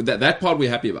you. That part we're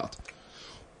happy about.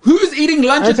 Who's eating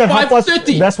lunch I at said,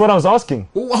 5:30? that's what I was asking.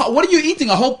 What are you eating?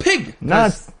 A whole pig?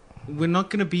 Nah, We're not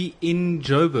going to be in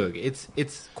Joburg.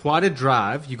 It's quite a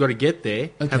drive. You got to get there,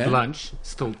 Okay. have lunch,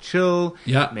 still chill,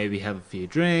 Yeah. maybe have a few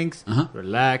drinks, Uh-huh.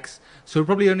 relax. So we're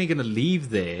probably only going to leave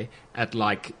there at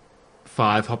like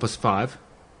 5, Hoppers 5.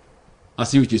 I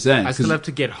see what you're saying. I still have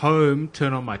to get home,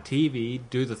 turn on my TV,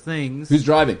 do the things. Who's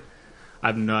driving? I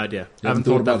have no idea. You I haven't haven't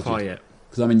thought thought about that far it yet.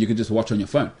 Because, I mean, you could just watch on your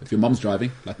phone. If your mom's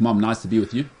driving, like, Mom, nice to be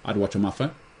with you, I'd watch on my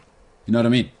phone. You know what I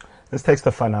mean? this takes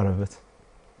the fun out of it.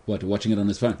 What, watching it on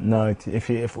his phone? No, if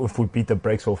we beat the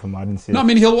brakes off him, I didn't see No, I it.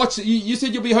 mean, he'll watch... You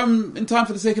said you'll be home in time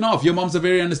for the second half. Your mom's a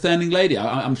very understanding lady.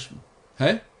 I'm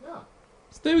hey? Yeah.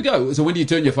 So there we go. So when do you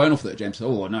turn your phone off, though, James?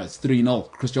 Oh, no, it's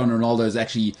 3-0. Cristiano Ronaldo is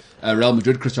actually Real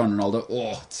Madrid Cristiano Ronaldo.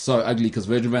 Oh, it's so ugly because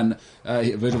Virgil van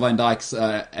Dijk's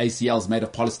ACL is made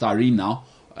of polystyrene now.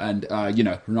 And,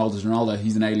 Ronaldo's Ronaldo.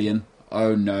 He's an alien.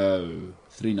 Oh, no.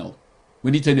 3-0.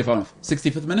 When do you turn your phone off?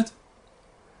 65th minute?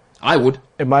 I would.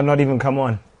 It might not even come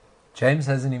on. James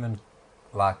hasn't even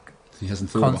He hasn't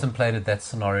thought about it. contemplated that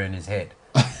scenario in his head.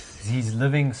 He's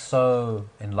living so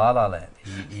in La La Land.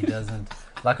 He doesn't,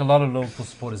 like a lot of Liverpool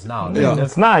supporters now. They're Yeah. just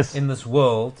It's nice. in this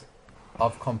world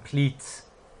of complete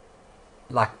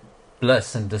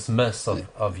bliss and dismiss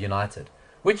of United,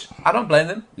 which I don't blame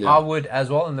them. Yeah. I would as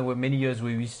well, and there were many years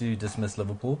where we used to dismiss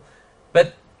Liverpool,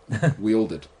 but We all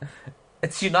did.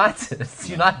 it's United. It's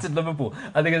United Liverpool.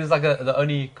 I think it's like the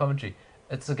only commentary.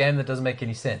 It's a game that doesn't make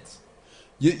any sense.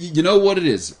 You know what it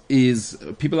is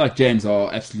people like James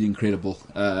are absolutely incredible.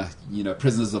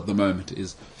 Prisoners of the moment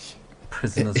is.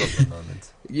 Prisoners of the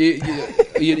moment.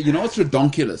 You know what's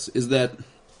redonkulous is that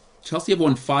Chelsea have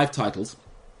won 5 titles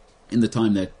in the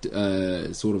time that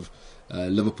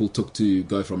Liverpool took to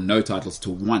go from no titles to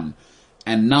 1.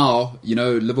 And now,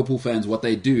 Liverpool fans, what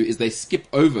they do is they skip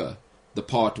over the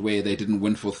part where they didn't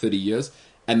win for 30 years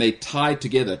and they tie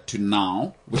together to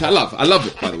now, which I love. I love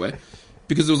it, by the way,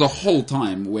 because there was a whole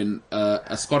time when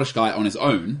a Scottish guy on his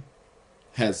own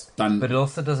has done... But it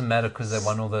also doesn't matter because they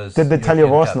won all those Did they tell you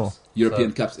of Arsenal?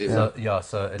 European Cups. When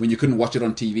When you couldn't watch it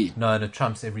on TV. No, and it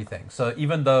trumps everything. So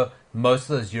even though most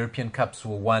of those European Cups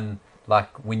were won,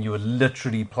 like when you were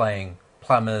literally playing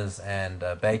plumbers and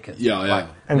bakers. Yeah.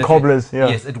 And cobblers, yeah.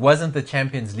 Yes, it wasn't the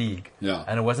Champions League. Yeah.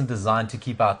 And it wasn't designed to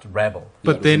keep out rabble.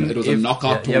 But then it was a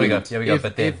knockout tournament. Here we go.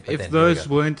 If those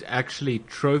weren't actually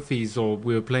trophies or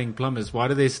we were playing plumbers, why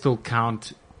do they still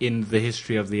count in the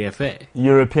history of the FA?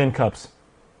 European Cups.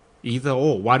 Either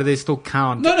or. Why do they still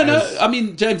count? No. I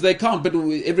mean, James, they can't, but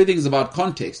everything's about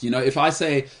context. If I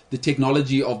say the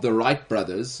technology of the Wright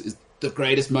brothers is the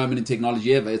greatest moment in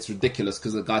technology ever, it's ridiculous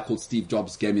because a guy called Steve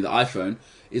Jobs gave me the iPhone.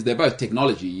 They're both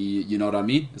technology? You know what I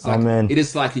mean? It's like, it is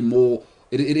slightly more.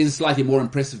 It is slightly more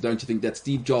impressive, don't you think, that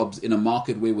Steve Jobs, in a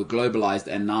market where we're globalized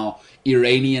and now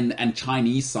Iranian and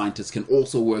Chinese scientists can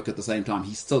also work at the same time,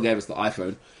 he still gave us the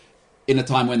iPhone in a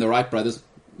time when the Wright brothers,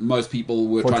 most people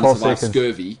were trying to survive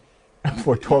scurvy.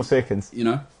 For 12 seconds.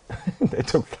 They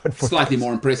took blood for slightly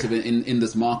more impressive in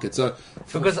this market. So,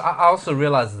 because I also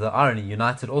realize the irony,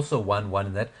 United also won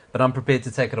in that, but I'm prepared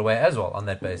to take it away as well on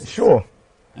that basis. Sure.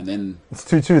 And then it's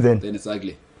 2-2 then. Then it's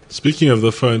ugly. Speaking of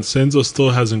the phone, Senzo still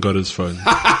hasn't got his phone.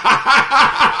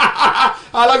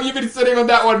 How long have you been sitting on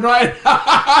that one, Ryan?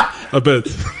 A bit.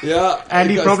 Yeah.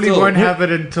 And he probably won't have it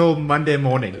until Monday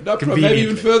morning. No, maybe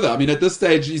even further. I mean, at this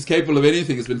stage, he's capable of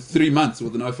anything. It's been 3 months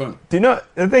with no phone. The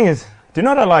thing is, do you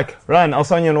know what I like? Ryan, I'll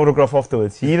sign you an autograph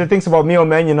afterwards. He either thinks about me or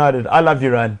Man United. I love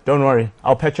you, Ryan. Don't worry.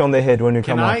 I'll pat you on the head when you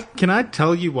come out. Can I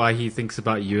tell you why he thinks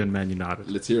about you and Man United?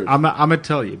 Let's hear it. I'm going to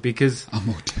tell you because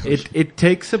it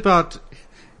takes about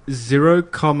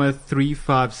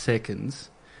 0.35 seconds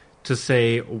to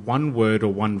say one word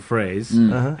or one phrase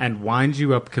and wind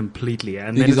you up completely.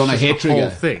 And then he's on a hair the trigger.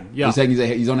 whole thing. Yeah. He's saying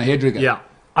he's on a hair trigger. Yeah.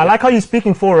 I like how you're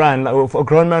speaking for Ryan, like a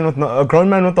grown man with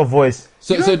a voice.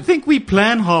 So you don't think we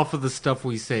plan half of the stuff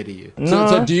we say to you? No.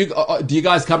 So do you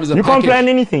guys come as a You package? can't plan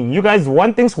anything. You guys,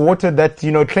 one thing's water that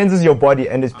cleanses your body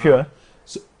and is pure.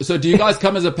 So do you guys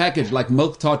come as a package like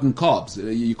milk, tart, and carbs?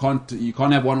 You can't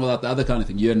have one without the other kind of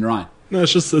thing. You and Ryan. No,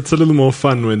 it's a little more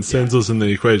fun when Senzo's in the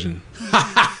equation.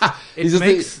 It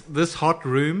makes this hot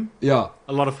room a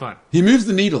lot of fun. He moves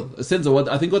the needle. Senzo,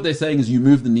 I think what they're saying is you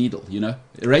move the needle,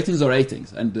 Ratings are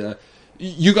ratings. And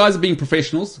you guys are being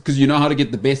professionals because you know how to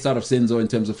get the best out of Senzo in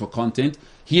terms of for content.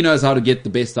 He knows how to get the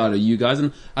best out of you guys.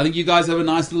 And I think you guys have a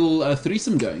nice little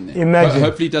threesome going there. Imagine.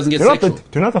 Hopefully it doesn't get sexual. Do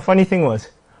you know what the funny thing was?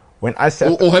 When I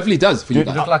said... Or hopefully it does for you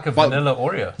guys. You look like a vanilla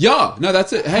Oreo. Yeah, no,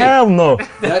 that's it. Hey, Hell no.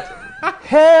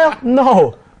 Hell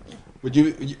no. Would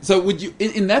you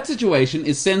in that situation,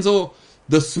 is Senzo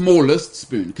the smallest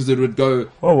spoon? Because it would go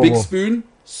big spoon,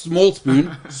 small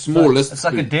spoon, smallest It's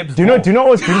spoon. like a Deb's Do you know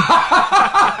what's been...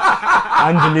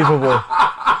 Unbelievable.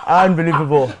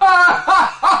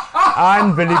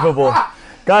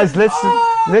 Guys, let's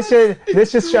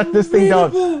just shut this thing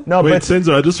down. No, Wait, but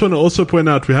Senzo, I just want to also point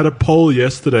out we had a poll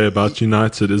yesterday about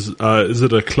United. Is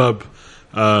it a club?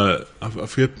 I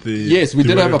forget the. Yes, we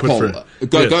did have a poll.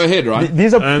 Go ahead, right?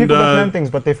 these are people that plan things,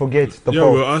 but they forget the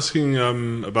poll. we're asking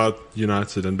about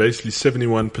United, and basically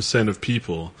 71% of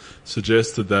people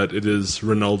suggested that it is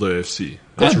Ronaldo FC.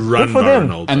 That's run for by them.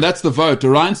 Ronaldo. And that's the vote.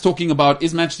 Ryan's talking about,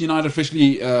 is Manchester United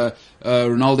officially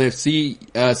Ronaldo FC?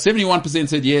 71%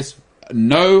 said yes.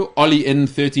 No, Ollie in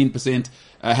 13%.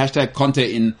 Hashtag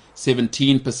Conte in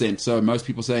 17%. So most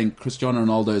people saying Cristiano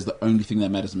Ronaldo is the only thing that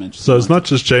matters in Manchester So United. it's not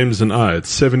just James and I.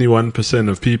 It's 71%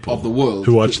 of people Of the world.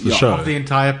 who watch the Yeah. show. Of the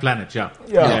entire planet, yeah.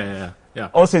 Yeah.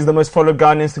 Also, he's the most followed guy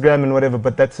on Instagram and whatever,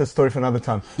 but that's a story for another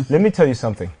time. Let me tell you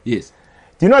something. Yes.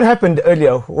 Do you know what happened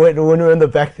earlier when we were in the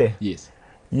back there? Yes.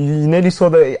 You nearly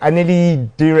saw I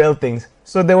nearly derailed things.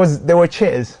 So there were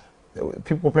chairs.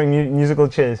 People were playing musical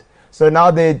chairs. So now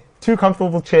they're 2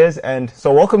 comfortable chairs, and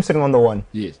so Welcome sitting on the one.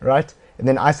 Yes. Right? And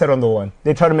then I sat on the one.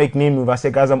 They tried to make me move. I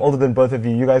said, guys, I'm older than both of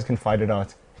you. You guys can fight it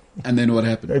out. And then what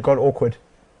happened? It got awkward.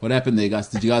 What happened there, guys?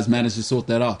 Did you guys manage to sort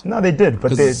that out? No, they did,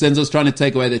 but Because Senzo's trying to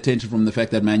take away the attention from the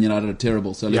fact that Man United are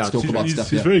terrible. So let's Yeah, talk about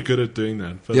stuff he's here. very good at doing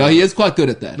that. But, Yeah, he is quite good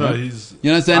at that. No, huh? he's. You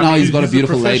know what I'm saying? I mean, How he's got a he's a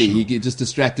beautiful lady. professional. He just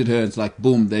distracted her. It's like,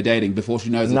 boom, they're dating before she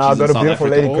knows that No, I she's got in a South beautiful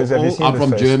Africa. lady because have you seen I'm this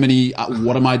from face? Germany.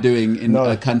 What am I doing in No.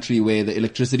 a country where the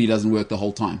electricity doesn't work the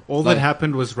whole time? All Like, that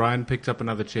happened was Ryan picked up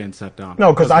another chair and sat down.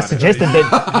 No, because I Doesn't matter. suggested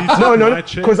that. my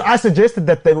chair. Because I suggested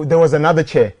that there was another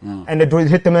chair, and it would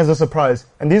hit them as a surprise.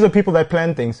 And these are people that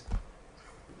plan things.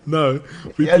 No,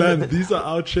 we Yeah, planned. These are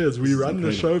our chairs. We run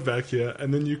the show back here,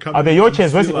 and then you come. Are they in your and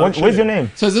chairs? Where's, steal our where's chair. your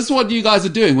name? So is this what you guys are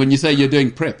doing when you say you're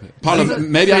doing prep? Paolo,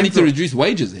 maybe I need to reduce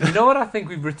wages here. You know what? I think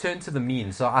we've returned to the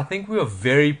mean. So I think we were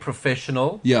very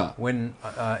professional. Yeah. When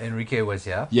Enrique was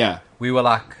here. Yeah. We were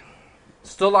like,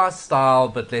 still our style,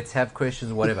 but let's have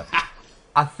questions or whatever.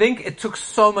 I think it took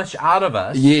so much out of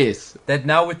us Yes. that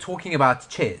now we're talking about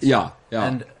chairs. Yeah.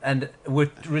 Yeah. And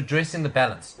we're redressing the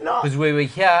balance. No. Because we were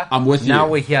here, I'm with now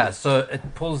you. we're here. So it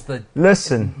pulls the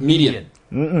Listen, Median.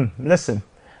 listen.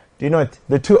 Do you know what?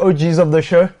 The two OGs of the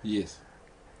show, Yes.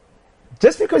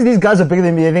 just because these guys are bigger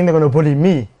than me, I think they're going to bully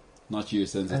me. Not you,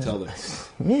 Senzo. Tell them.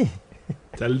 Me.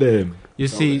 Tell them. You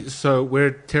see, so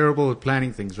we're terrible at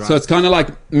planning things, right? So it's kind of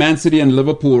like Man City and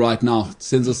Liverpool right now.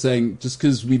 Senzo saying, just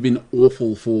because we've been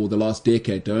awful for the last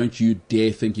decade, don't you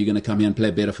dare think you're going to come here and play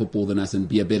better football than us and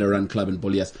be a better run club and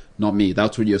bully us. Not me.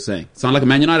 That's what you're saying. Sound like a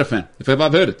Man United fan, if ever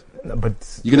I've heard it. No, but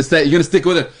You're gonna stick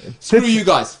with it. Screw you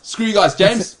guys. Screw you guys.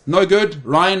 James, no good.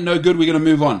 Ryan, no good. We're gonna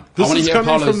move on. I This want to is hear coming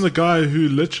Carlos. from the guy who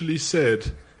literally said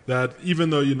that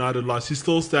even though United lost, he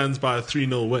still stands by a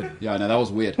 3-0 win. Yeah, no, that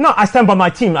was weird. no, I stand by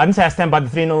my team. I didn't say I stand by the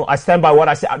 3-0. I stand by what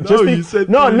I said. No, you said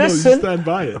no. 3-0, Listen, you stand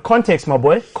by it. Context, my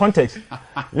boy. Context.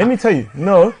 Let me tell you.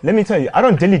 No, let me tell you. I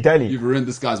don't dilly dally. You've ruined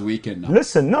this guy's weekend now.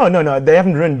 Listen, no. They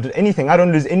haven't ruined anything. I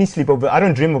don't lose any sleep over. I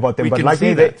don't dream about them. We but can like see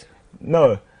me, that.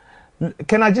 no.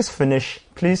 Can I just finish,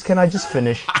 please? Can I just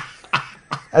finish?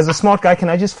 As a smart guy, can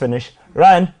I just finish?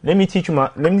 Ryan, let me teach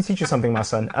you something, my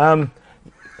son.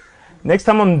 Next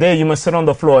time I'm there, you must sit on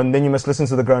the floor and then you must listen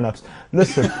to the grown-ups.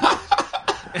 Listen.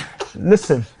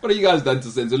 Listen. What have you guys done to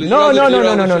Senzo? No.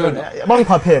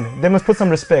 They must put some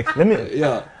respect. Let me.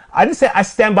 Yeah. I didn't say I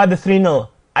stand by the 3-0.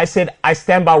 I said I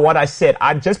stand by what I said.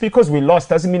 Just because we lost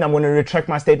doesn't mean I'm going to retract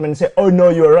my statement and say, "Oh no,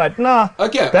 you're right." Nah.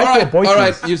 Okay. Back your All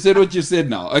right. boys. You've said what you said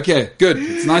now. Okay. Good.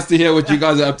 It's nice to hear what you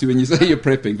guys are up to when you say you're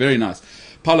prepping. Very nice.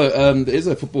 Paulo, there is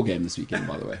a football game this weekend,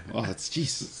 by the way. Oh, it's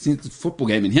a football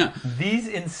game in here. these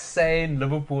insane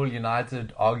Liverpool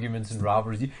United arguments and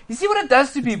rivalries. You see what it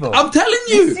does to people. I'm telling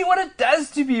You you. see what it does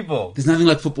to people. There's nothing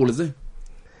like football, is there?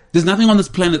 There's nothing on this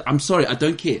planet. I'm sorry. I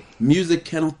don't care. Music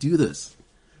cannot do this.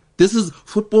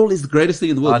 Football is the greatest thing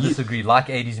in the world. I disagree. Like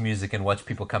 80s music and watch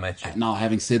people come at you. Now,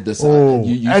 having said this, Oh,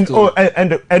 you and still...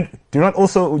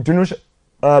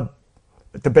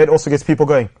 debate also gets people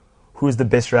going. Who is the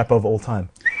best rapper of all time?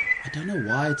 I don't know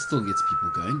why it still gets people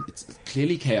going. It's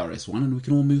clearly KRS-One and we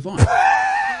can all move on.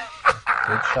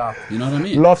 Good shot. You know what I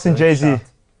mean? Laughs in Jay-Z.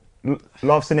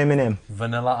 Laughs in Eminem.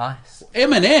 Vanilla Ice.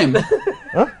 Eminem?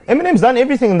 Huh? Eminem's done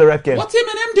everything in the rap game. What's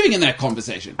Eminem doing in that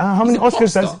conversation? How many He's a pop Oscars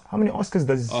star.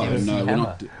 does he? Oh, no, we're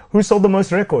not... Who sold the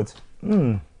most records?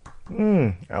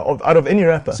 Out of any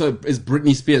rapper. So is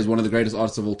Britney Spears one of the greatest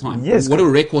artists of all time? Yes. What do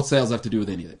record sales have to do with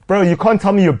anything? Bro, you can't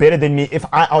tell me you're better than me if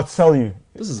I outsell you.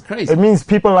 This is crazy. It means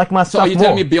people like my So stuff are you more.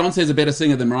 telling me Beyonce is a better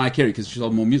singer than Mariah Carey because she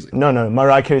sold more music? No,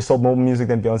 Mariah Carey sold more music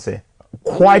than Beyonce.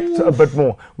 Quite a bit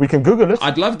more. We can Google it.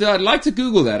 I'd like to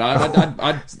Google that.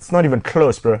 It's not even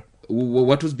close, bro.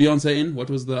 What was Beyonce in? What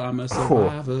was the I'm a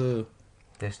Survivor?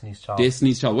 Destiny's Child.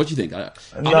 Destiny's Child. What do you think?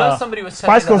 You know, somebody was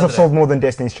telling me Spice the Girls other have sold more than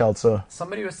Destiny's Child, so...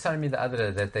 Somebody was telling me the other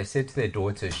day that they said to their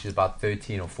daughter, she's about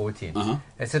 13 or 14, Uh-huh.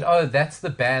 they said, "Oh, that's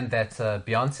the band that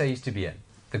Beyonce used to be in,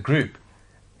 the group."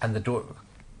 And the daughter,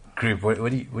 group, what are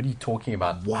you talking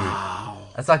about? Wow.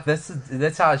 Group? It's like, that's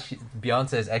how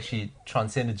Beyonce has actually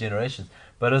transcended generations.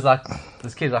 But it was like,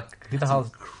 this kid's like, who the hell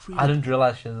is, I didn't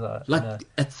realize she was,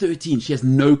 At 13, she has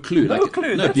no clue. no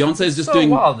clue. No, That's Beyonce is just so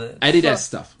doing wild. Adidas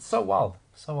stuff. So wild.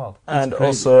 So wild. And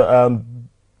crazy. also,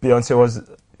 Beyonce was...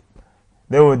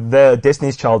 The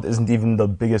Destiny's Child isn't even the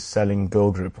biggest selling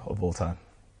girl group of all time.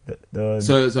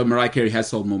 So Mariah Carey has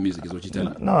sold more music, is what you're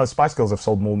telling me. No, Spice Girls have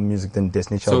sold more music than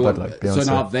Destiny's Child, but like Beyonce.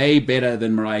 So now they better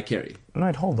than Mariah Carey.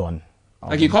 No, hold on.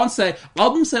 Like you can't say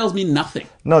album sales mean nothing.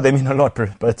 No, they mean a lot, bro,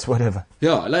 but it's whatever.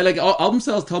 Yeah, like album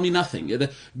sales tell me nothing.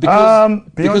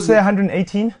 Beyonce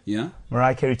 118, yeah.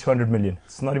 Mariah Carey 200 million.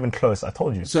 It's not even close. I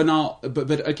told you. So now, but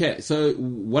okay. So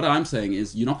what I'm saying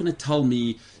is, you're not going to tell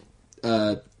me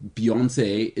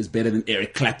Beyonce is better than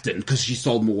Eric Clapton because she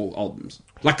sold more albums.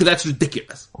 Like that's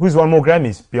ridiculous. Who's won more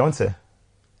Grammys? Beyonce.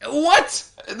 What?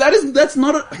 That's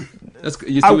not a.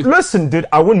 Listen, dude,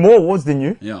 I win more awards than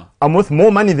you. Yeah. I'm worth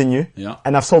more money than you. Yeah.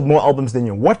 And I've sold more albums than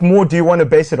you. What more do you want to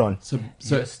base it on? So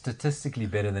You're statistically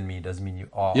better than me doesn't mean you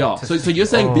are. yeah. So you're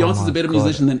saying Beyonce's a better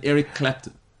musician than Eric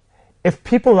Clapton? If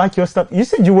people like your stuff, you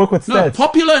said you work with No, stats.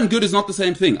 popular and good is not the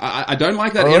same thing. I don't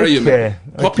like that area you made.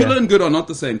 Popular and good are not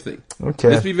the same thing. Okay.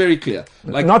 Let's be very clear.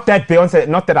 Like, not that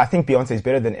I think Beyonce is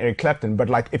better than Eric Clapton, but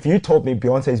like if you told me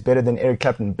Beyonce is better than Eric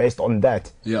Clapton based on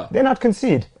that, Yeah. then I'd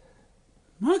concede.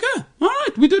 Okay, all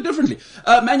right, we do it differently.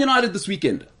 Man United this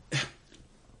weekend.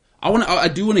 I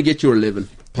do want to get your 11,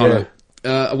 Paulo.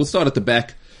 We'll start at the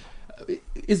back.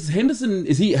 Is Henderson?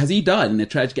 Has he died in a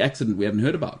tragic accident we haven't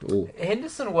heard about? Or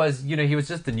Henderson was, he was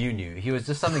just the new. He was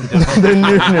just something different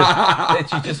that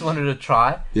you just wanted to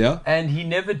try. Yeah. And he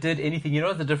never did anything. You know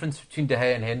what the difference between De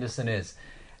Gea and Henderson is?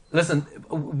 Listen,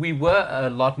 we were a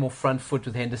lot more front foot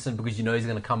with Henderson because he's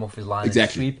going to come off his line and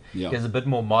sweep. Yeah. He's a bit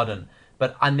more modern.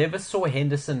 But I never saw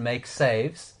Henderson make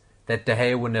saves that De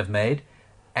Gea wouldn't have made.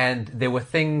 And there were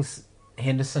things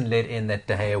Henderson let in that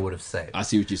De Gea would have saved. I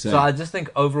see what you're saying. So I just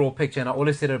think overall picture, and I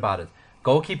always said about it,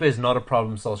 goalkeeper is not a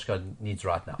problem Solskjaer needs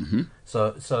right now. Mm-hmm.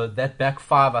 So that back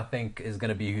five, I think, is going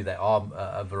to be who they are.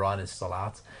 Varane is still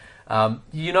out.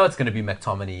 It's going to be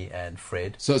McTominay and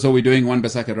Fred. So we're doing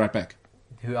Wan-Bissaka right back.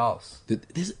 Who else?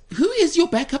 Who is your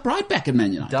backup right back in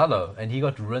Man United? Dallo, and he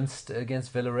got rinsed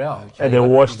against Villarreal. And they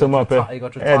washed him up. He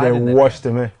got retired. And they washed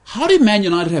him. How did Man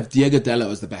United have Diego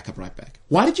Dallo as the backup right back?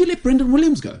 Why did you let Brendan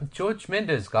Williams go? George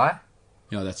Mendes, guy.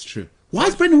 Yeah, that's true. Why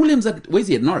is Brendan Williams where's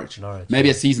he at Norwich? Maybe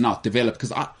yeah. a season out, develop,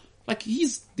 because and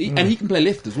he can play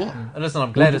left as well. And listen,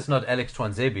 I'm glad it's not Alex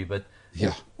Twanzebe, but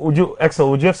yeah. Would you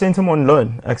have sent him on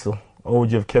loan, Axel? Or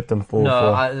would you have kept him for...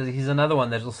 he's another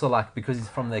one that's also because he's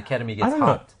from the academy gets I don't know.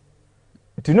 hyped.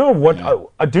 Do you know what?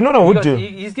 I do not know what to do.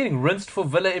 He's getting rinsed for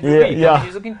Villa every week. Yeah.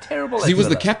 He's looking terrible. He was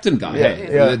the captain guy.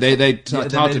 Yeah. They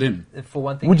touted him. For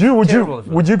one thing, Would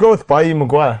you go with Bailly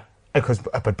Maguire?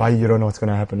 But Bailly, you don't know what's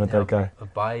going to happen with that guy.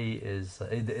 Bailly is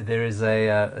there is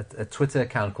a Twitter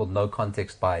account called No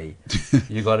Context Bailly.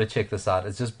 You got to check this out.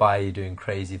 It's just Bailly doing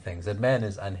crazy things. That man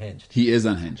is unhinged. He is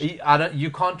unhinged.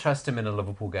 You can't trust him in a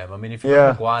Liverpool game. I mean, if you look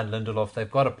at Maguire and Lindelof, they've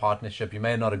got a partnership. You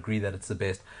may not agree that it's the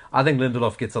best. I think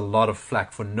Lindelof gets a lot of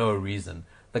flack for no reason.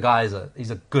 The guy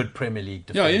he's a good Premier League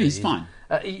defender. Yeah, he's fine.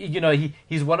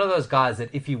 He's one of those guys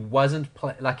that if he wasn't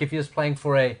if he was playing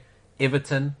for a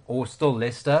Everton or still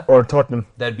Leicester or Tottenham,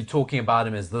 they'd be talking about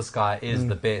him as this guy is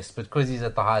the best. But because he's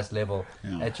at the highest level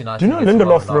at United, do you know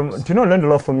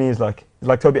Lindelof for me is like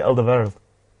Toby Alderweireld?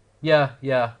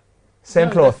 Yeah.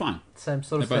 Same cloth. They're fine. Same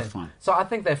sort of they're thing. Both fine. So I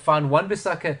think they're fine.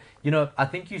 Wan-Bissaka, I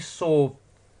think you saw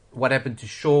what happened to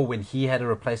Shaw when he had a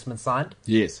replacement signed.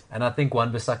 Yes. And I think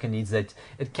Wan-Bissaka needs that.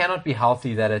 It cannot be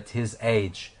healthy that at his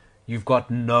age you've got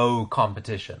no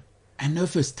competition and no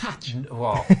first touch.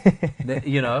 Well,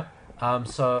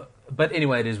 but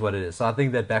anyway, it is what it is. So I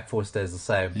think that back four stays the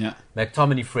same. Yeah.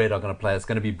 McTominay, Fred are going to play. It's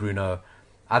going to be Bruno.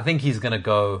 I think he's going to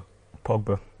go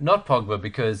Pogba. Not Pogba,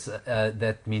 because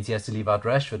that means he has to leave out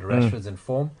Rashford. Rashford's in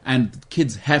form. And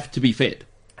kids have to be fed.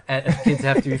 And kids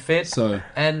have to be fed. So,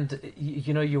 and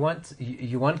you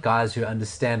want guys who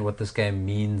understand what this game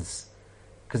means,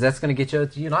 because that's going to get you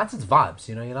United's vibes.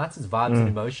 United's vibes and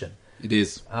emotion. It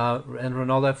is. And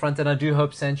Ronaldo up front, and I do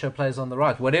hope Sancho plays on the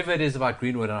right. Whatever it is about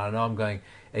Greenwood, and I know I'm going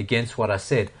against what I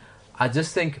said, I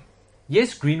just think,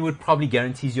 yes, Greenwood probably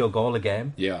guarantees you a goal a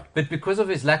game. Yeah. But because of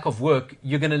his lack of work,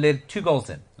 you're going to let 2 goals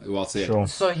in. Well said. Sure.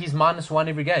 So he's -1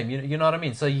 every game. You know what I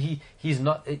mean? So he's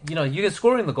not. You're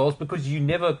scoring the goals because you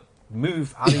never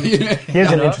move out of your Here's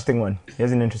an interesting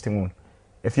one.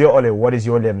 If you're Ole, what is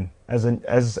your 11 as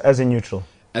a neutral?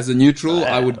 As a neutral,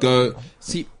 I would go.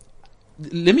 See,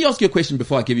 let me ask you a question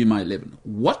before I give you my 11.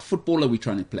 What football are we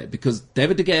trying to play? Because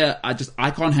David De Gea,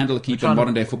 I can't handle a keeper in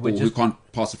modern day football who can't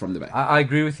pass it from the back. I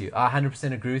agree with you. I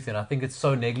 100% agree with you. And I think it's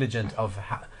so negligent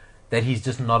that he's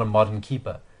just not a modern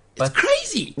keeper. But it's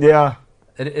crazy. Yeah.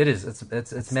 It is.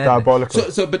 It's mad.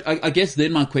 Diabolical. But I guess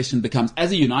then my question becomes,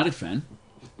 as a United fan,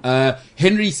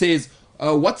 Henry says,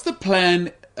 what's the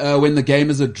plan when the game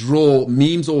is a draw,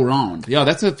 memes all round? Yeah,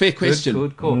 that's a fair question.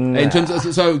 Good call. In terms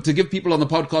of, so to give people on the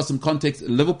podcast some context,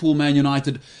 Liverpool, Man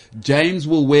United, James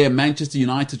will wear a Manchester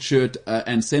United shirt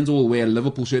and Senzo will wear a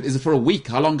Liverpool shirt. Is it for a week?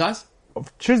 How long, guys?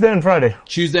 Tuesday and Friday.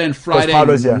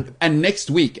 And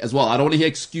next week as well. I don't want to hear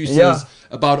excuses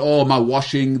about, my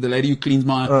washing, the lady who cleans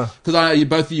my... Because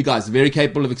both of you guys are very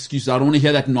capable of excuses. I don't want to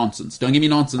hear that nonsense. Don't give me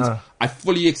nonsense. I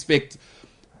fully expect...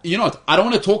 You know what? I don't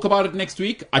want to talk about it next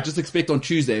week. I just expect on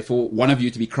Tuesday for one of you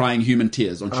to be crying human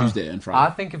tears on Tuesday and Friday. I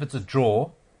think if it's a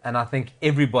draw, and I think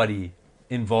everybody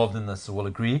involved in this will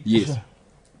agree, yes,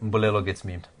 Mbolelo gets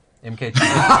memed.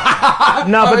 MKT.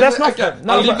 No, but that's not. Okay,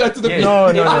 No, I'll leave but- that to the Yes. No,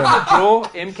 If no, it's no. a draw,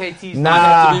 MKT's Nah,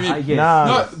 I guess. nah.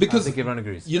 No, I because think everyone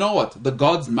agrees. you know what? The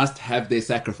gods must have their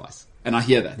sacrifice. And I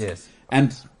hear that. Yes.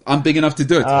 And I'm big enough to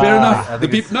do it. Fair enough. I The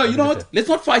think people, no, you know what? fair. Let's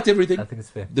not fight everything. I think it's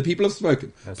fair. The people have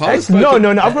spoken. Paul has Actually, spoken. no,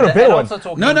 I've got a And better one. also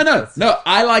talking- No,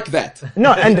 I like that.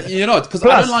 No, and You know what? Because I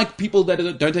Plus- don't like people that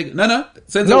don't take. No.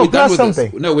 Senzo, No, we're done plus with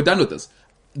something. this. No, we're done with this.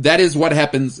 That is what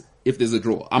happens if there's a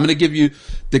draw. I'm going to give you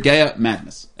De Gea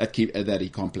madness that he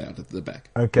can't play out at the back.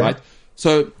 Okay. Right?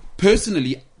 So,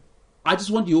 personally, I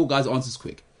just want your guys' answers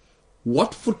quick.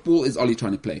 What football is Ollie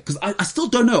trying to play? Because I still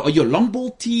don't know. Are you a long ball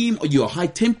team? Are you a high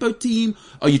tempo team?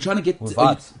 Are you trying to get... We're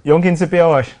vibes. Yonkin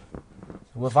Sipiawash.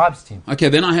 We're vibes team. Okay,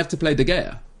 then I have to play De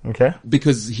Gea. Okay.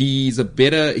 Because he's a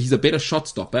better shot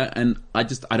stopper, and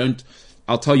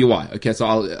I'll tell you why. Okay, so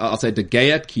I'll say De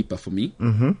Gea at keeper for me.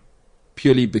 Mm-hmm.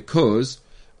 Purely because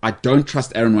I don't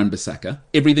trust Aaron Wan-Bissaka.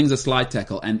 Everything's a slide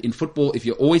tackle, and in football, if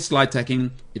you're always slide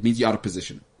tackling, it means you're out of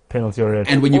position. Penalty already.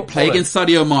 And when you play against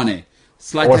Sadio Mane,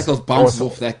 slide Awesome. tackles bounces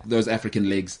Awesome. off those African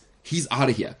legs. He's out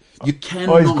of here. You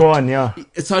cannot. he's gone, yeah.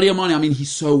 Sadio Mane, I mean,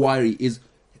 he's so wiry.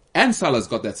 And Salah's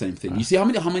got that same thing. You see how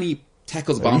many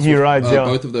tackles bounce He off rides, yeah.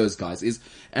 both of those guys. Is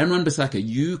Aaron Wan-Bissaka,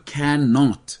 you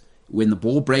cannot, when the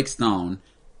ball breaks down,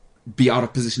 be out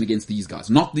of position against these guys.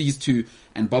 Not these two.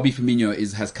 And Bobby Firmino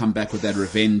has come back with that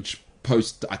revenge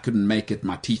post. I couldn't make it.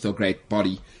 My teeth are great.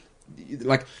 Body.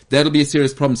 Like, that'll be a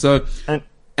serious problem. So, And-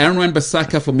 Aaron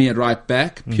Wan-Bissaka for me at right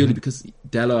back, purely because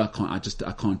Dallo,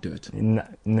 I can't do it.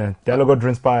 No. Dallo got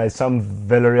rinsed by some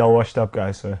Villarreal washed up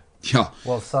guy, so. Yeah.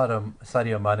 Well,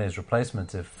 Sadio Mane's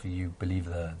replacement, if you believe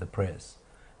the press.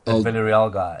 The Oh.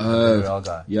 Villarreal guy. The Villarreal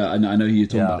guy. Yeah, I know who you're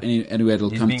talking Yeah. about. Anyway, it'll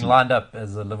He's come being to. lined up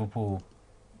as a Liverpool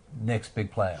next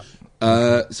big player.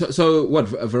 So what?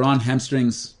 Varane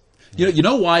hamstrings. You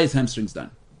know why his hamstrings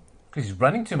done? Because he's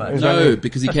running too much. No,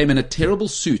 because he came in a terrible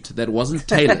suit that wasn't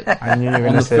tailored I knew you were on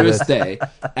going the to say first that. day,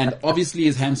 and obviously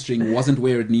his hamstring wasn't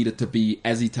where it needed to be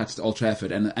as he touched Old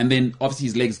Trafford, and then obviously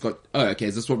his legs got. Oh, okay,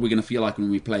 is this what we're going to feel like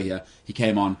when we play here? He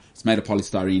came on. It's made of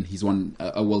polystyrene. He's won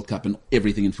a World Cup and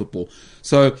everything in football.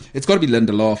 So it's got to be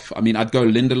Lindelof. I mean, I'd go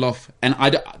Lindelof, and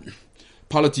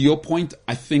Paulo, to your point,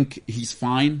 I think he's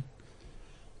fine,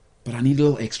 but I need a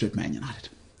little extra at Man United.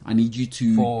 I need you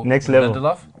to... For Next level.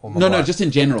 Lindelof or No, Maguire? just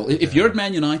in general. If you're at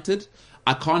Man United,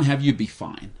 I can't have you be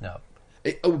fine. No.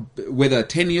 Whether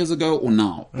 10 years ago or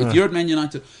now. If you're at Man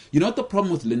United, you know what the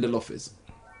problem with Lindelof is?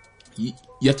 You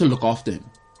have to look after him.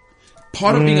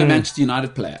 Part of being a Manchester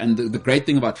United player, and the great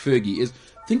thing about Fergie is,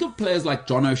 think of players like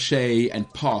John O'Shea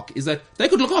and Park, is that they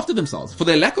could look after themselves. For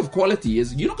their lack of quality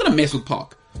is, you're not going to mess with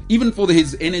Park. Even for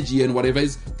his energy and whatever,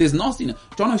 there's nastiness.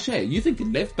 John O'Shea, you think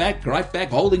left back, right back,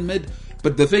 holding mid,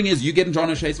 but the thing is, you get in John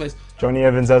O'Shea's face. Johnny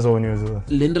Evans as well when he was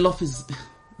Lindelof is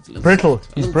it's a little Brittle.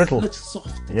 soft. He's A little- brittle. a little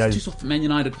soft. Yeah, It's too he's- soft for Man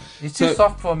United. He's too So,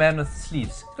 soft for a man with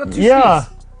sleeves. He's got two Yeah.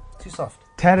 sleeves. Too soft.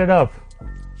 tatted up.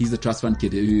 He's the trust fund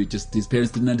kid who just his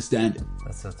parents didn't understand him.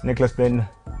 That's it. Nicholas Benton.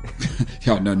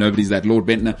 Yeah, no, nobody's that. Lord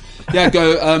Bentner. Yeah,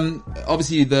 go.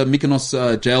 Obviously, the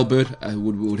Mykonos jailbird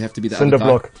would have to be the Cinder other guy.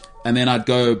 block. And then I'd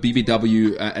go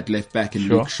BBW at left back and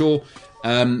Sure. Luke Shaw.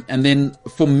 And then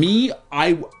for me,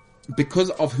 because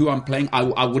of who I'm playing,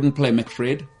 I wouldn't play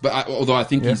McFred, but although I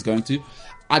think he's going to,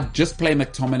 I'd just play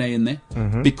McTominay in there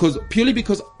purely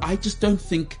because I just don't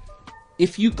think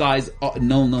if you guys are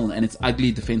 0-0 and it's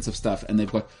ugly defensive stuff and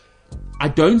they've got, I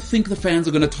don't think the fans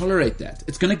are going to tolerate that.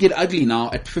 It's going to get ugly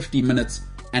now at 50 minutes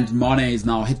and Mane is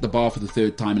now hit the bar for the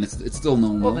third time and it's still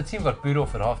 0-0. Well, the team got booed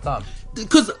off at half time.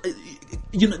 Because,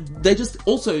 they just,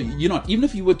 also, even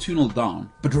if you were 2-0 down,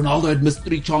 but Ronaldo had missed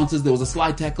 3 chances, there was a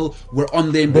slide tackle, we're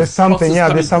on them, There's something, crosses yeah,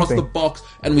 coming there's across something. the box,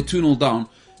 and we're 2-0 down.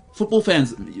 Football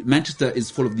fans, Manchester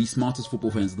is full of the smartest football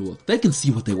fans in the world. They can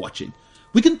see what they're watching.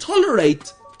 We can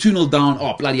tolerate 2-0 down,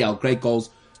 oh, bloody hell, great goals,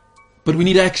 but we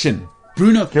need action.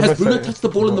 Give Has us Bruno a- touched the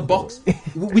ball in the box?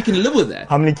 We can live with that.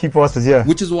 How many key passes? Yeah.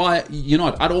 Which is why,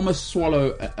 I'd almost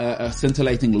swallow a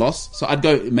scintillating loss. So I'd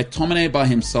go McTominay by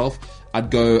himself. I'd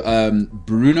go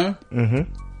Bruno.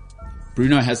 Mm-hmm.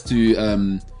 Bruno has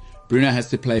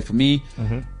to play for me.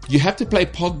 Mm-hmm. You have to play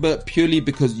Pogba purely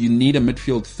because you need a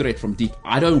midfield threat from deep.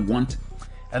 I don't want...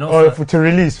 And also, to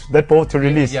release. That ball to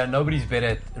release. yeah, nobody's better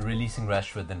at releasing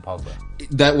Rashford than Pogba.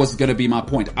 That was going to be my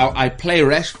point. I play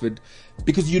Rashford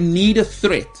because you need a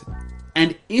threat.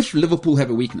 And if Liverpool have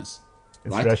a weakness...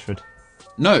 It's right? Rashford.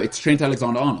 No, it's Trent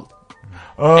Alexander-Arnold.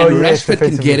 Oh, And yes, Rashford can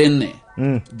defensively. get in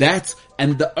there.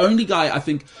 And the only guy I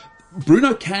think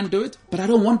Bruno can do it, but I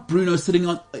don't want Bruno sitting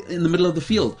in the middle of the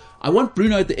field. I want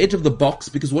Bruno at the edge of the box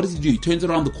because what does he do? He turns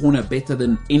around the corner better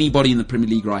than anybody in the Premier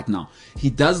League right now. He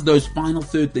does those final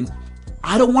third things.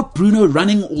 I don't want Bruno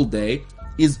running all day.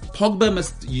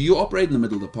 You operate in the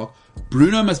middle of the park.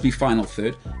 Bruno must be final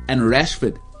third, and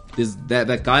Rashford, there's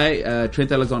that guy,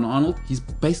 Trent Alexander-Arnold, he's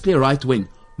basically a right wing.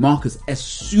 Marcus, as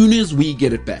soon as we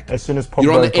get it back, as soon as Pogba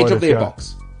you're on the edge of their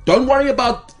box. Don't worry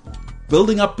about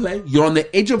building up play. You're on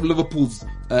the edge of Liverpool's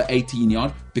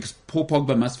 18-yard because poor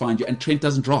Pogba must find you, and Trent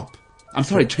doesn't drop.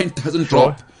 Trent doesn't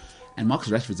drop. And Marcus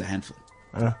Rashford's a handful.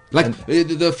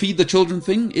 The feed the children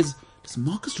thing is,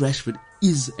 Marcus Rashford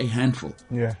is a handful.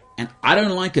 Yeah. And I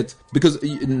don't like it because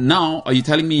now, are you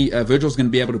telling me Virgil's going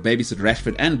to be able to babysit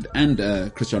Rashford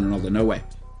and Cristiano Ronaldo? No way.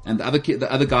 And the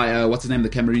other guy, what's his name? The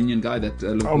Cameroonian guy that...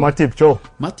 Matip, Joe.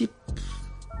 Matip.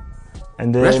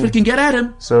 And then, Rashford can get at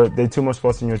him. So there are two more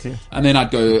spots in your team. And then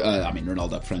I'd go,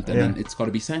 Ronaldo up front. And then it's got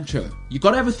to be Sancho. You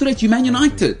got to have a threat. You're Man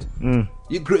United.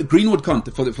 Greenwood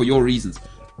can't, for your reasons.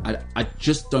 I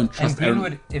just don't trust And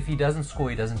Greenwood, if he doesn't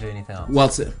score, he doesn't do anything else.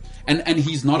 Well, and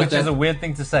he's not at that... Which is a weird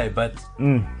thing to say, but...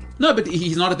 No, but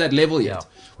he's not at that level yet.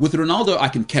 Yeah. With Ronaldo, I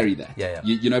can carry that. Yeah.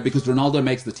 You know, because Ronaldo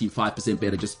makes the team 5%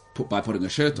 better just by putting a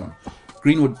shirt on.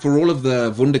 Greenwood, for all of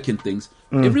the wunderkind things,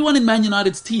 everyone in Man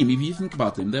United's team, if you think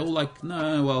about them, they're all like,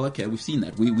 no, well, okay, we've seen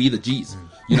that. We the G's.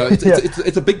 You know,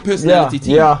 it's a big personality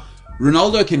team. Yeah.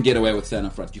 Ronaldo can get away with standing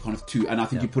up front. You can't have two. And I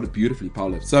think you put it beautifully,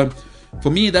 Paolo. So,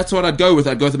 for me, that's what I'd go with.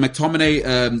 I'd go with McTominay,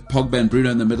 Pogba and Bruno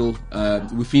in the middle.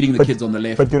 We're feeding the kids on the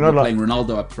left. But we're playing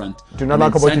Ronaldo up front. Do not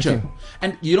like about Sancho. your team.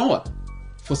 And you know what?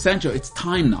 For Sancho, it's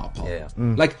time now, Paul.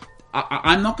 Like,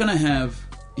 I'm not going to have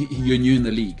you're new in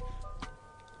the league.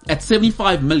 At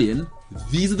 75 million,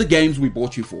 these are the games we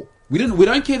bought you for. We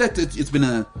don't care that it's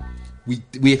been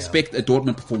we expect a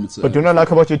Dortmund performance. But do not like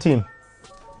about your team.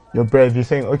 You're brave. You're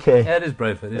saying, okay. Yeah, it is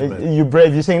brave. You're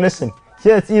brave. You're saying, listen,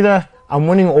 here it's either I'm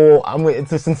winning or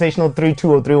it's a sensational 3-2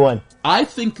 or 3-1. I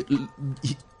think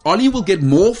Ollie will get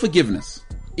more forgiveness.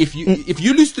 If you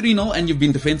lose 3-0 and you've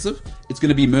been defensive, it's going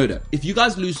to be murder. If you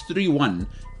guys lose 3-1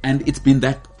 and it's been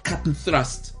that cut and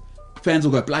thrust, fans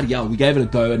will go, bloody hell, we gave it a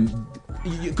go. And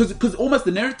because almost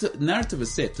the narrative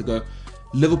is set to go,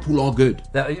 Liverpool are good.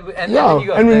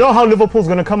 And we know how Liverpool's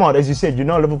going to come out. As you said, you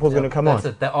know Liverpool's going to come out.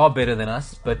 They are better than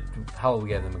us, but hell, we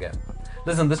gave them a game.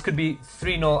 Listen, this could be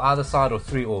 3-0 either side or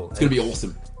 3-all. It's going to be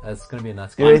awesome. It's going to be a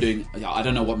nuts game. I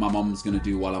don't know what my mom's going to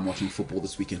do while I'm watching football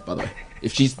this weekend, by the way.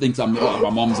 If she thinks my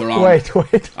mom's around, wait.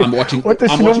 I'm watching, what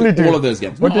does she normally do? All of those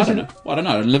games. I don't know. I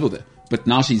don't live with her. But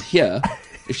now she's here.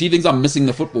 If she thinks I'm missing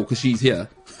the football because she's here,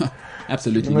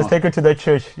 absolutely You must take her to that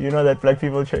church. You know that black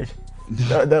people church?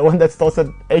 That one that starts at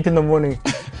 8 in the morning.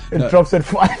 It drops at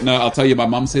 5. No, I'll tell you, my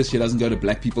mom says she doesn't go to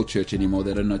black people church anymore.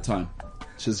 They don't know time.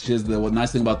 She's the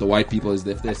nice thing about the white people is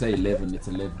that if they say 11, it's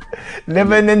 11.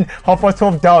 11 and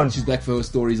 12 down. She's back for her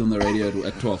stories on the radio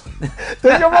at 12.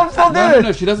 Does your mom still do it?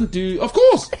 No, she doesn't do... Of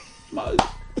course! No,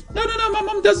 my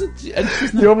mom doesn't... And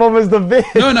she's not, your mom is the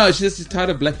best. No, she's tired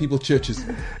of black people churches.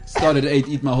 Started at 8,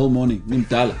 eat my whole morning.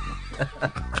 Nimdala.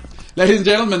 Ladies and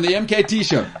gentlemen, the MKT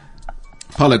Show.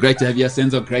 Paulo, great to have you.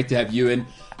 Senzo, great to have you in.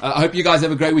 I hope you guys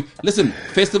have a great week. Listen,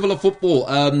 Festival of Football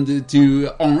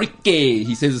to Enrique.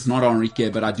 He says it's not Enrique,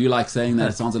 but I do like saying that.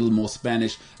 It sounds a little more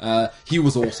Spanish. He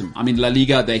was awesome. I mean, La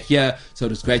Liga, they're here, so it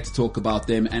was great to talk about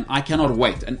them. And I cannot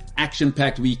wait. An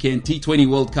action-packed weekend. T20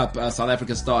 World Cup, South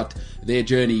Africa start their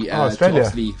journey to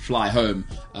obviously fly home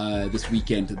this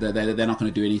weekend. They're not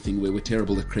going to do anything. We're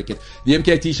terrible at cricket. The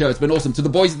MKT Show, it's been awesome. To the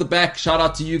boys at the back, shout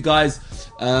out to you guys.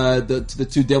 To the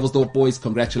two Devil's Dorp boys,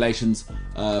 congratulations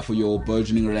for your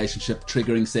burgeoning relationship,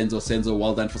 triggering Senzo,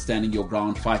 well done for standing your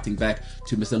ground, fighting back.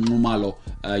 To Mr. Numalo,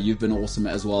 you've been awesome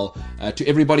as well. To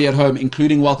everybody at home,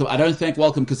 including Welcome. I don't thank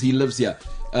Welcome because he lives here.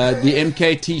 The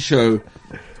MKT Show,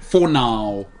 for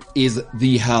now, is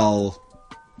the hell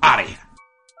out of here.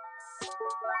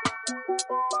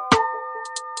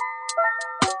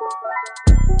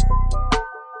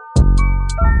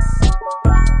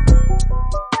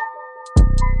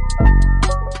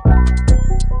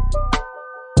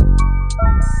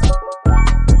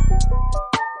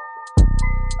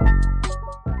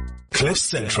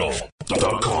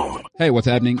 CliffCentral.com. Hey, what's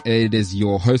happening? It is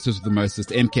your hostess with the mostest,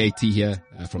 MKT here,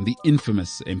 from the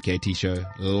infamous MKT Show,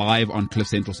 live on Cliff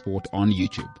Central Sport on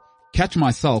YouTube. Catch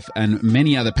myself and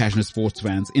many other passionate sports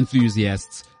fans,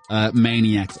 enthusiasts,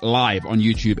 maniacs live on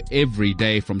YouTube every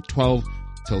day from 12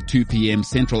 till 2 p.m.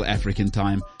 Central African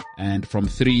time and from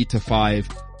 3 to 5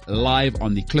 live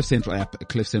on the Cliff Central app,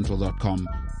 cliffcentral.com,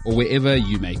 or wherever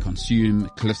you may consume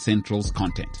Cliff Central's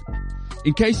content.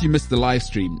 In case you missed the live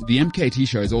stream, the MKT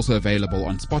Show is also available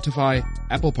on Spotify,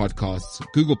 Apple Podcasts,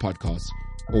 Google Podcasts,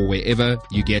 or wherever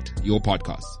you get your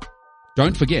podcasts.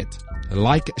 Don't forget,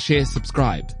 like, share,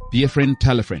 subscribe, be a friend,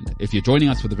 tell a friend. If you're joining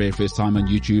us for the very first time on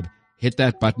YouTube, hit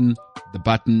that button. The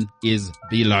button is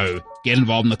below. Get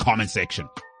involved in the comment section.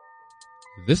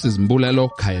 This is Mbulelo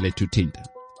Kaeletu Tinta,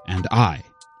 and I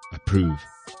approve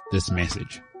this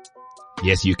message.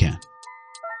 Yes, you can.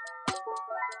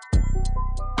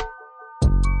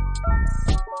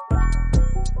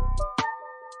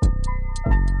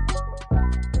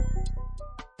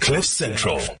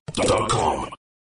 CliffCentral.com